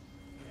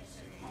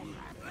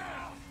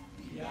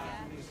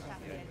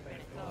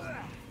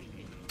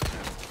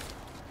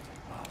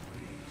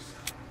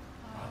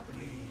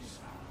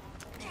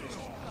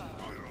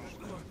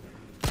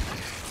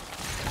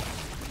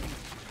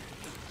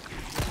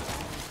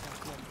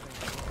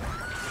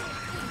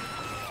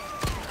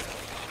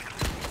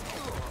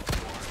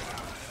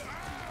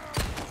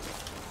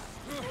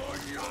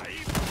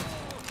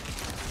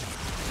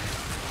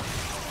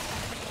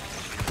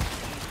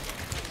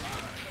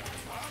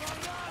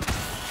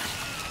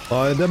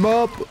 Line them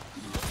up!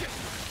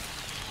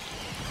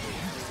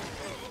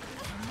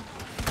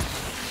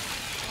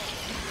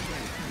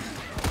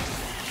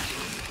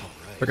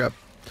 Okay.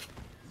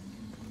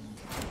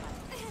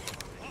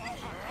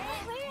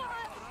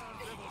 Leon!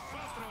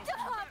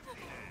 Stop!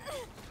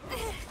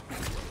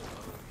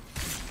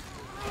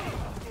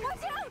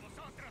 Watch out!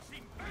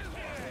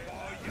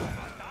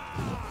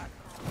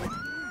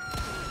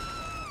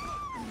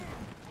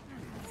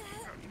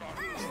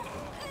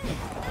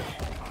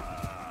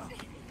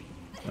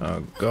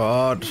 Oh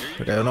god.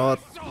 Okay, you know what?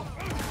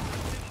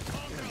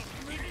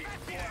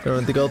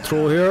 Going to go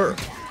through here.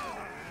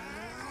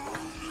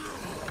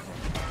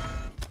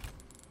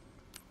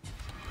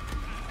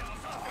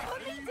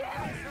 Put me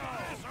down!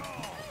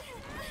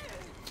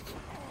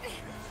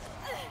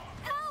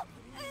 Help!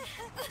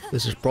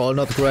 This is probably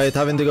not great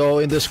having to go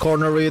in this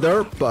corner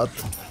either, but...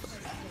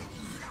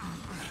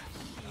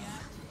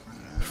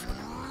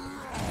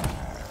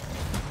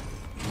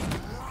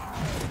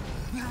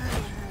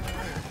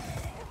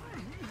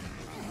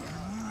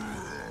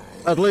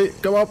 Ashley,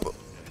 come up.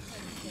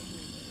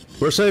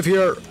 We're safe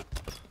here.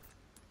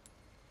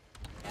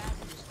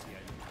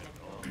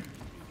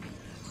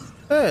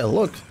 Hey,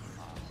 look.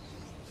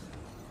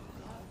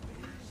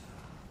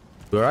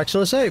 We're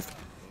actually safe.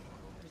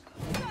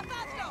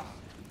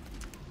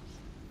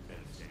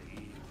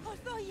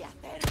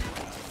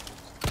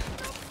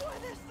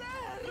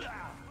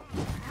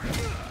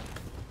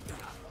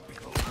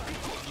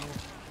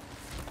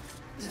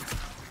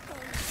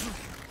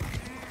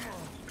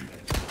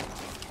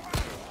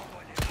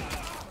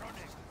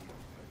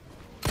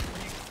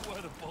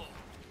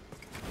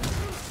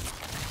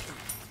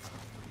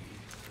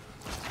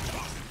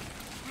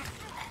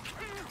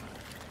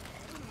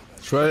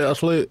 Trey,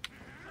 Ashley.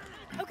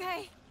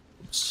 Okay.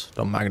 Oops,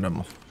 the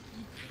magnum.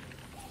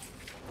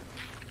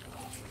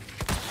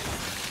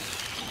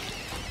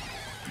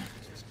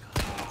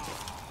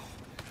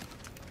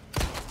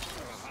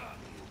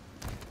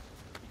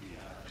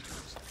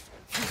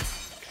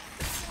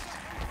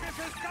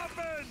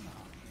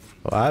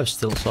 Oh, I have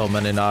still so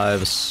many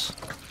knives.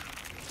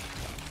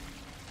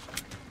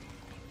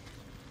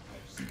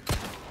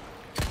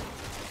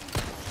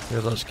 Here,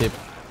 let's keep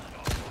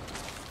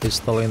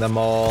pistoling them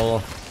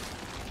all.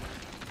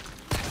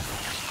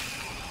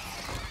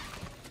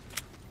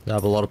 I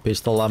have a lot of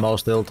pistol ammo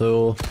still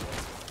too.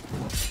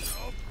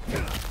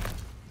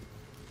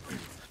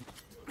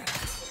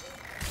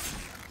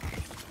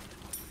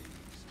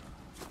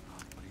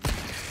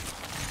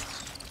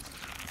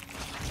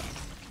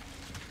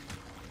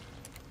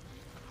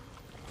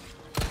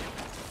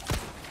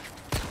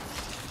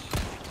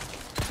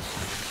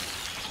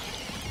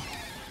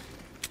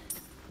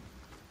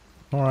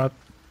 Alright.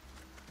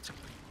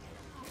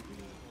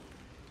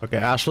 Okay,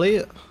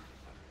 Ashley.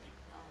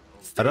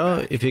 I don't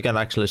know if you can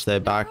actually stay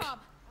back.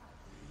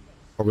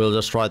 Or we'll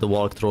just try to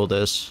walk through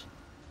this.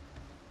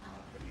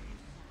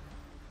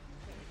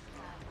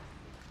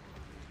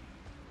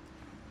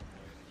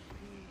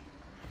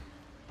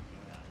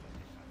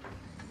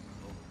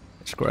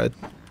 That's great.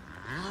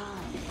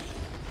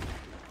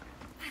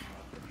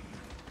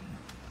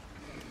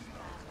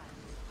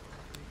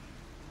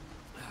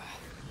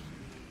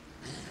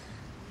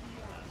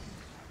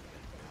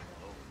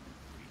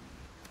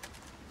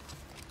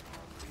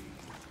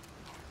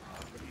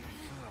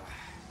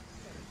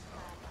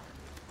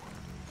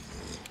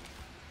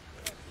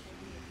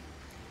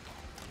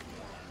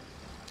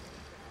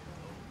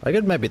 I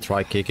could maybe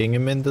try kicking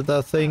him into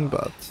that thing,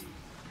 but...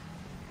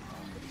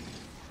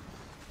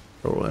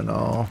 Probably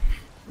no.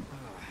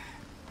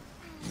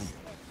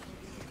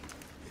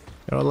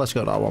 You know, let's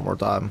go down one more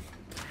time.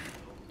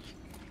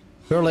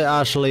 Surely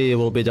Ashley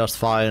will be just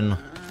fine.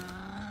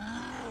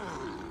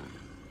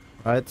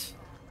 Right?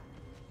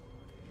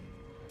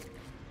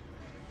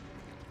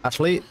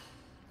 Ashley?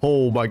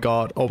 Oh my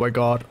god, oh my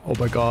god, oh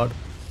my god.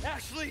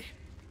 Ashley!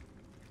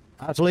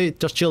 Ashley,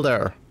 just chill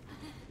there.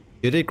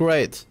 You did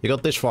great. You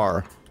got this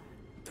far.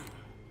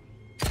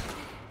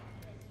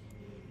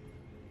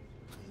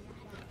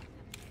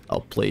 Oh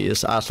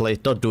please, Ashley,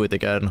 don't do it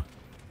again.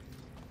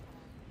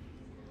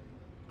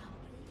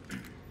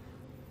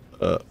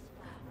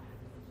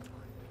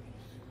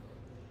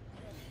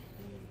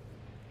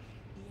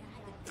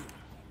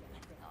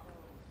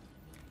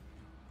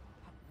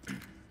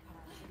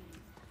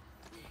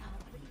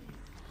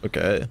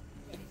 Okay.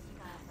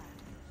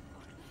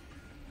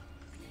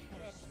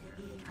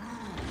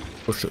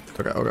 Oh shit.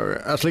 Okay, okay,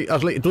 okay. Ashley,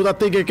 Ashley, do that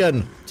thing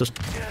again. Just...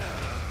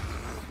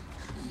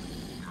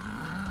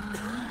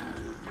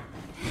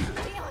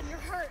 Leon, you're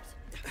hurt.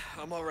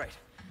 I'm all right.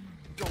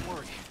 Don't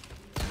worry.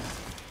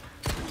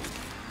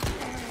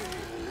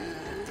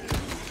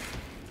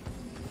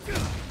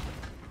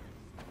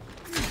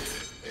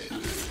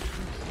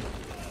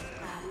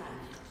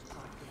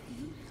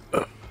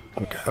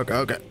 Okay, okay,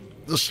 okay.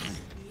 Just...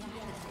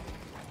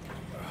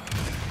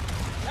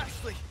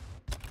 Ashley!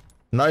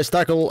 Nice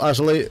tackle,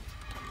 Ashley.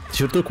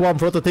 You took one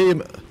for the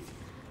team.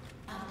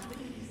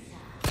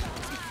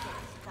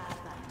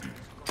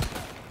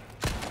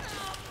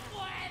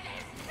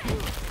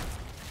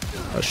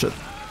 Oh shit.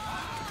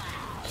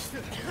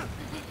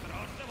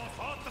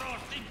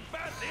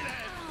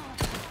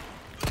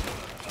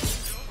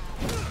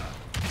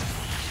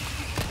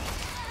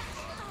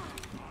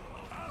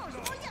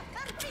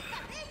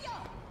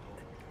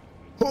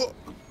 Oh.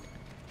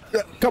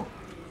 Yeah, come.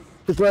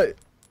 This way.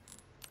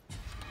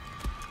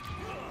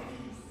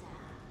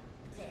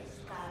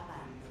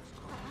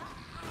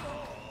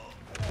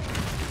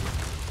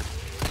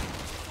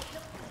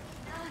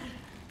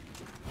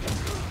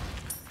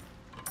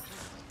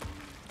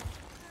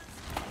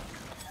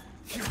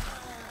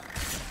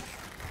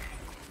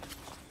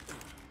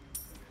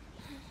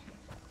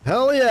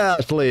 Hell yeah,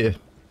 Ashley!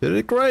 You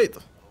did great!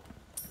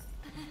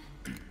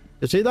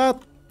 You see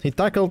that? He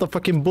tackled the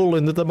fucking bull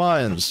into the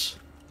mines.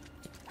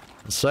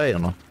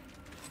 Insane.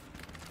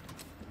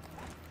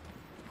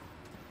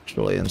 It's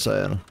really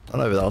insane. I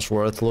don't know if that was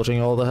worth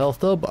losing all the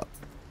health though, but...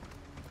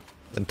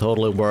 It's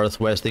totally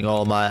worth wasting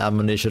all my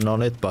ammunition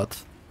on it,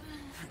 but...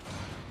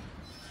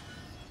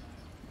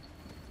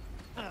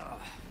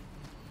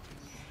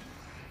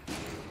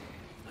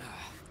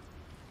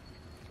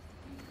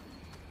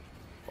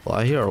 Well,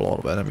 I hear a lot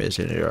of enemies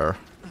in here.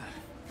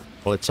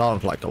 Well, it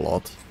sounds like a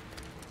lot.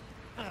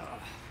 Is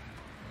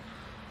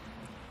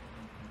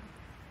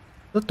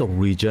that the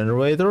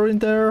regenerator in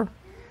there?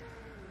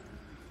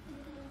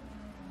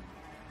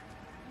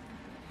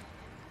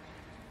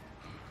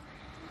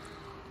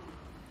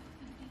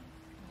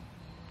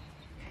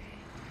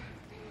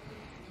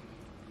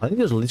 I think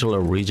there's literally a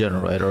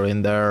regenerator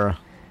in there.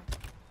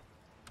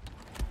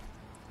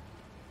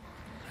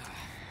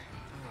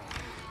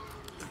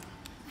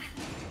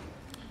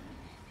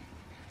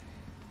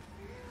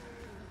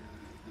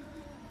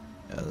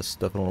 Yeah, there's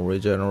definitely a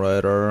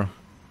regenerator.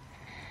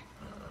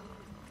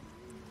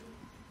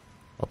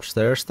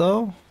 Upstairs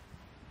though?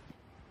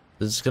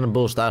 This is gonna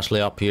boost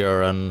Ashley up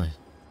here and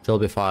she'll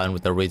be fine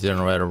with the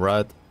regenerator,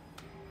 right?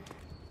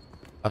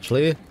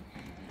 Ashley? I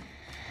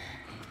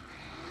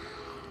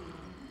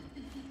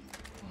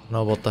don't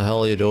know what the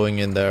hell you're doing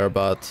in there,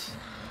 but...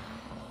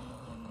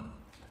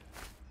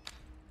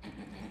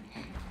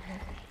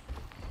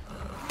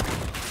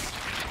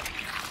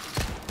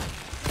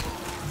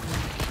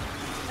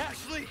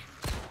 Ashley!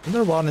 Isn't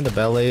there one in the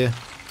belly?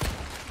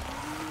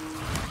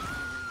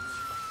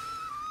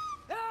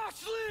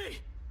 Ashley!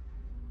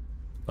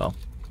 Oh,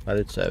 I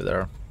did save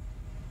there.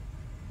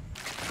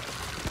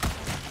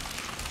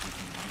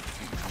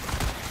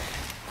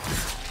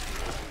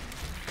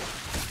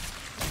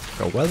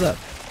 Go with it.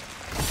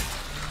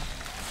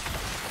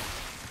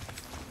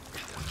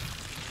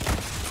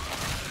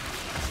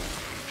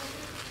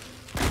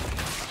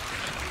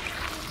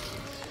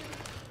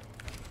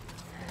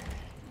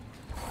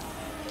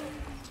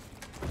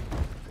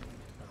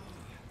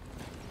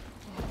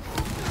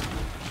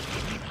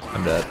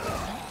 I'm dead.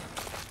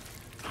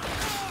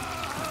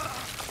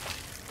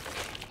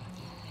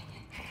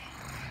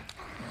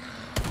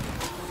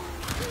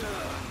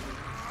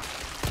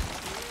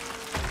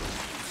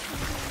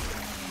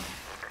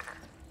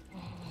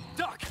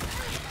 Duck!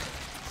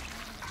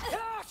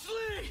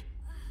 Ashley!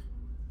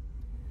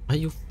 Are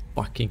you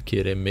fucking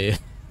kidding me?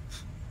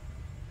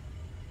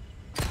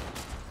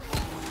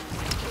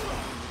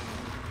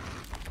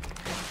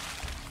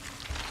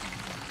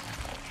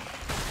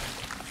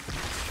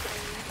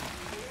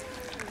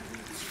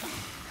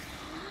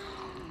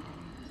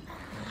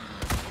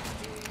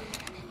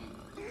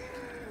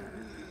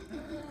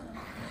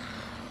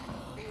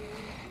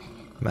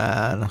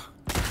 Man,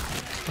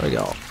 there we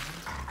go.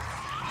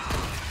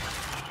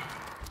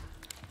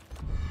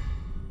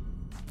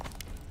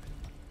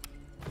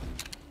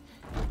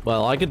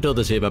 Well, I could do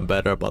this even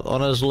better, but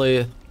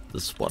honestly,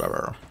 this is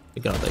whatever.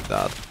 We're gonna take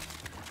that.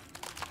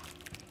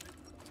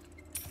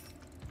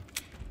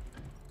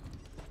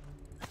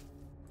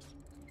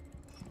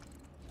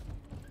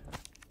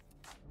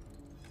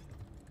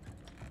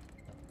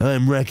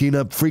 I'm racking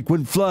up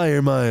frequent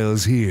flyer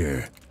miles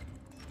here.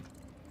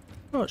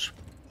 Gosh.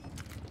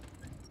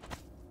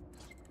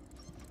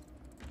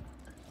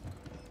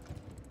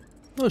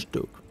 Nice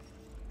Duke.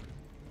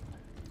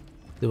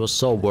 It was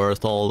so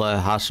worth all the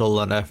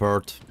hassle and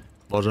effort,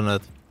 wasn't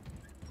it?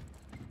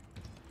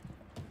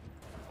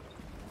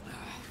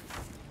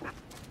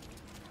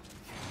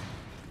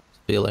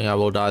 Feeling I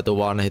will die to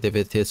one hit if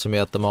it hits me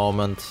at the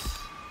moment.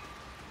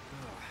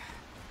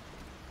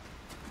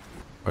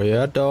 Are you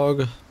at,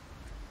 dog?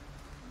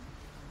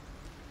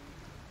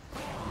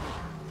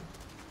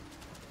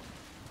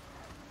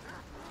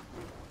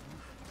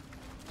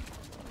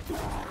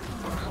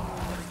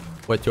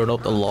 Wait, you're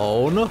not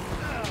alone?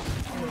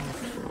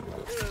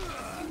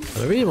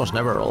 Maybe he was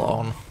never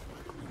alone.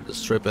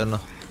 Just tripping.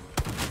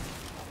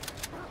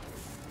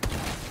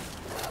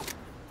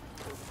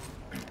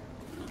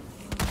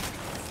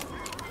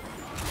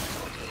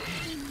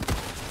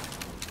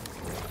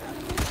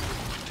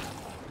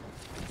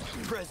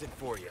 Present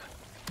for you.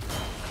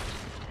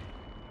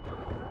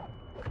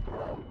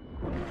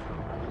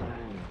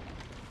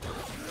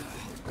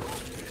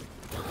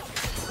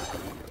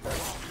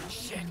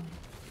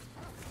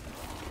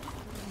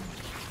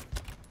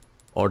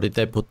 Or did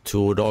they put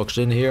 2 dogs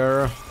in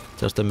here?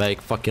 Just to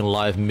make fucking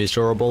life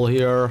miserable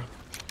here?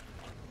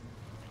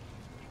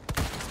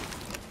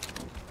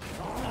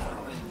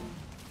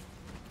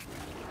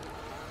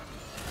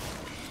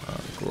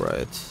 Oh,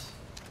 great.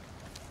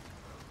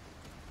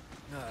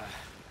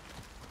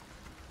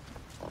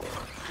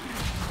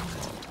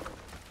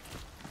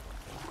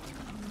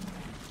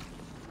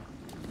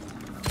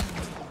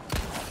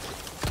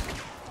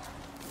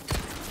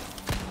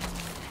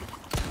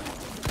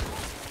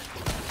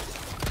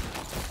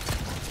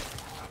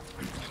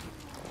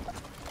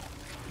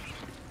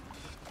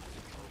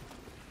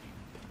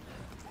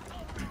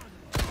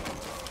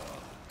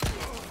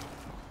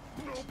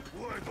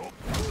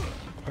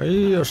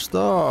 Hey,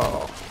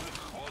 stop!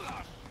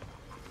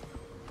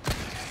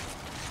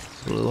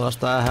 The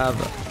last I have.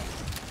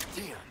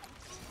 Damn.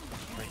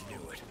 I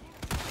knew it.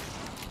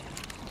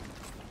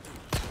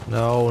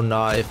 No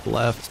knife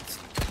left.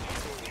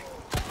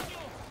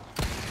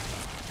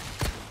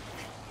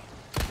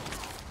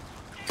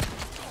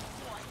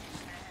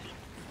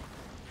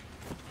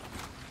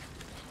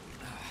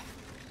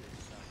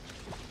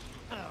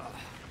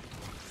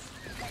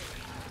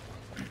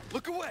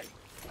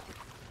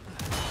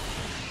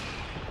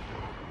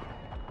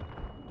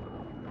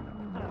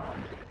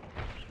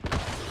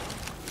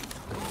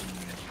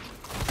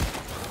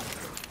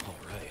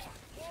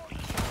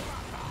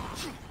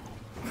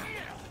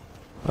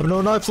 I have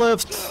no knife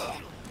left.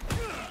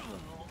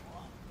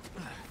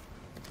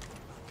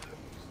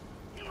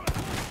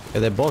 Okay,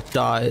 they both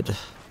died.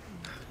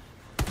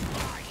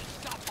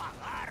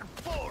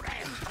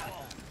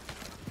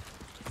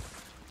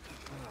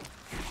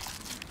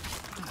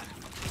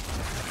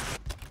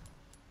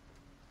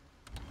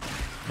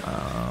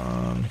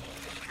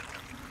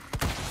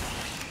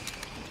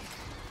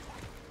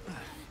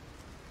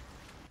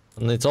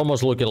 And it's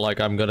almost looking like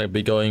I'm gonna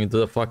be going to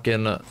the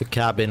fucking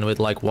cabin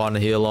with like one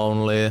heal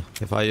only.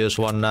 If I use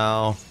one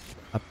now.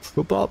 I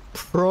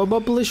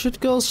probably should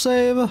go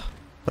save.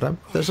 But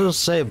there's a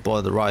save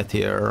point right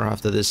here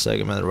after this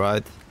segment,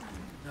 right?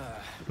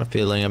 I'm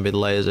feeling a bit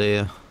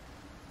lazy.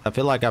 I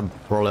feel like I'm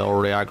probably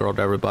already aggroed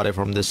everybody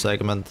from this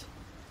segment.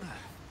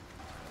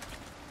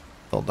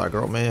 Don't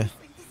aggro me. Let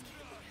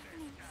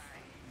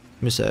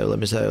me save, let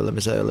me save, let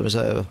me save, let me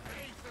save.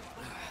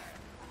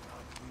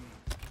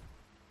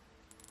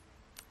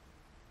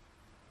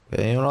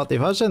 Okay, you know what, if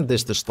I send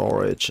this to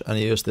storage and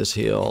use this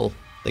heal,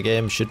 the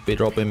game should be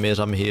dropping me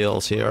some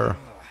heals here.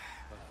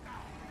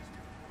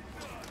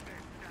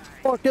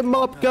 Fuck him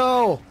up,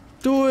 go!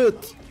 Do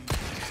it!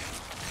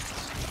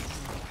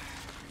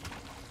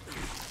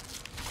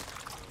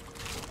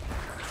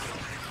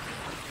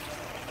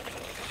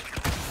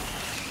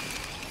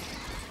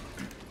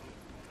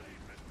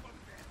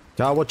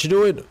 Cow, what you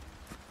doing?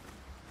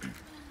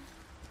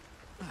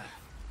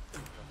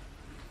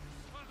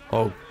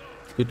 Oh,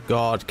 good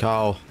God,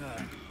 cow.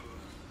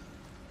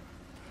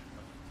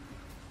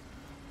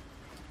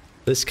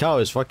 This cow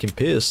is fucking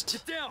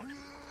pissed. Get down.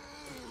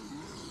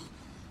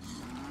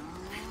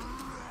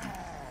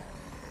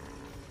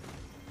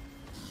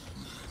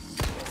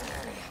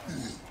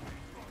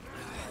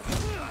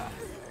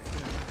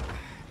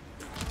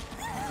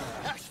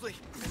 Ashley!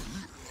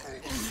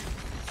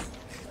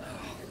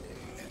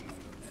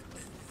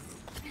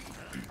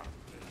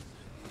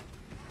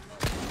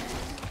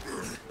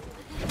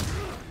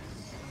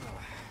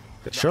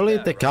 Surely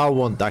the cow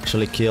won't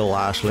actually kill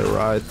Ashley,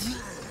 right?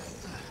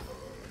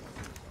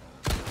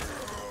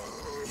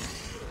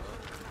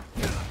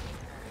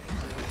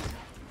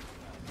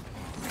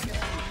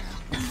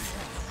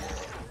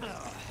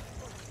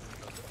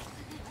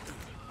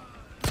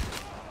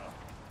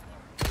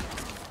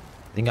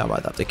 I think I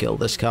might have to kill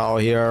this cow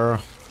here.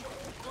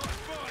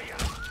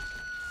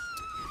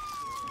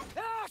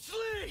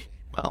 Ashley!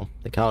 Well,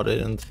 the cow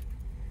didn't.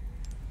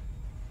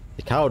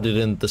 The cow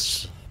didn't,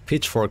 this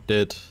pitchfork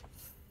did.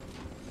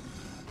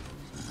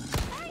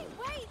 Hey,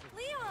 wait,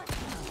 Leon!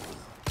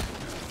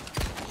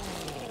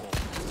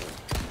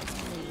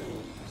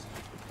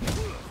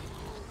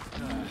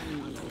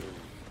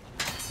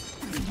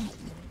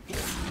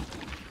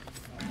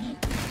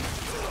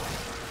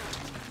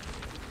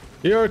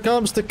 Here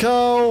comes the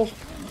cow!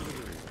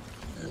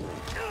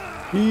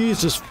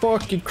 Jesus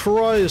fucking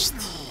Christ!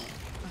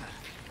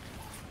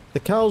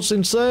 The cow's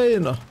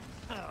insane!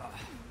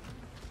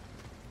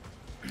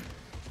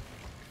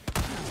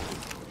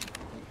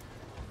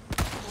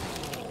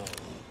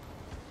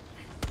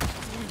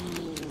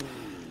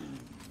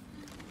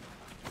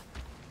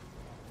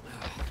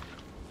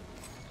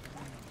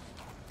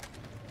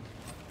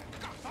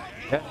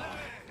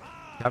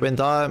 Cabin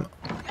time!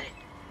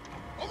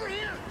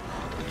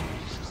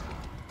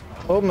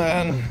 Oh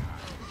man!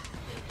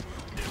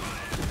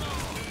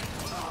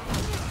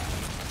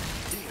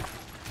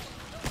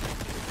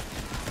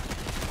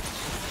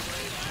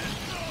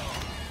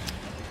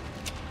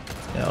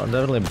 Yeah, I'm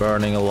definitely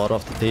burning a lot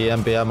of the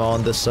TMP ammo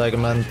on this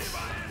segment.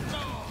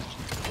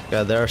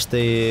 Okay, there's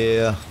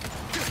the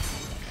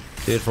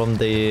dude from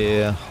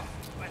the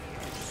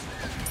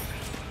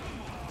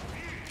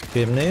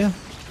chimney.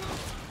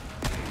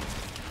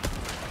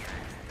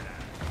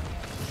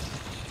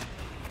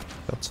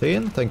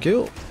 Cutscene, thank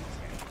you.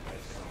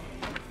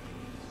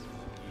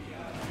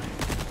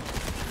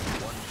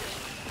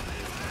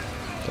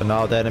 So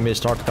now the enemies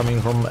start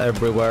coming from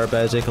everywhere,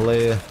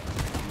 basically.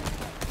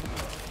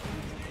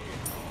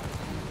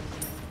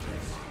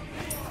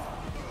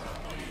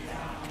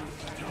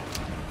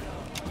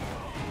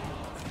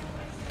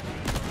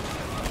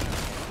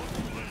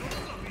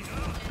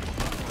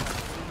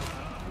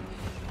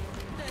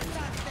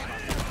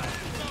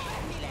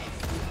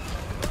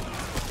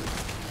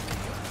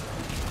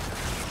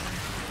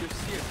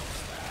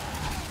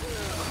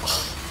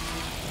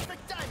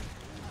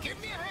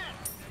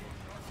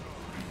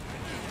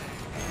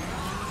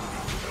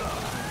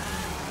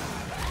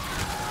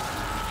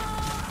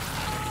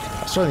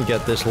 I was trying to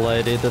get this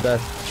lady to that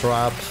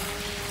trap.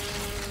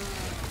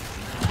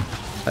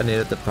 I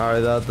needed to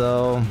parry that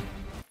though.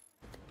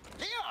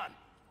 Leon!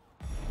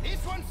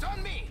 This one's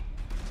on me!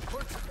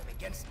 Torture them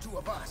against two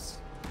of us.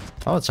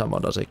 How much ammo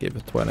does it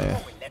give? 20. Oh,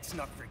 and let's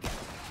not forget.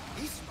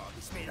 This mob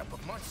is made up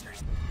of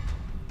monsters.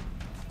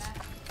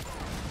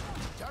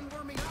 Done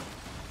warming up?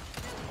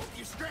 Hope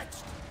you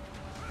stretched.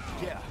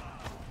 Yeah.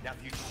 Now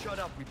if you shut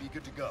up, we'd be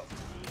good to go.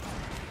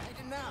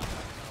 I did now.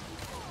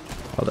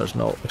 Oh, there's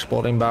no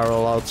exploding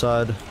barrel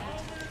outside.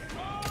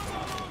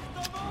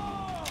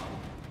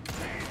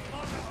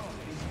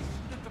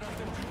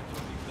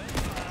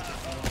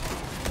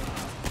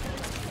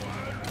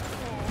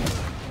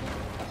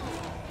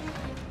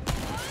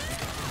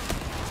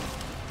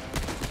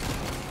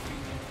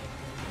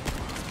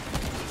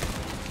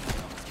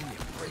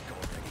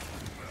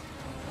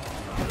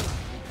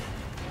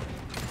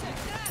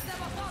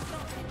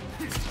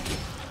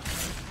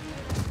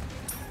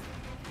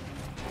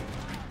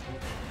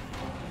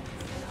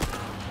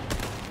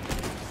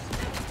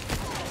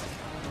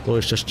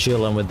 Louis just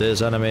chilling with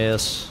these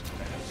enemies.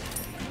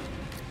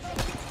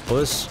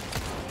 Louis.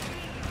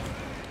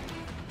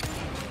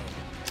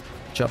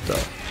 Chop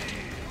that.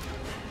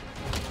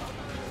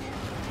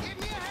 Give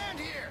me a hand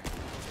here.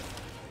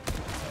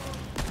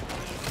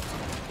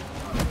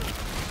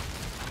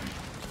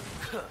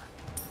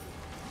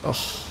 Oh.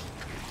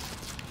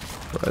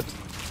 Right.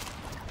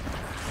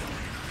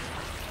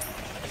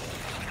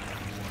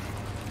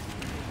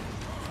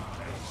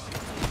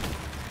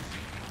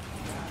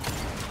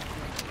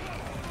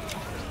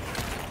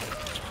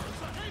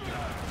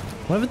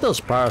 Maybe those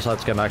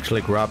parasites can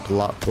actually grab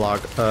Louis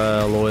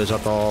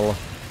at all.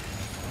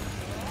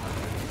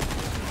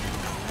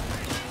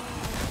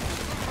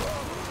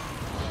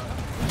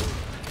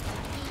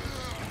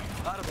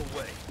 Out of the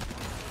way.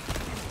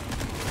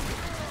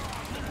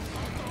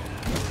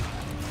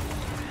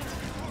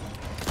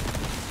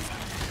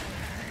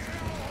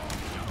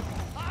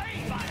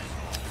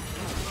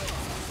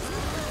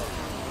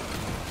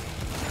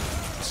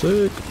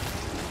 Sick.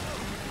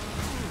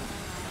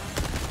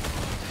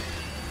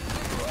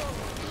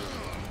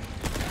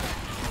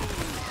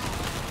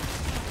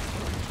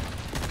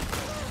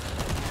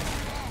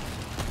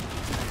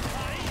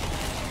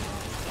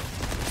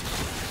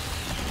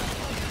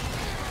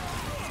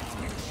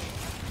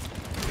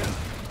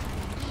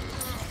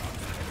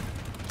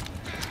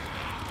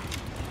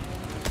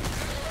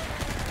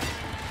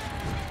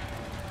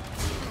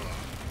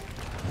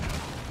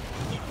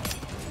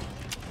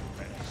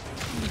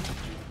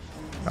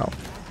 Oh.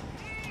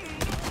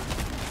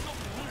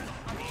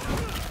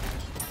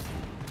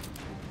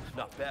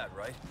 Not bad,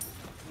 right?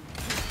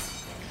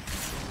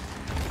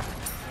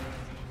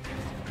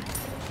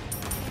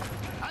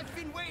 I've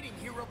been waiting,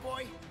 hero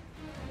boy.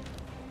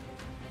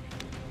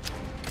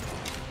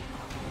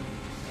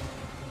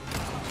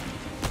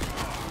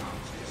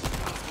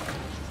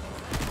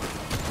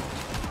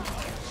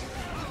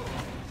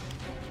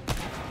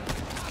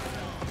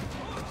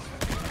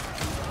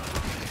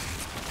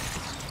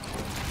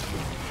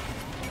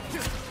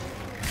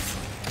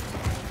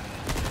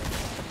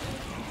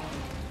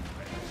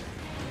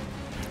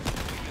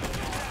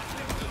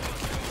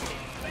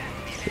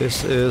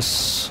 This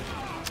is...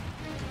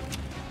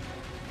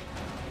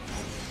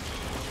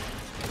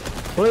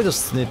 Probably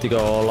just need to go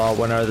all out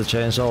whenever the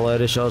chainsaw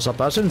lady shows up.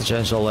 I assume the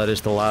chainsaw lady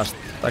is the last...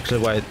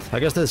 Actually, wait.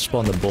 I guess they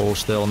spawn the bull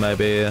still,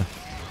 maybe...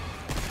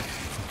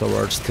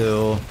 Towards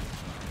two.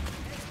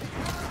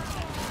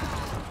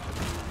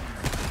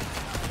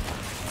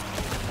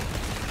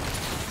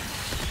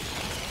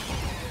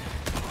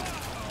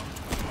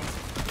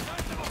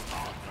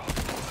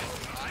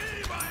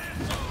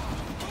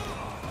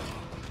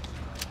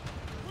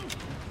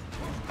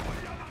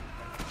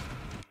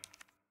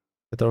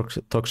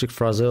 Toxic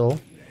Fragile.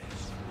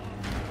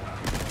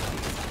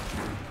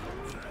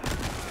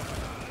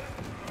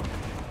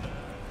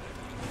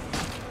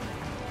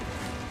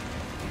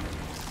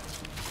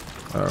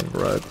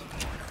 Alright.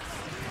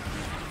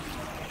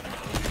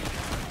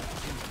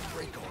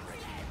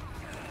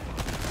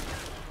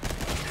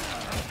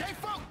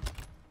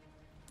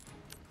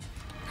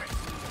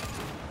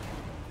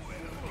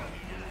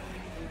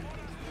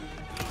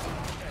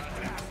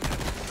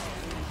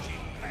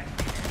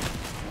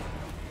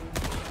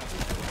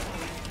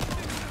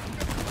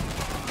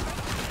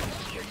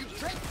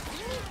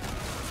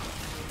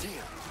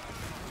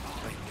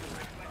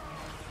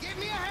 Give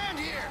me a hand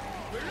here.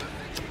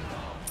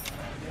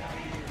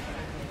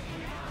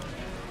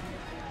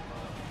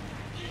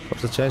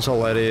 What's the chainsaw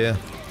lady?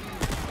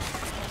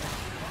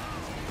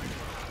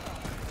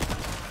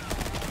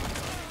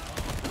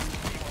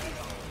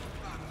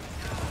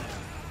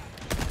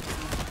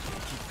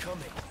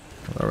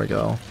 There we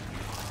go.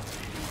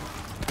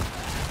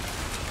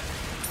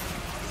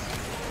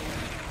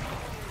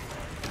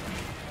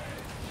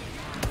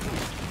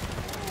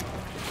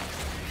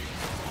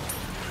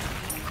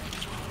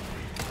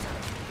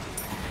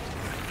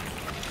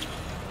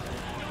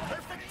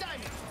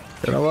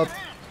 You know what?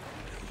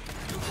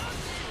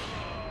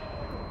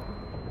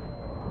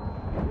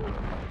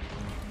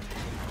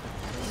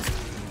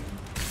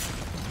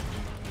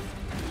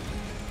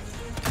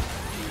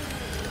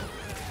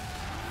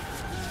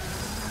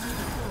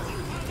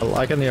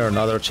 I can hear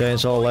another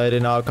chainsaw lady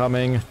now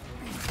coming. Did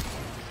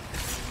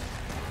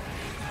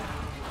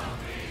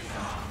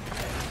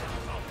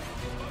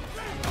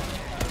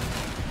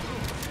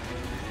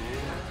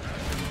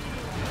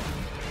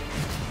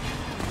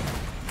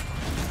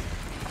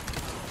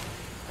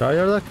I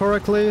hear that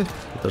correctly?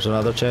 There's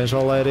another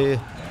chainsaw lady.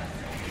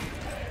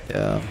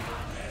 Yeah.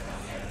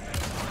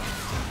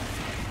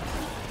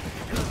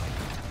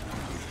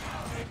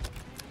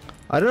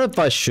 I don't know if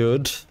I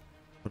should,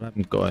 but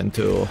I'm going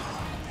to.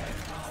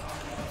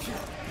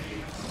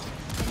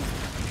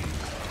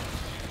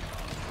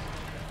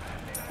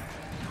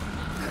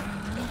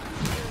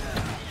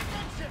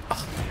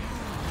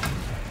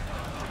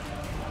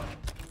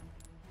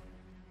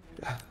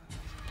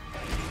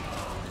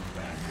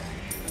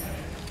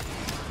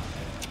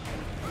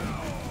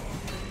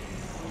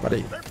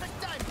 Buddy.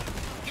 Perfect timing.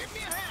 Give me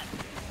a hand.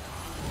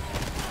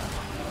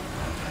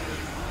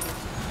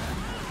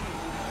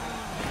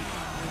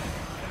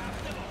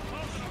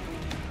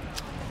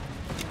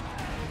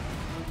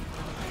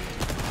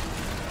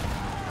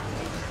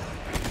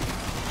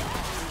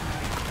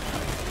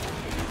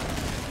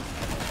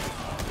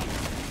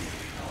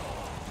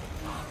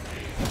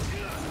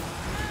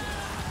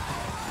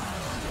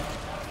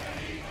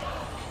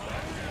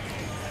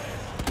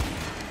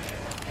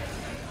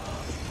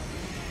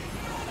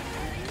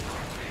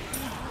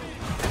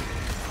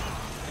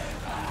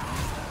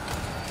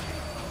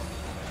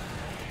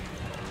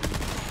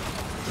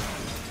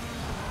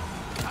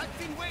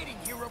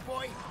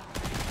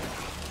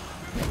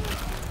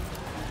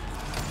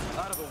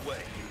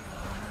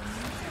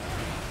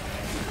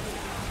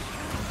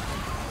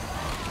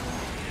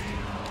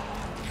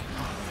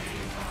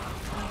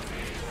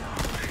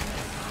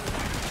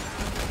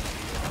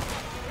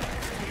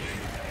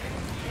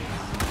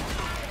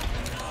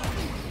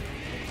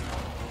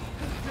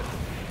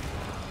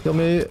 Kill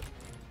me.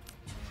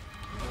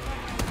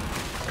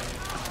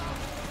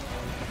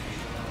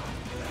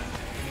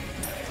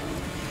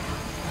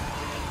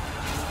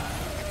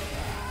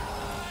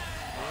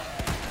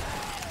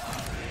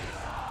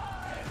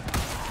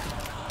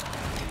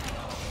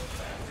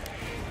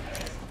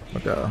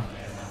 Okay.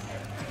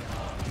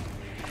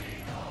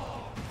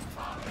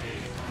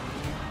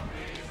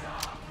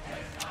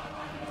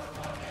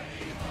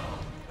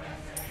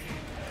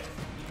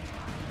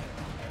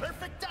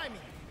 Perfect timing.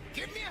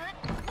 Give me a hand.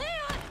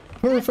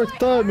 Perfect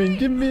timing,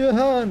 give me a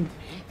hand!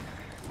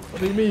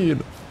 What do you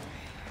mean?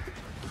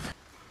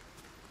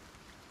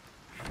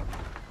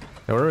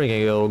 I wonder if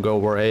we can go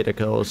where Ada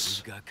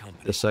goes You got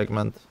company. this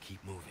segment.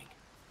 Keep moving,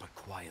 but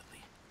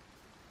quietly.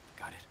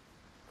 Got it?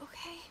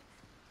 Okay.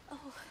 Oh,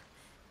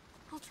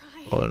 I'll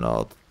try. Or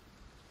not.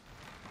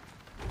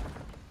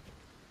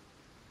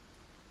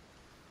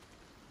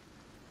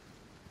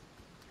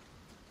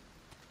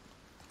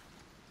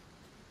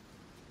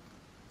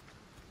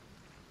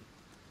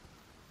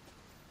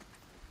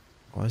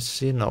 I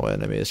see no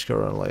enemies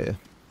currently.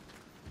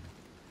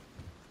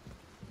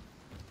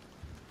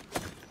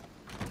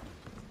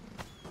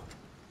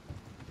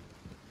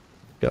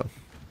 Go.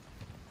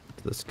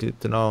 That's good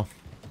to know.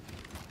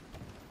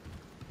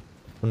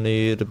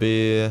 Need to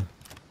be.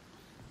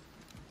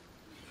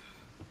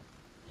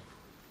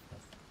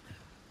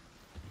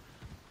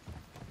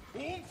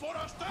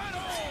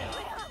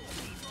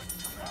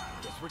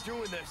 Guess we're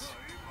doing this.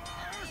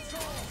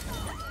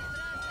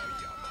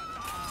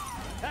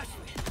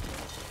 Ashley!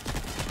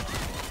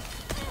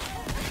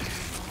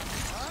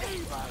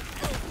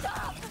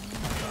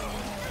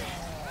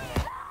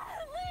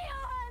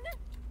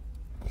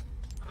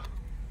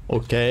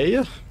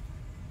 Okay.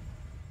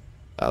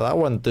 That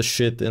went to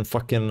shit in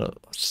fucking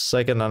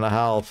second and a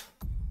half.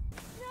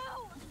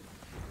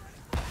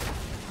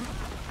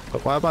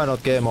 But why am I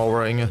not game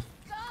overing?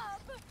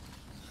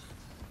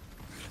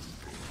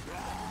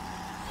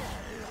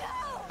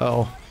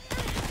 Oh.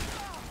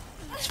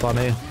 It's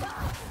funny.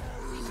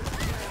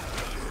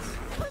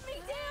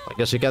 I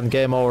guess you can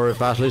game over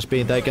if Ashley's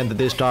being taken to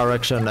this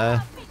direction, eh?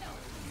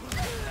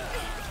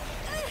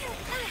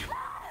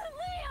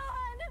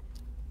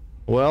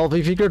 Well,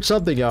 we figured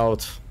something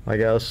out, I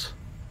guess.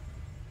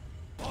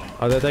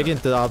 Are they taking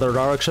to the other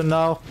direction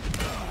now?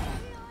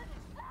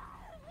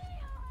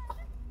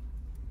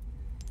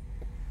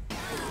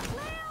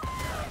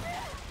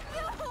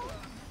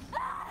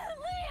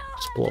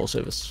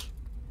 Explosives.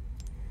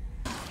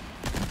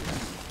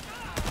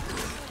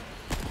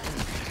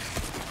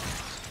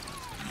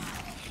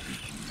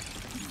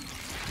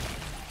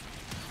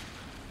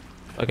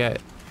 Okay.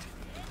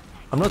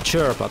 I'm not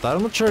sure about that.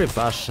 I'm not sure if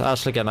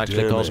Ashley can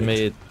actually cause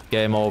me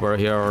game over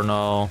here or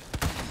no.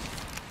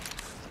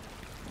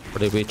 Or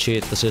did we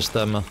cheat the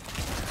system?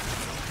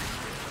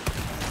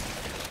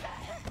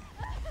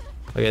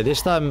 Okay,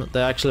 this time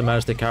they actually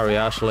managed to carry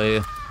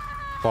Ashley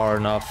far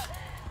enough.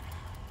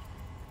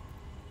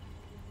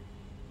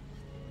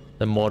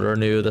 The modder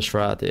knew the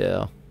strat,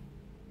 yeah.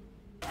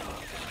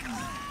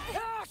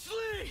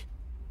 Ashley!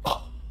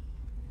 Oh,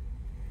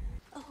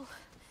 I'll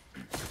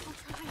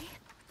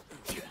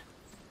try.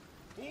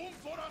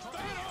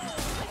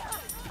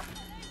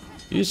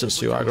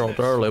 Jesus, you aggroed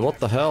early, what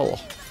the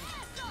hell?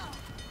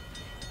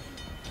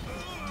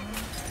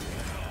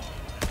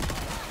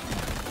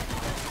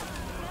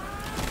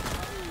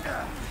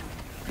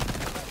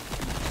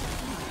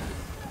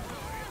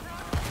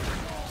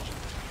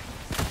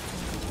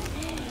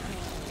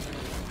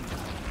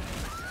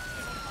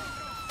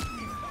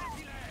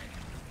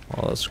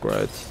 Oh, that's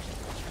great.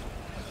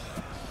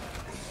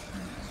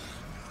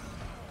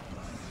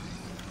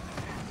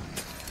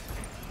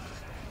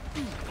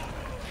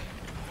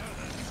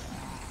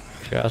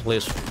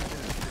 Ashley's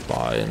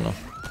fine.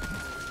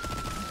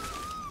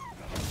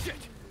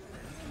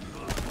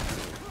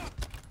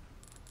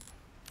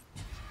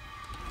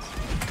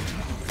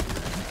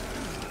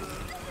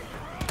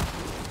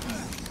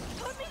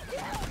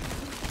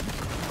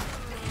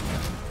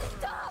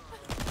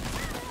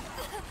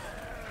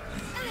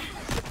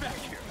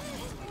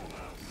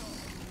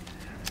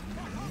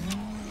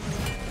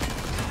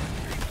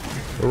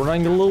 We're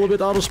running a little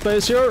bit out of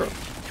space here.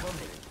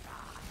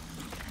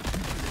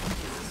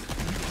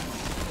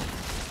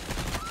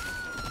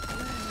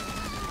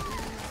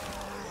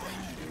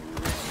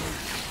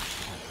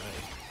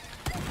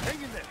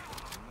 Hang in there.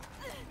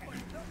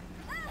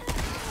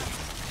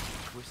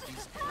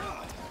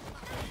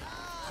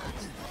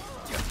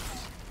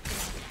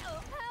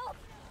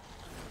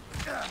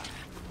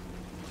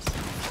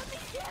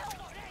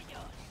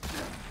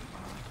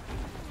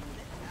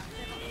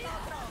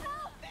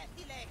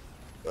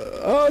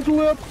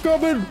 Ashley, I'm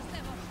coming!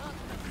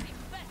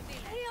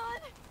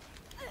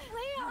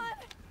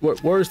 Leon!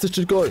 Where is this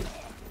shit going?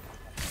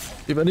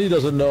 Even he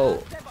doesn't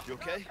know. You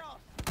okay?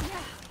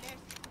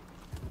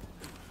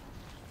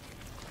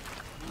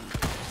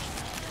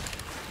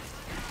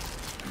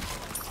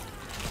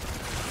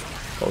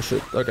 Oh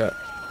shit, okay.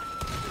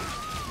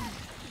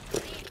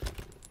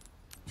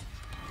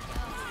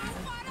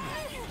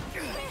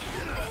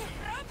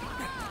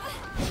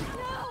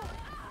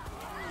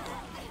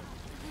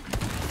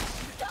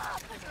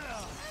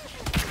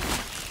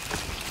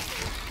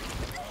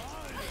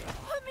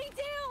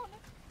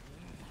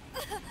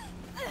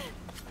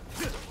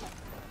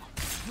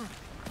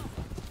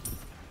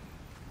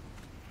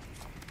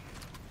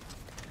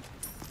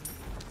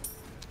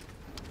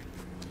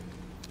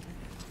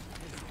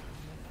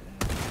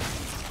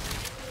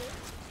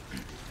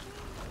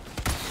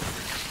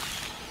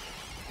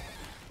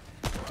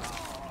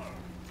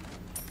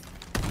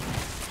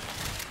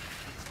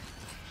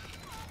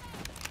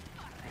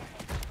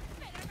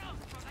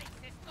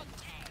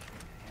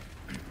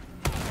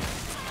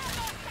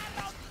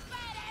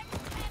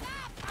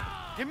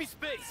 me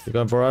space. You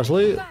going for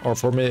Ashley or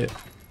for me?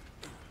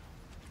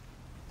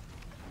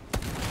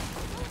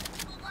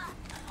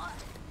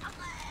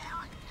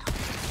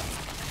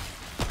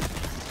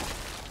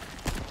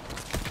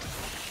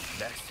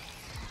 Next.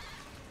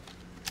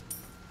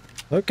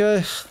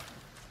 Okay.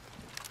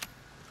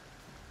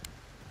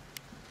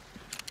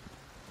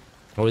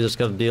 We just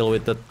gotta deal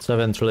with the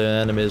 7 trillion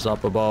enemies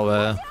up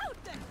above.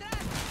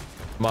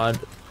 Mind,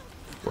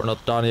 we're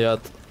not done yet.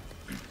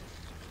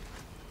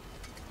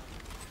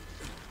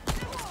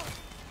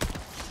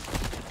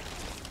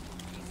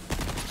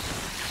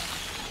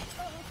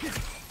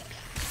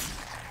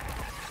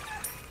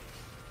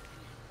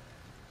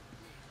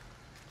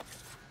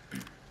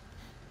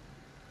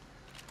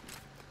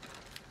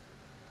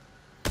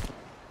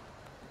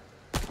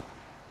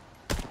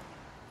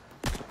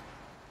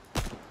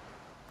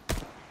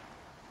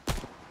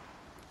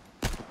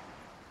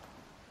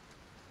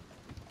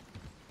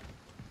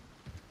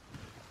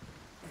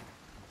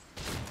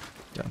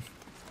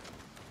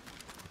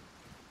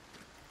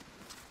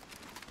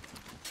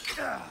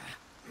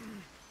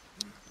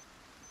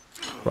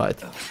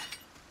 Right.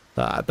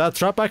 That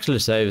trap actually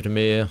saved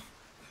me.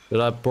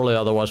 Because I probably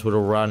otherwise would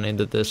have run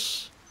into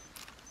this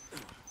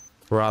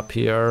trap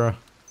here.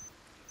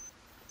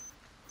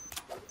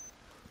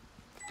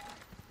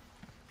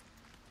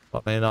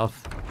 Funny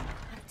enough.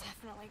 I'm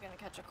definitely gonna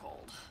catch a cold.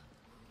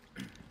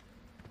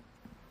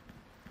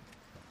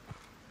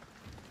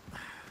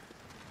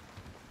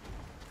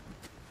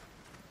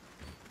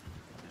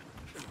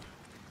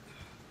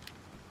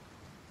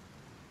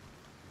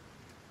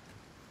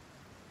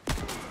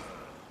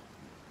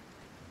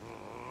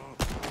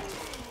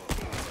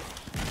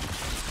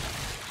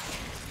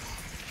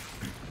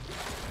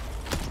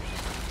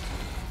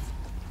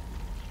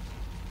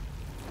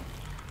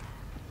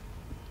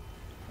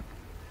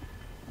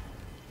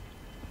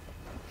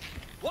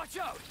 Watch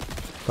out!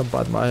 I'll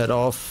bite my head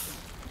off.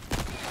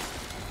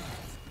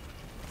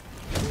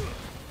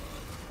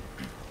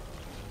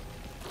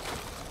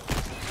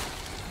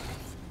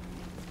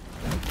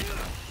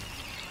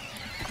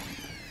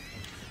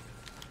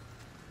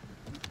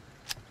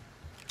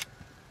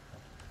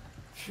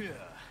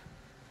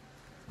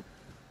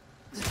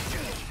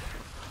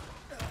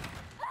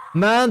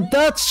 Man,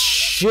 that's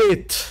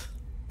shit.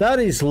 That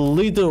is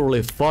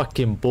literally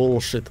fucking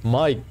bullshit.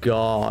 My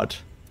god.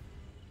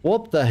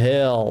 What the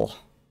hell?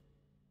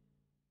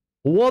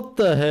 What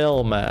the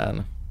hell,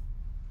 man?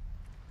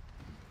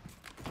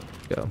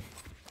 Go.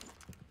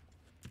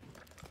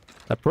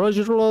 I probably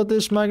should roll out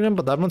this Magnum,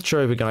 but I'm not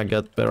sure if we're gonna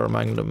get better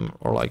Magnum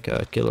or like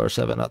a Killer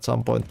 7 at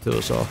some point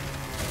too, so...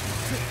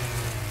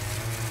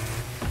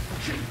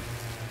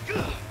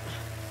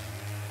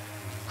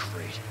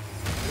 Great.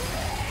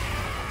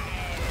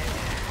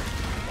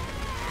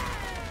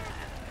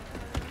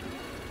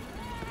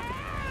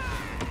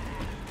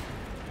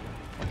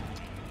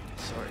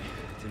 Sorry,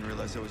 didn't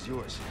realize that was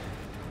yours.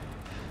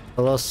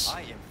 Plus,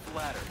 I am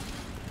flattered.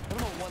 I don't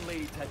know one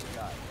lady touch a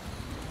guy.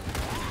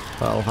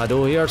 well, I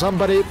do hear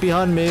somebody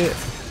behind me.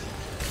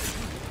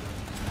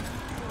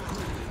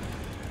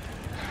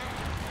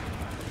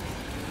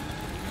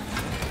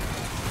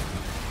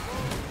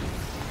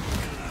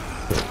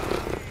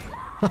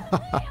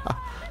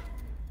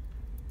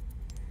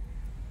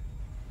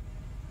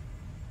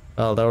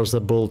 Well, there was the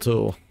bull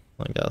too,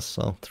 I guess.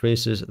 So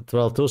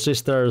two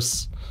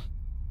sisters,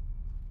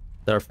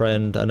 their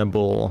friend, and a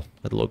bull.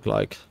 It looked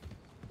like.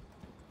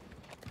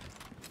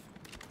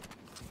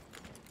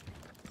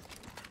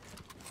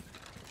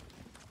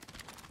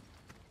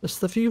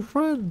 Just a few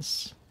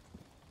friends.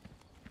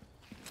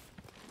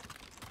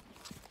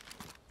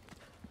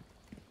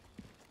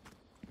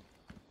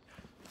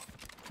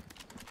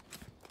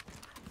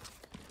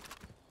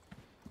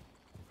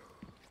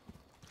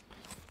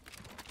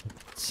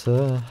 It's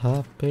a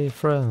happy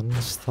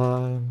friends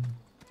time.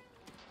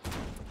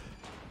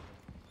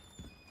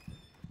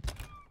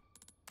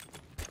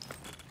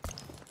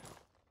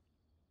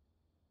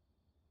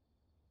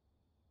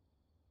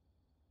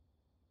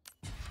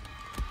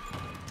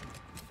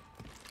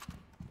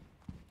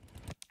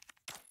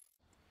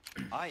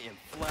 I am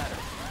flattered.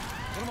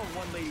 I don't know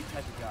one lady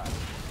type of guy.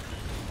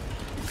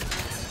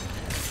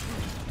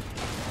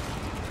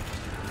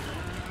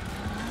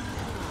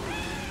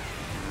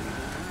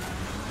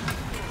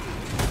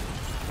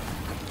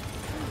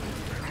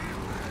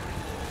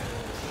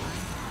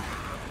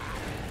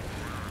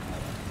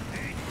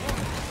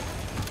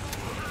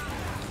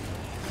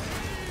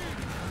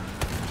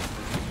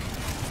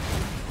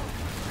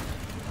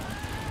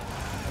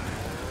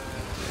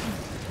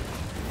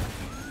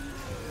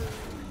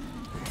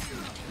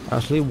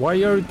 Ashley, why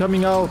are you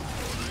coming out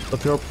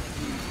of your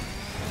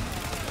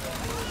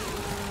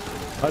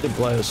hiding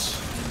place?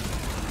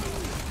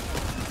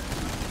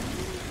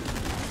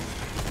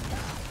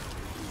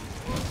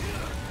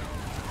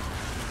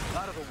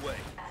 Out of the way.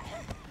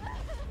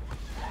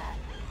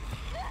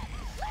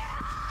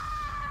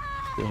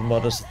 This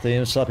modest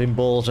team slapping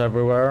balls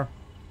everywhere.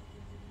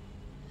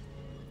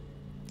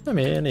 I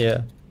mean,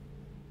 yeah.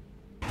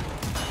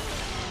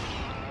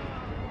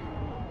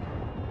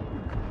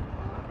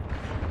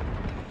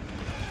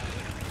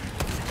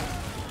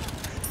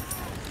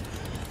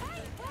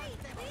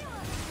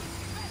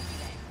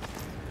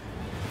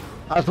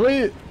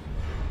 Ashley!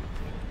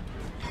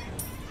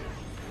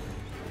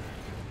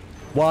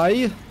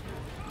 Why?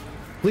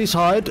 Please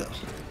hide.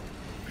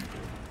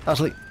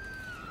 Ashley.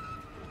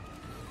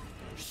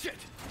 Shit!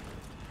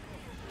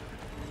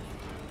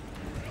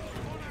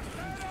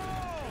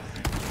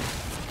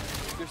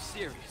 You're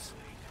serious.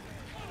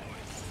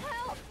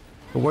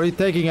 Where are you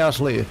taking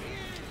Ashley?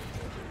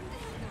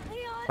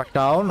 Leon! Back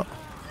down. Leon!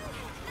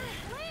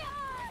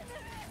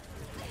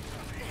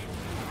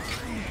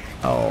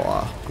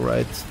 Oh,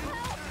 great.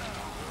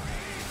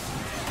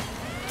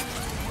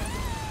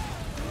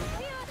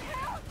 Leon,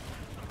 help!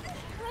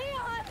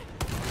 Leon!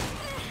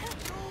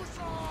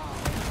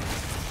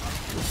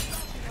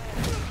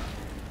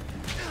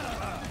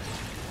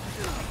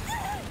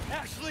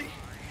 Ashley!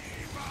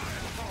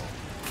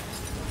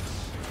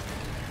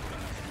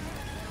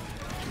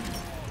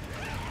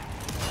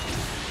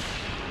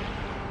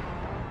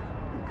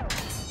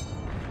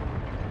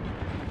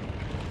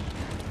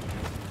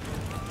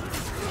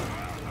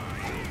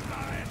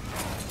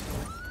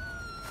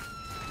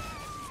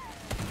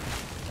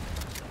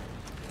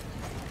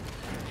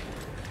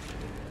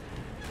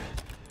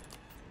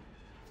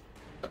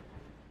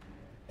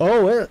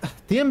 Oh, well,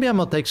 TMB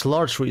ammo takes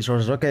large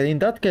resources. Okay, in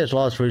that case,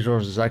 large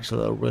resources is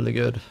actually a really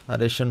good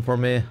addition for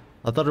me.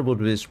 I thought it would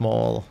be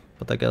small,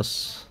 but I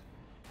guess...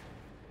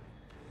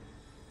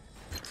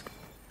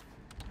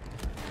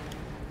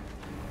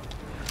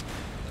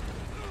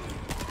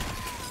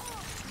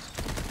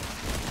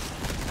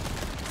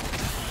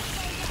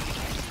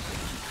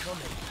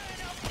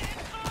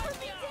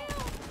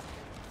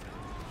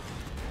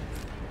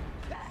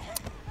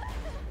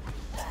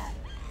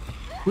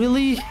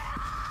 Really?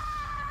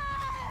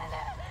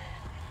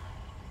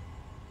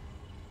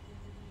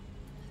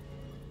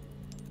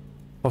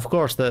 Of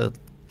course, the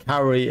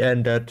carry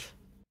ended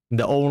in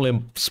the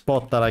only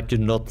spot that I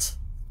could not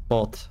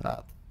spot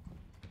at.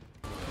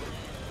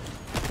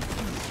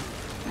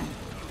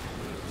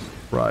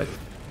 Right.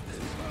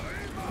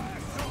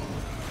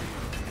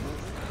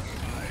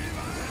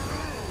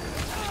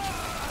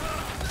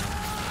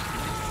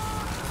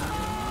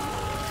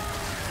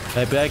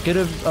 Maybe I could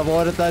have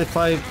avoided that if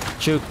I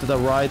juked to the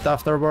right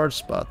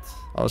afterwards, but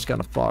I was kind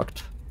of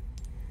fucked.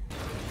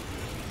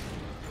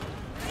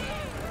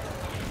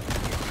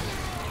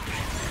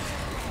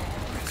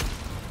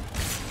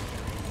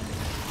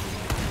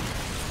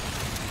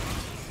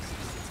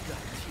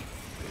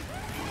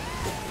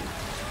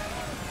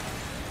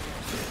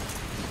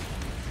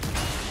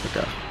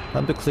 Okay,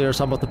 time to clear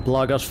some of the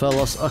plagas,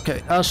 fellas.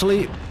 Okay,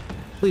 Ashley,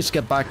 please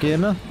get back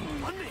in. No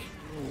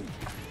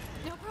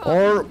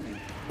problem.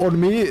 Or on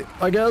me,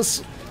 I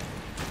guess.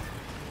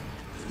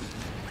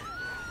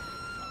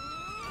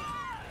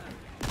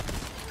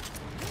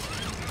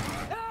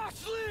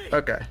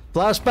 Okay,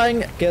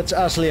 flashbang gets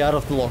Ashley out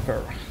of the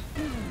locker.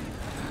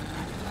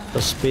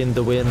 The spin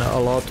to win a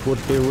lot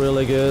would be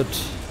really good.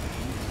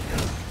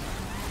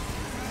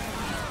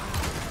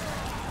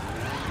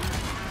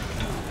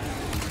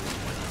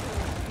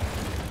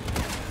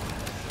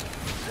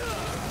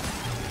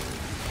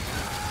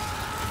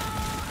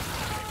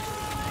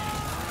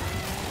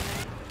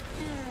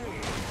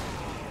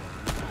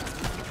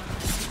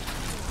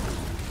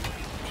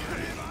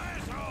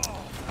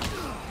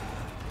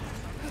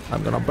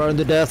 I'm gonna burn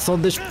to death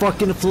on this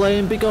fucking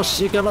flame because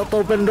you cannot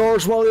open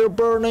doors while you're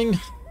burning.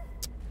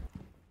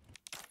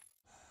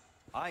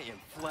 I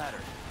am flattered.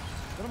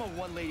 But I'm a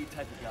one-lady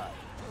type of guy.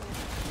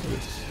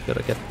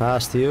 Gotta get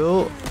past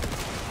you.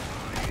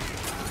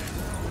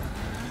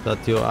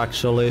 That you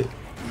actually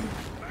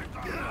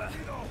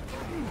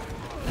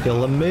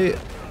killing me.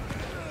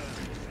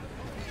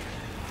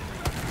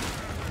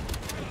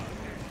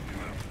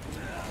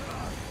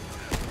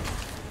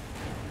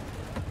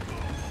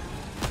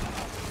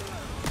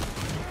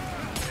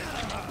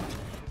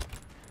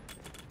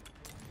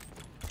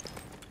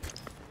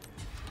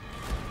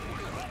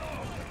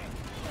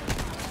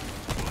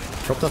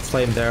 Drop that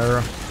flame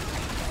there.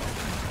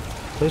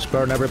 Please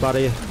burn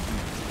everybody.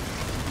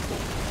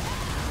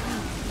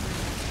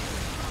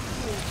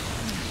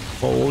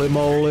 Holy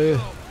moly.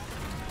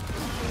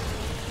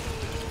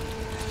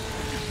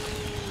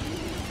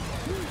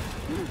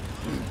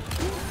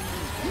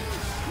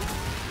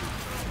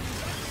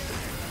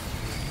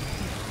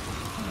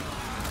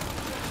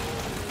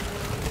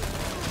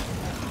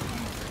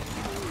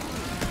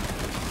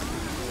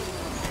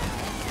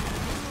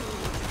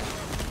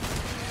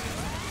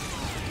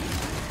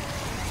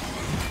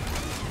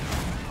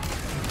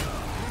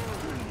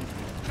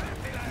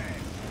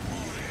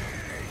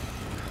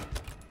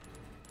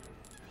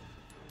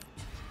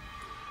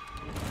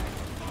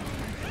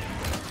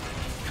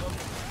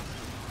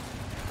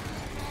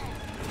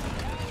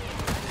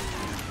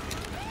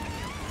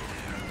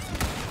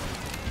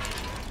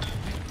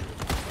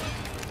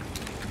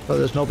 Oh,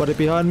 there's nobody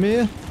behind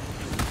me.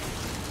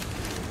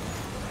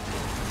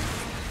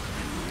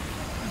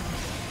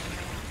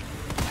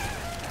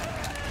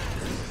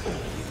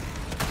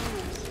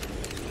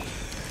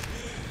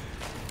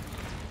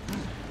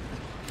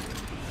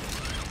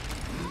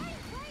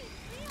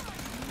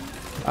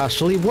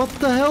 Ashley, what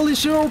the hell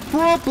is your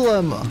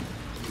problem?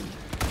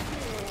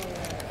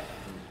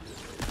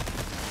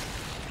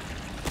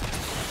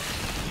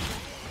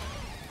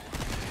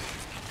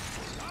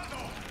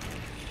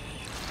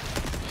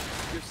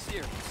 You're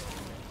serious.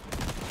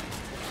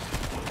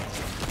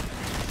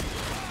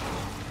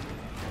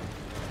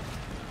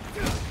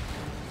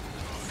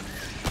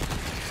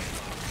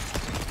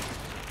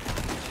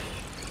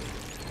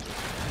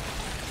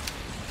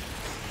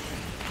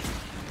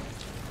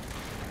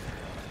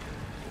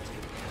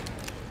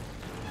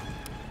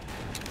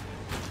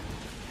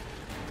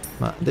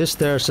 This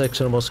stair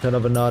section was kind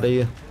of a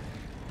nutty. Hey,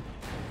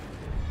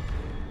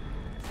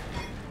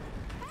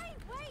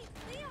 wait,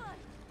 Leon!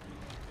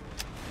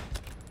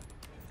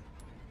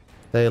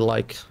 They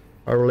like,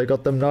 I really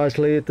got them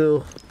nicely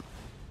too.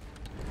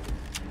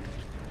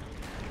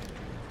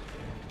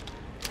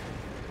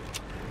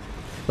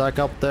 Back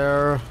up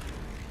there.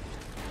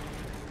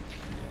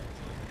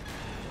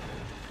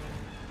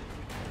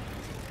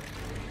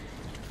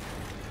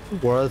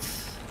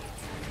 Worth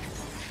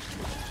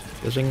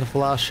using the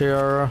flash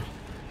here.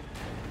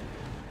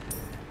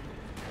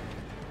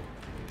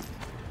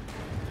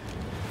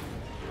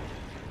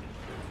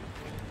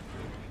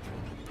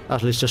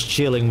 At least just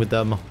chilling with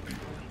them.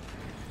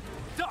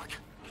 Duck!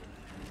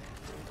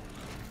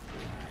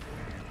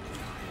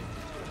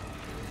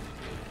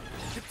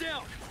 Get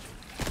down!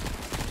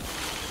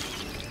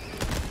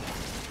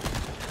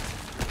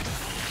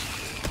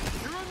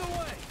 You're in the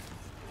way!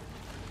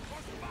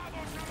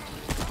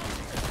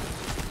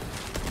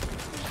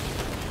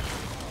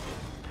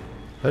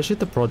 I shoot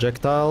the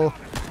projectile.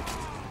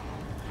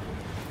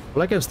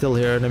 Well, I can still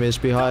hear enemies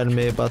behind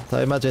me, but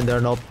I imagine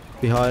they're not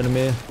behind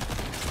me.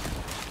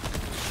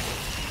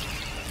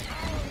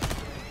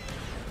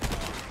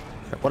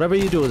 Whatever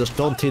you do, just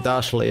don't hit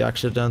Ashley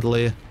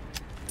accidentally.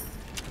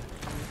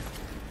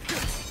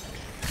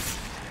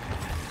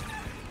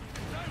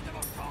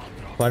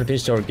 Find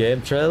this your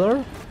game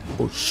trailer?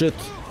 Oh shit.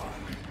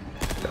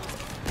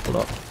 Hold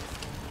on.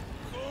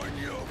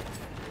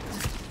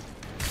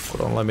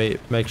 Hold on, let me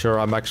make sure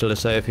I'm actually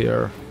safe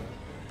here.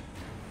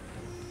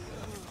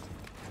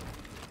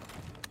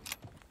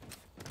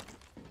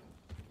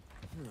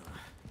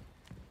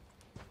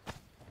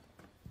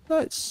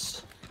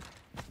 Nice.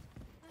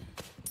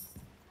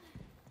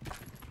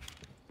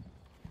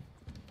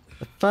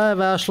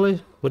 Five,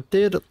 Ashley. We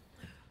did it.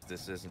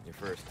 This isn't your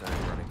first time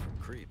running from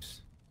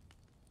creeps.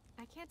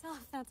 I can't tell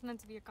if that's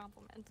meant to be a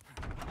compliment.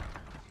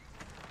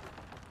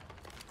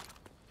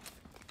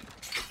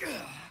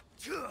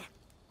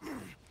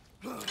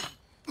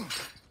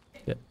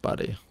 Yeah,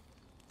 buddy.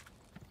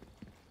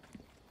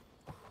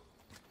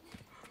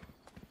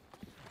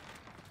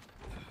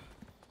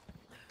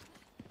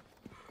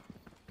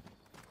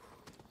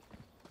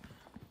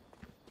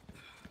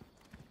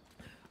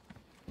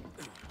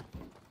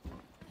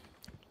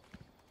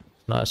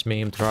 Nice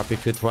meme trap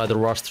if you try to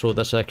rush through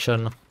the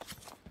section.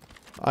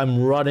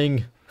 I'm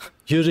running,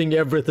 using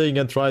everything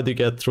and trying to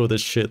get through this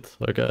shit,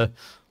 okay?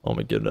 Oh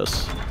my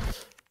goodness.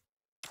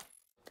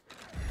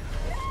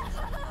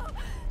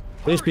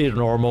 Please be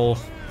normal.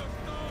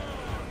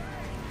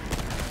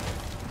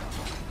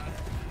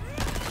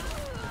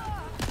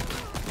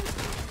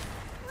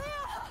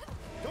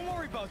 Don't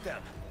worry about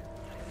them!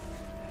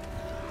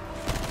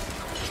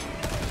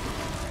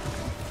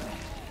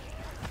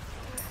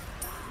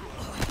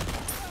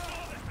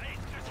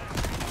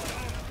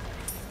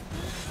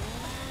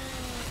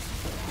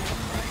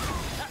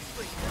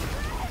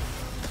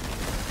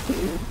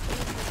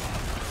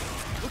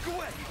 Look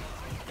away!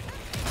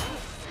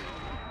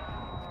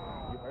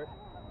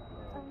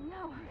 Oh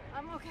no,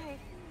 I'm okay.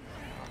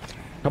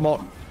 Come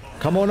on.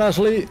 Come on,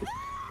 Ashley.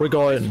 We're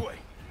going. This way.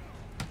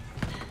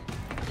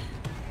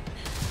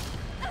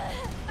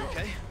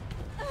 Okay?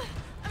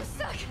 I'm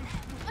stuck.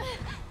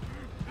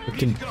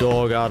 Fucking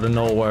dog out of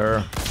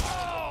nowhere.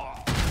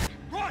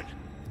 Run!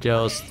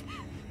 Just...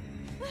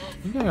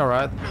 I'm doing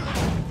alright.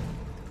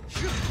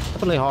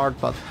 Definitely hard,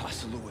 but...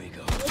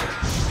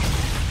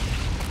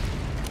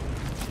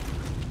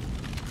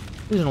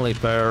 Decently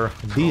fair.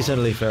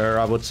 Decently fair,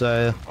 I would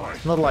say.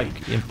 Not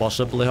like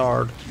impossibly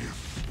hard.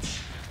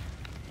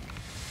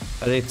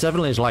 But it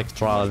definitely is like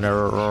trial and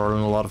error in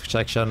a lot of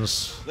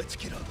sections.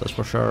 That's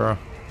for sure.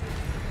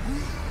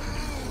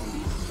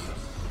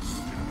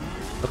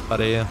 But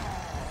buddy. I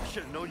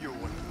should have known you were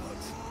one of the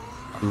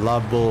bugs.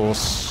 Love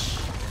bulls.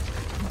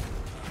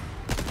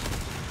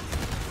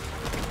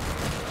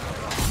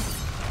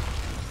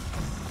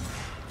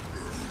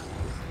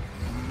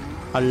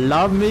 I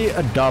love me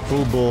a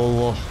double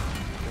bull.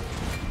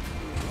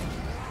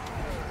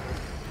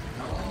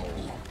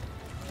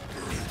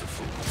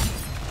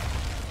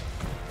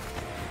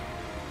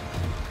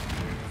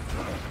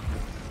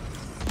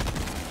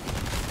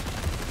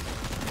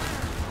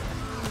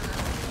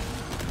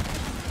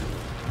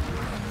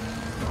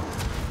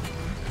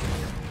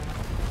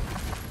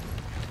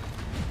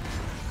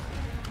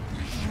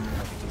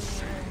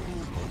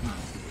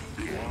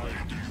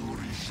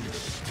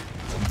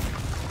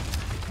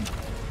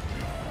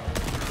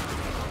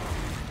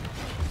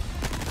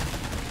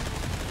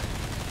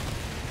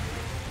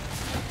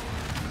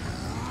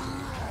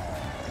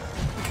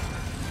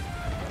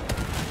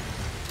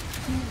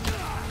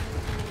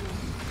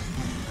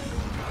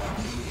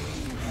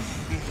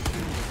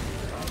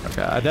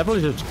 I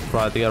definitely should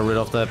try to get rid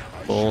of the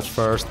bulls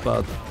first,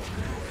 but...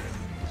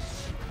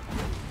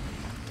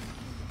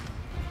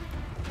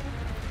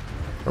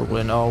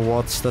 we know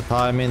what's the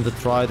timing to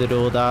try to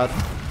do that.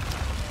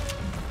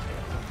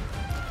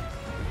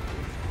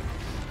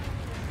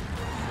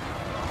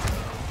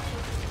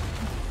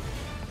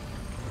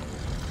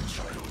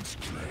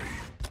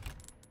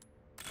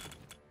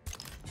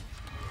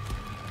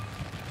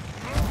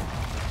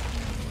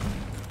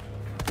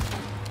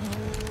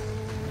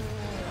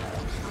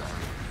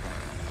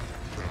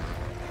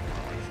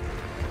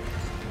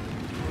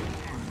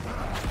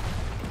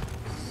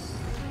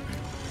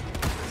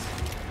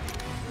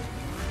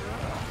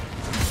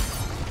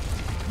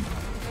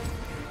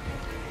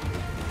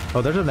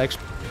 Oh, there's an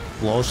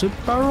explosive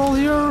barrel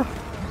here?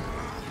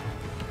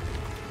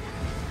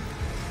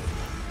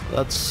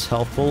 That's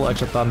helpful,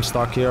 except I'm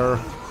stuck here.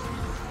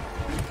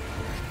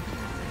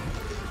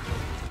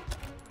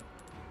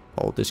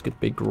 Oh, this could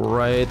be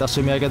great.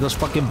 Assuming I can just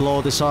fucking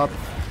blow this up.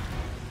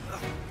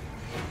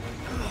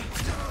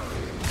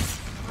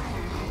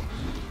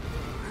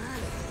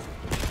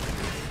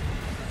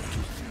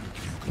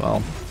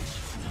 Well.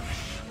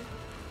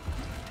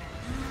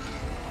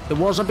 It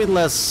was a bit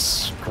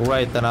less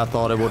great than I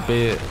thought it would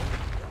be.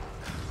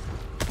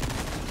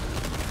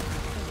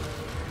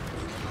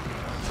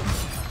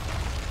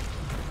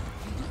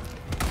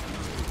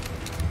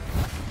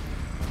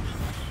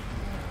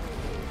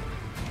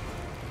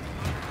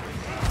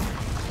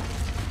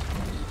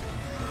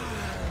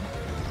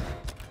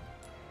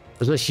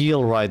 There's a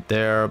heal right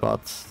there,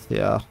 but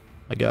yeah,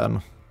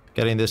 again,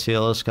 getting this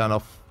heal is kind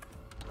of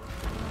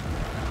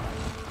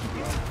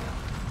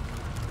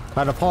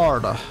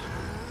hard.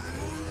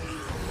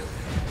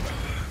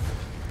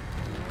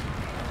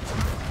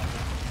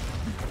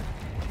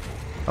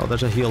 Oh,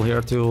 there's a heal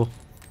here too.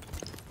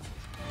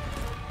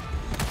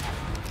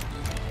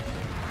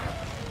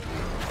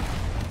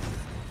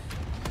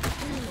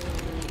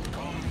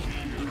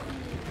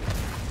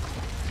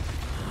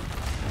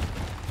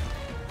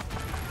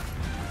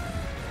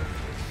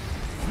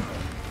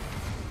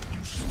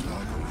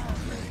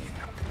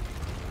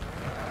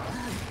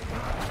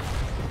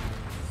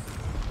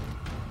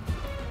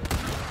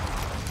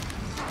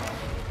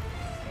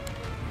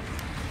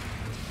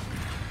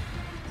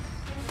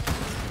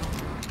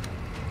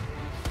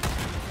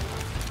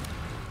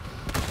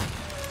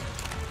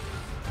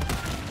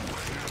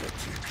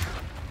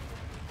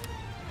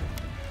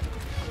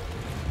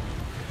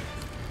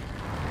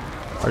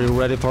 Are you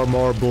ready for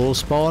more bull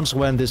spawns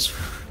when this...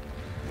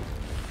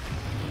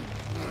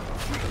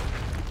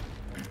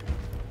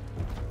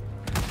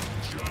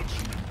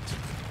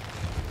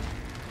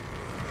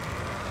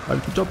 I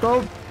need to jump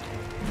down.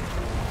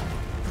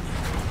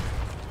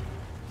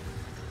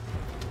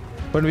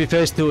 When we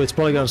phase 2, it's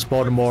probably gonna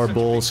spawn more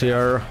bulls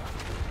here.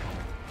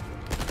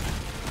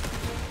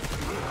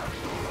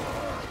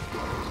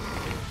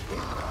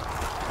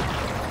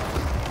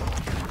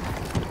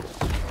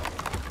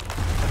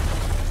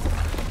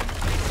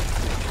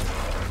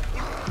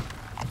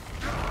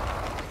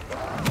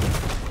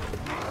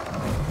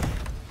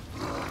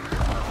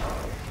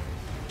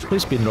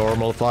 Please be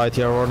normal fight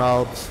here or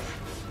not.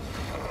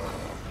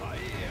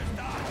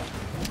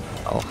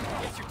 Oh.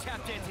 Guess your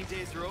tap dancing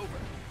days are over.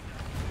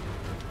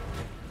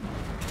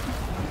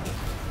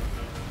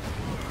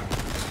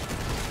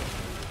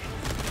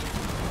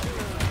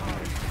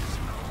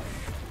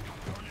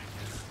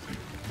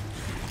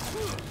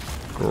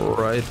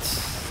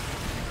 Great.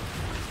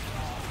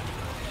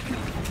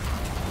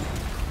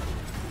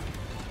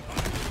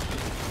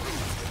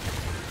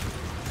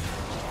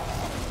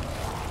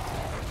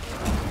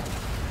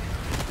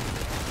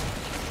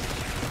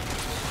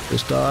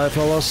 Just die,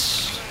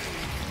 fellas.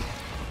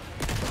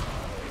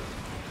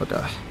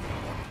 Okay.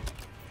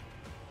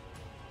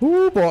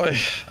 Oh boy.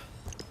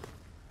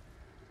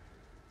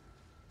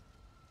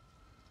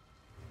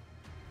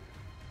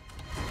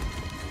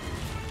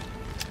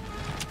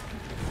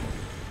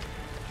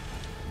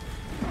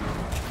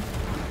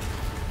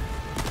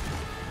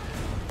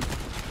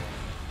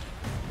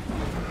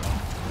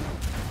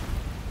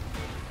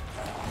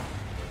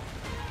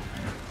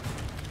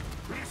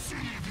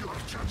 Receive your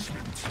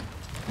judgment.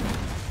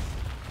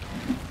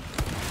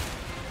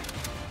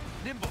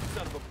 Nimble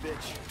son of a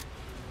bitch.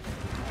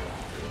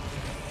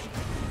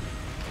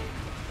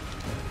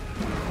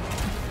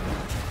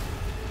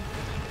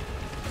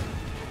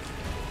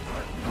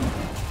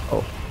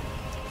 Oh.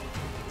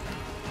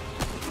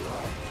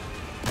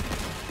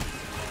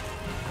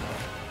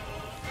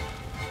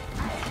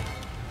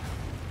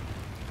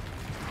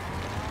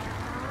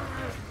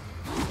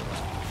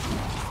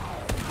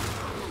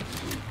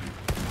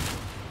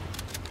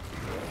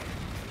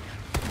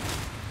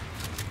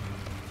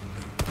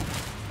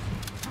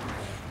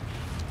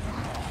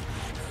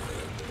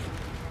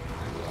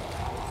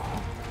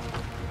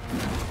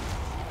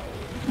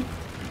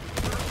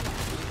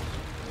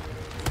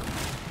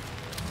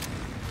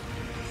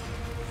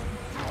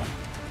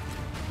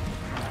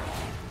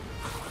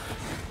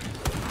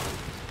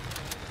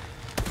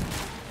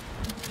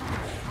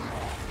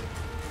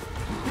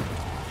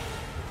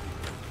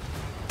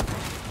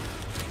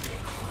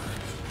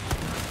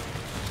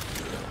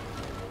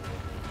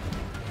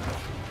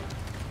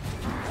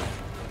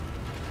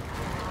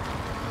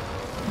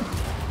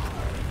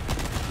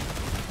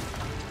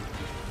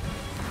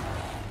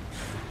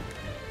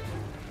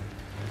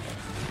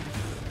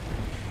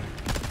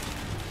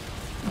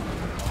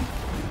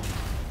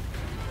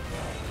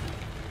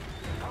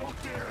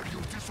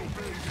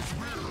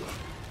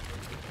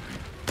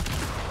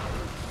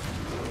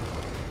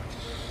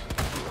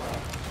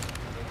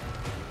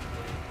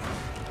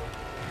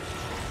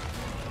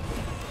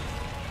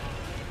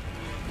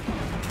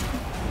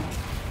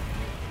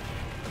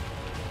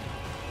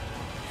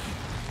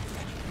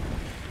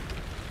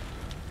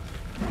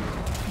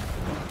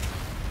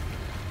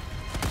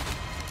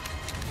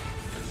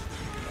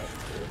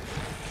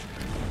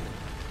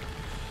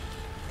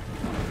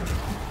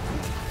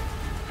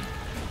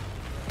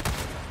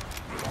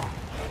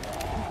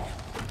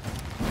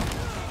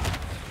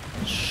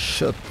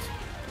 shit.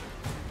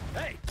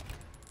 Hey,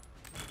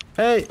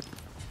 Hey!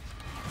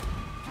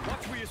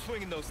 watch where you're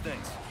swinging those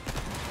things.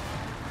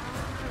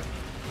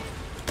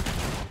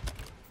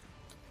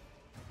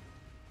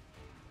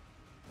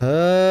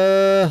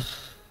 Uh...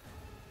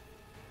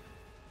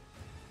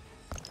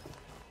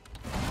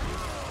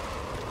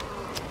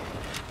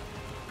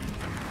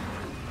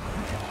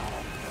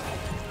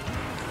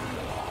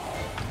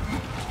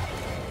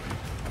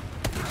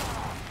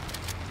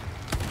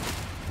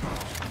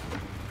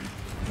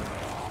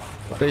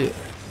 Buddy.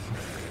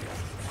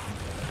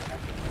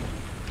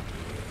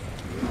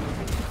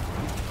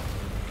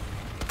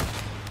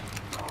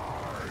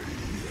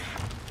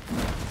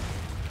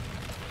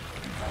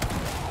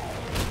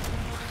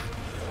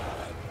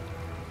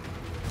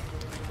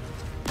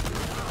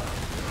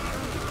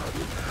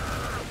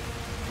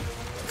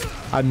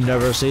 I've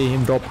never seen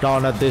him drop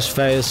down at this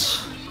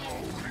phase.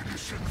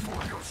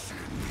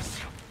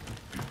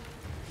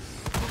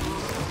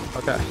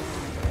 Okay.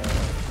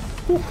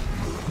 Whew.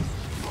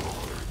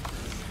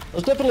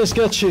 That's definitely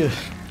sketchy.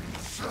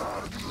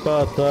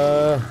 But,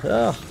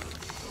 yeah.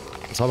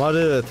 Somehow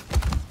did it.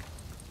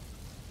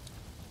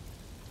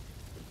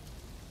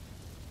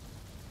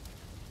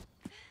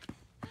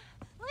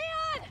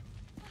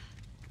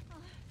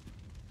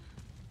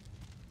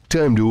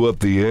 Time to up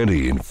the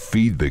ante and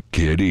feed the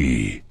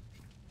kitty.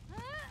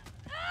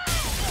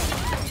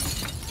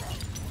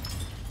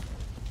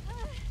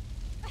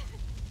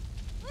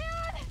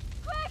 Leon!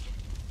 Quick!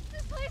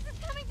 This place is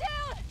coming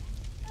down!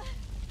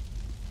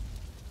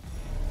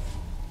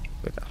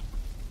 Yeah.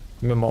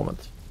 Give me a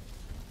moment.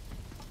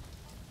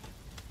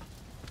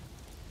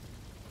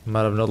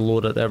 Might have not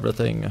loaded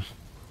everything. Hey!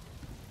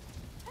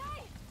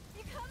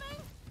 You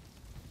coming?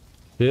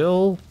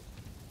 Heal.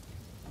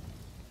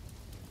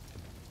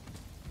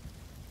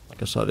 I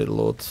guess I did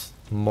load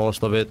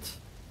most of it.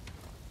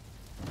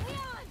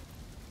 Leon!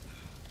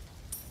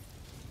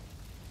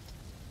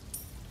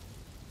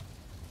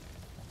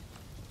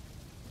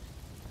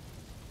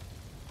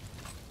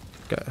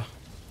 Okay.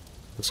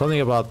 There's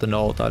something about the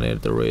note I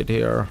need to read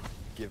here.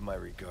 Give my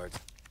regards.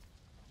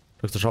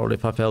 Dr. Short,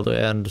 if I fail to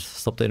end,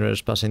 stop the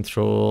invaders passing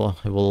through.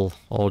 It will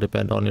all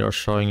depend on your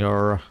showing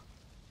your...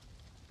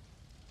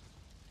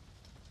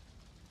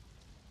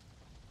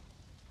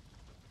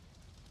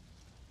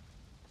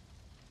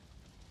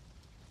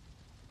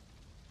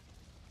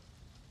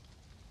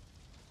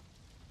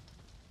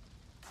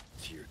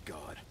 Dear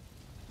God.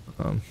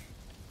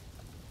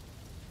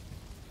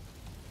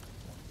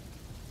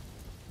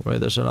 Wait,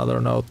 there's another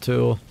note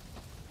too.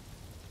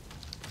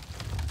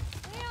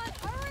 Leon,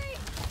 hurry!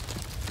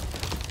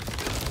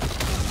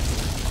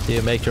 Do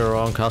you make your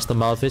own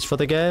custom outfits for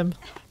the game?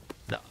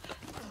 No.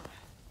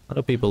 I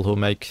know people who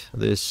make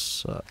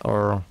this,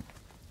 or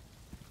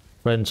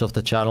friends of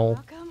the channel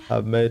Welcome.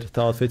 have made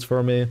the outfits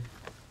for me.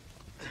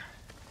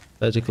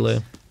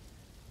 Basically.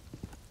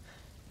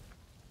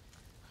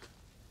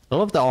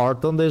 All of the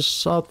art on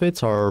these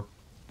outfits are,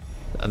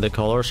 and the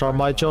colors are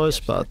my choice,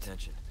 but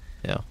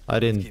yeah, I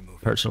didn't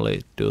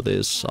personally do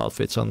these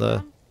outfits on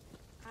the...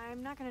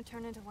 I'm not gonna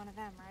turn into one of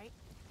them, right?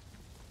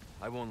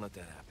 I won't let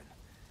that happen.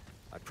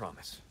 I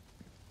promise.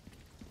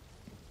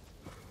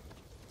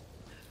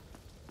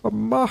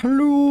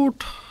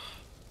 Mahloot!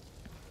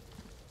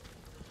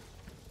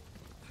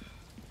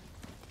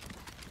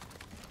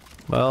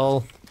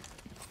 Well...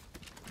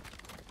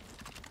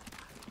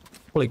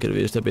 Probably could have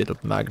used a bit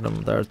of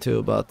Magnum there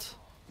too, but...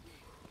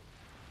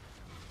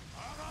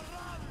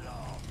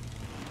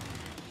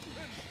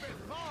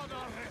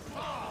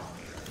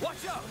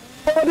 Watch out!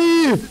 Buddy!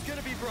 It's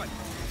gonna be bright.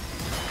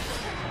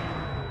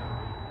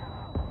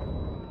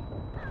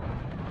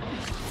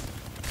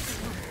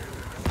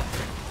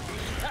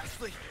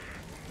 Ashley!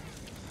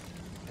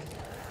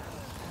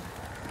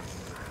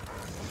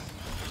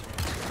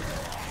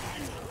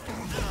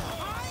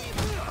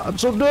 I'm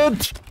so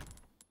dead!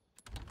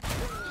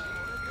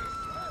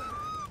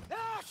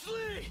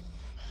 Ashley!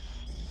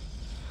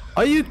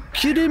 Are you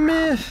kidding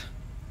me?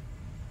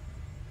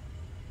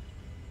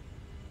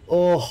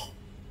 Oh.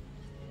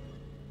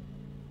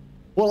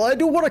 Well, I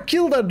do want to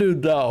kill that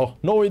dude now,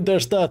 knowing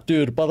there's that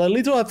dude, but I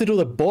literally have to do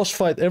the boss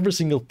fight every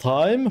single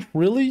time?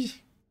 Really?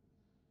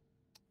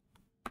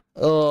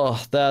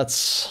 Oh,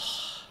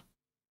 that's...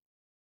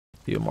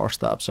 a few more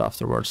stabs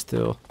afterwards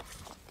too.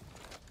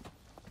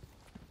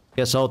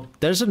 Yeah, so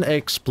there's an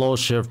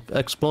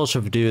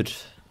explosive dude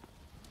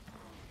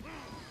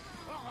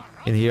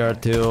in here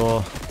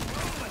too.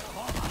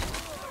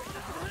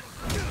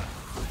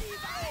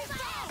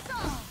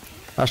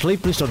 Ashley,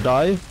 please don't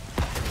die.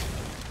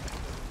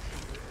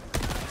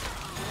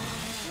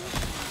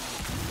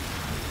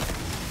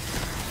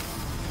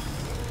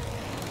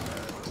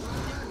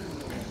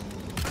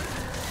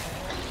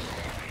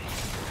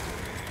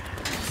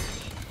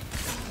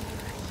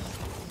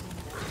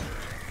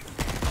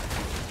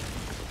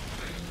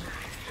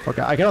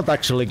 Okay, I cannot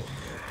actually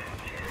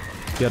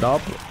get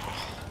up.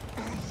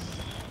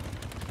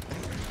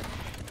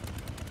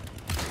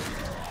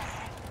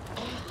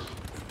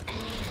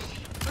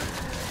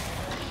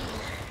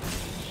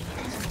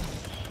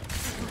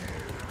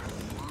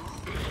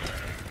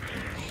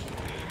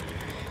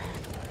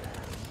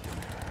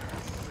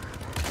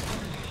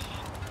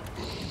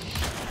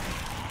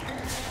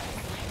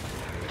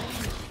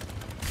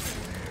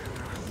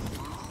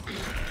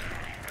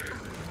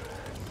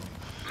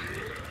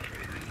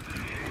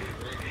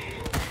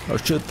 Oh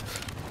shit.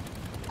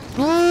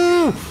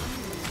 Ooh!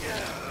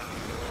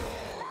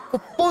 For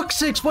fuck's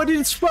sakes, why did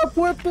it swap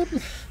weapon?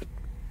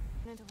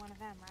 Into one of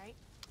them, right?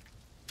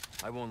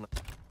 I won't let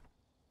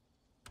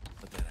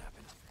that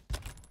happen.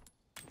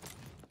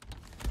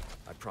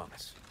 I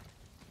promise.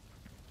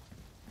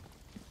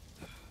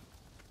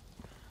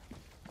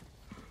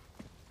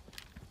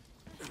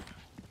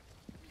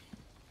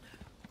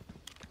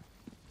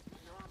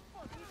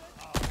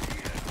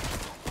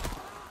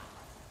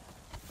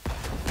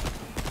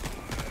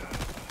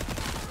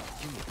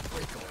 Give me a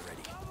break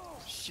already.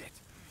 Shit.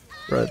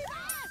 Right.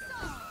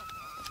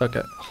 Okay.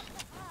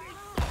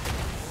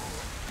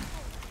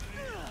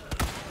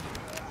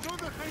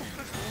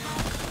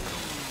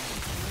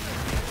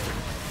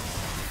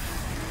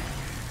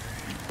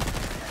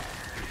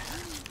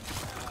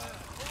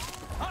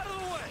 Out of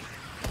the way!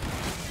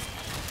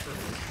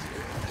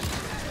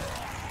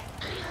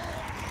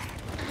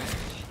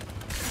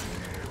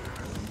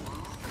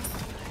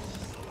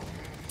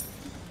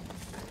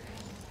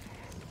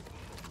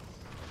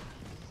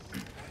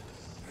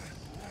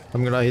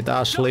 I'm gonna hit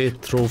Ashley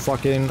through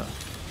fucking...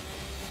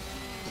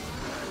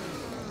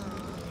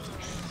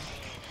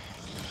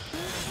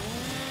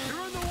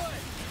 You're in the way!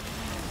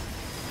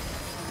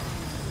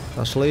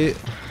 Ashley.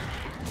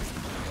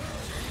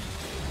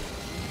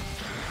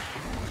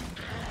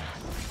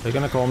 You're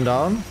gonna calm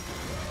down?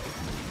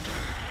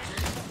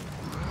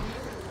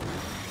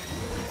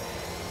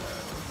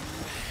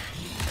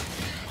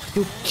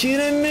 You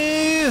kidding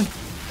me?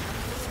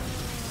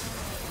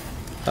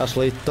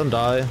 Ashley, don't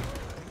die.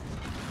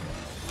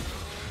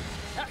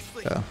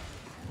 Ashley! Yeah.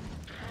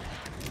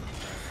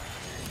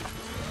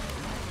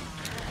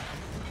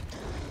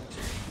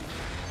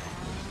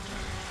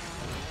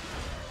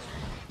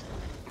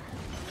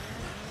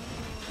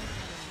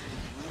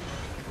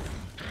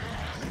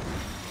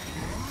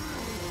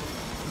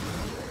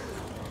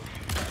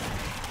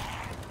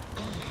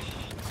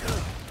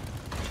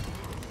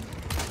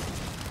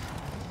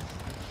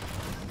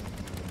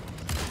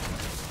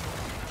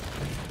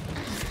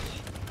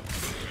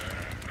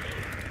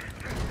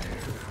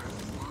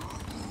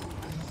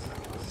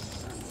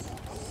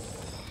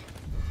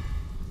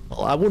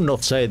 Well, I would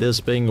not say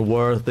this being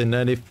worth in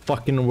any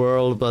fucking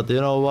world, but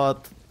you know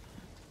what?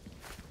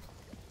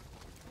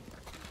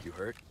 You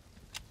hurt?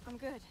 I'm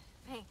good,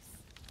 thanks.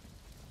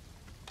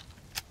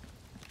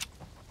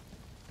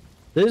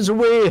 This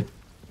we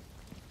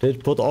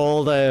did put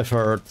all the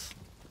effort.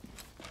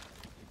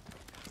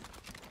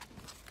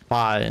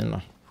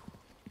 Fine.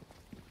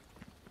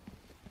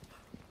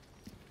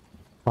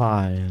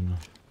 Fine.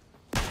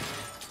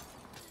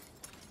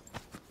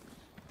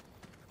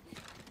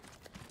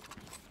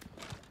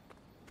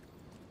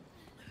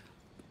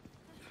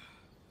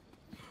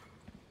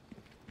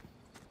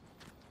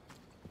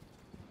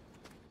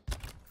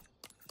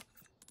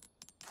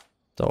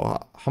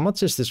 So, how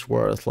much is this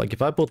worth? Like,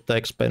 if I put the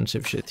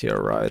expensive shit here,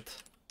 right?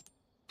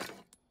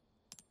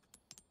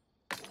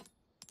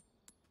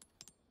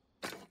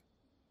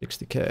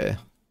 $60k.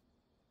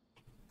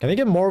 Can I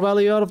get more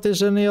value out of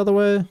this any other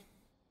way?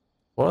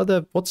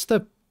 What's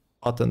the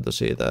button to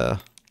see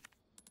the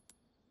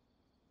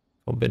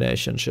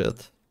combination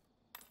shit?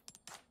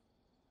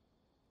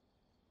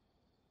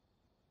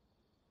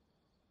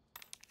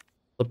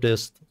 Flip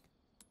this.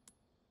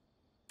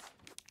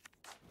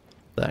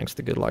 Thanks,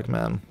 the good luck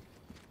man.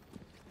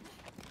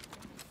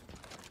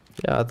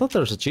 Yeah, I thought there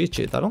was a cheat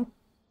sheet.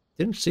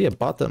 Didn't see a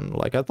button.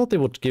 Like, I thought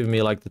it would give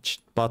me like the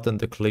button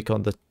to click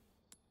on the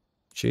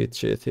cheat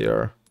sheet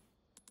here.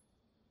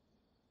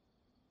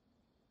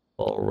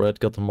 Oh, red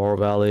got more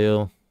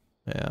value.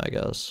 Yeah, I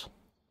guess.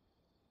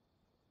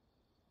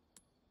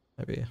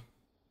 Maybe.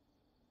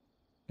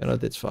 You know,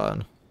 it's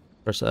fine.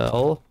 Press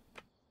L.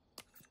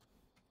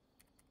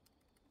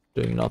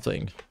 Doing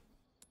nothing.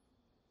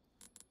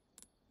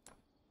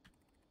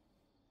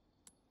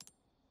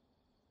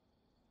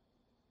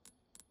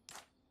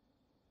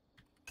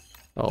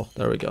 Oh,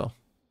 there we go.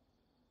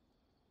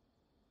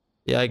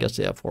 Yeah, I guess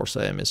the Force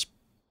aim is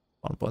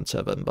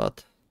 1.7,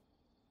 but...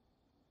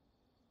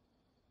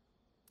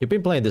 You've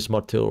been playing this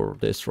mod too,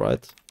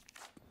 right?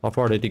 How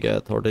far did you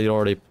get? Or did you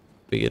already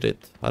beat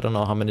it? I don't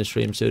know how many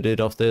streams you did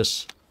of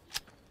this.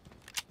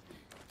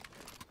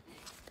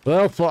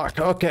 Well, fuck,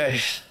 okay.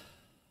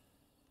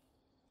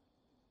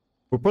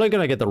 We're probably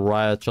gonna get the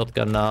riot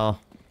shotgun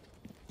now.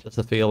 Just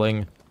a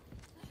feeling.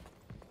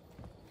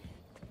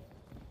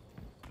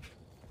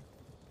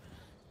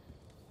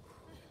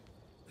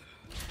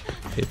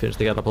 He finished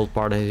the catapult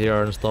party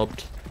here and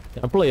stopped.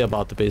 I'm probably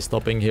about to be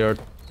stopping here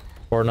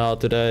for now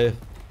today.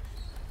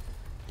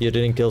 You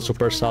didn't kill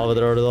Super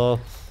Salvador though.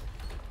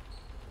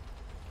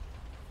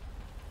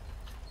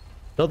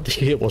 Don't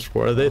think it was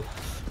worth it,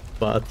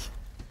 but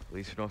At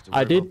least you don't have to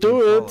I worry did about being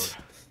do followed. it.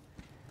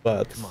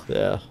 But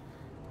yeah.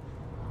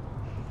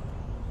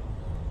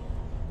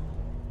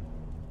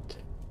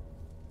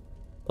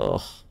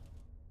 Oh.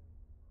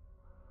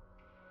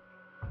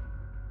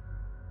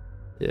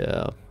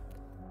 Yeah.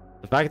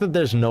 The fact that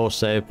there's no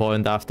save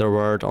point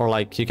afterward, or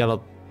like you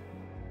cannot...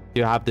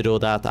 You have to do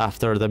that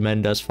after the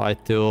Mendes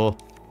fight too.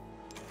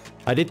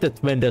 I did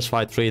that Mendes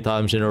fight 3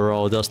 times in a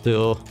row just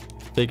to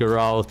figure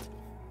out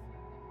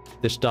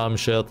this dumb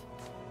shit.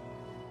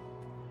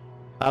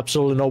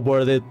 Absolutely not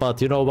worth it,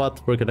 but you know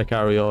what? We're gonna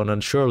carry on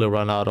and surely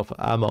run out of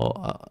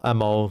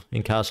ammo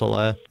in Castle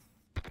A.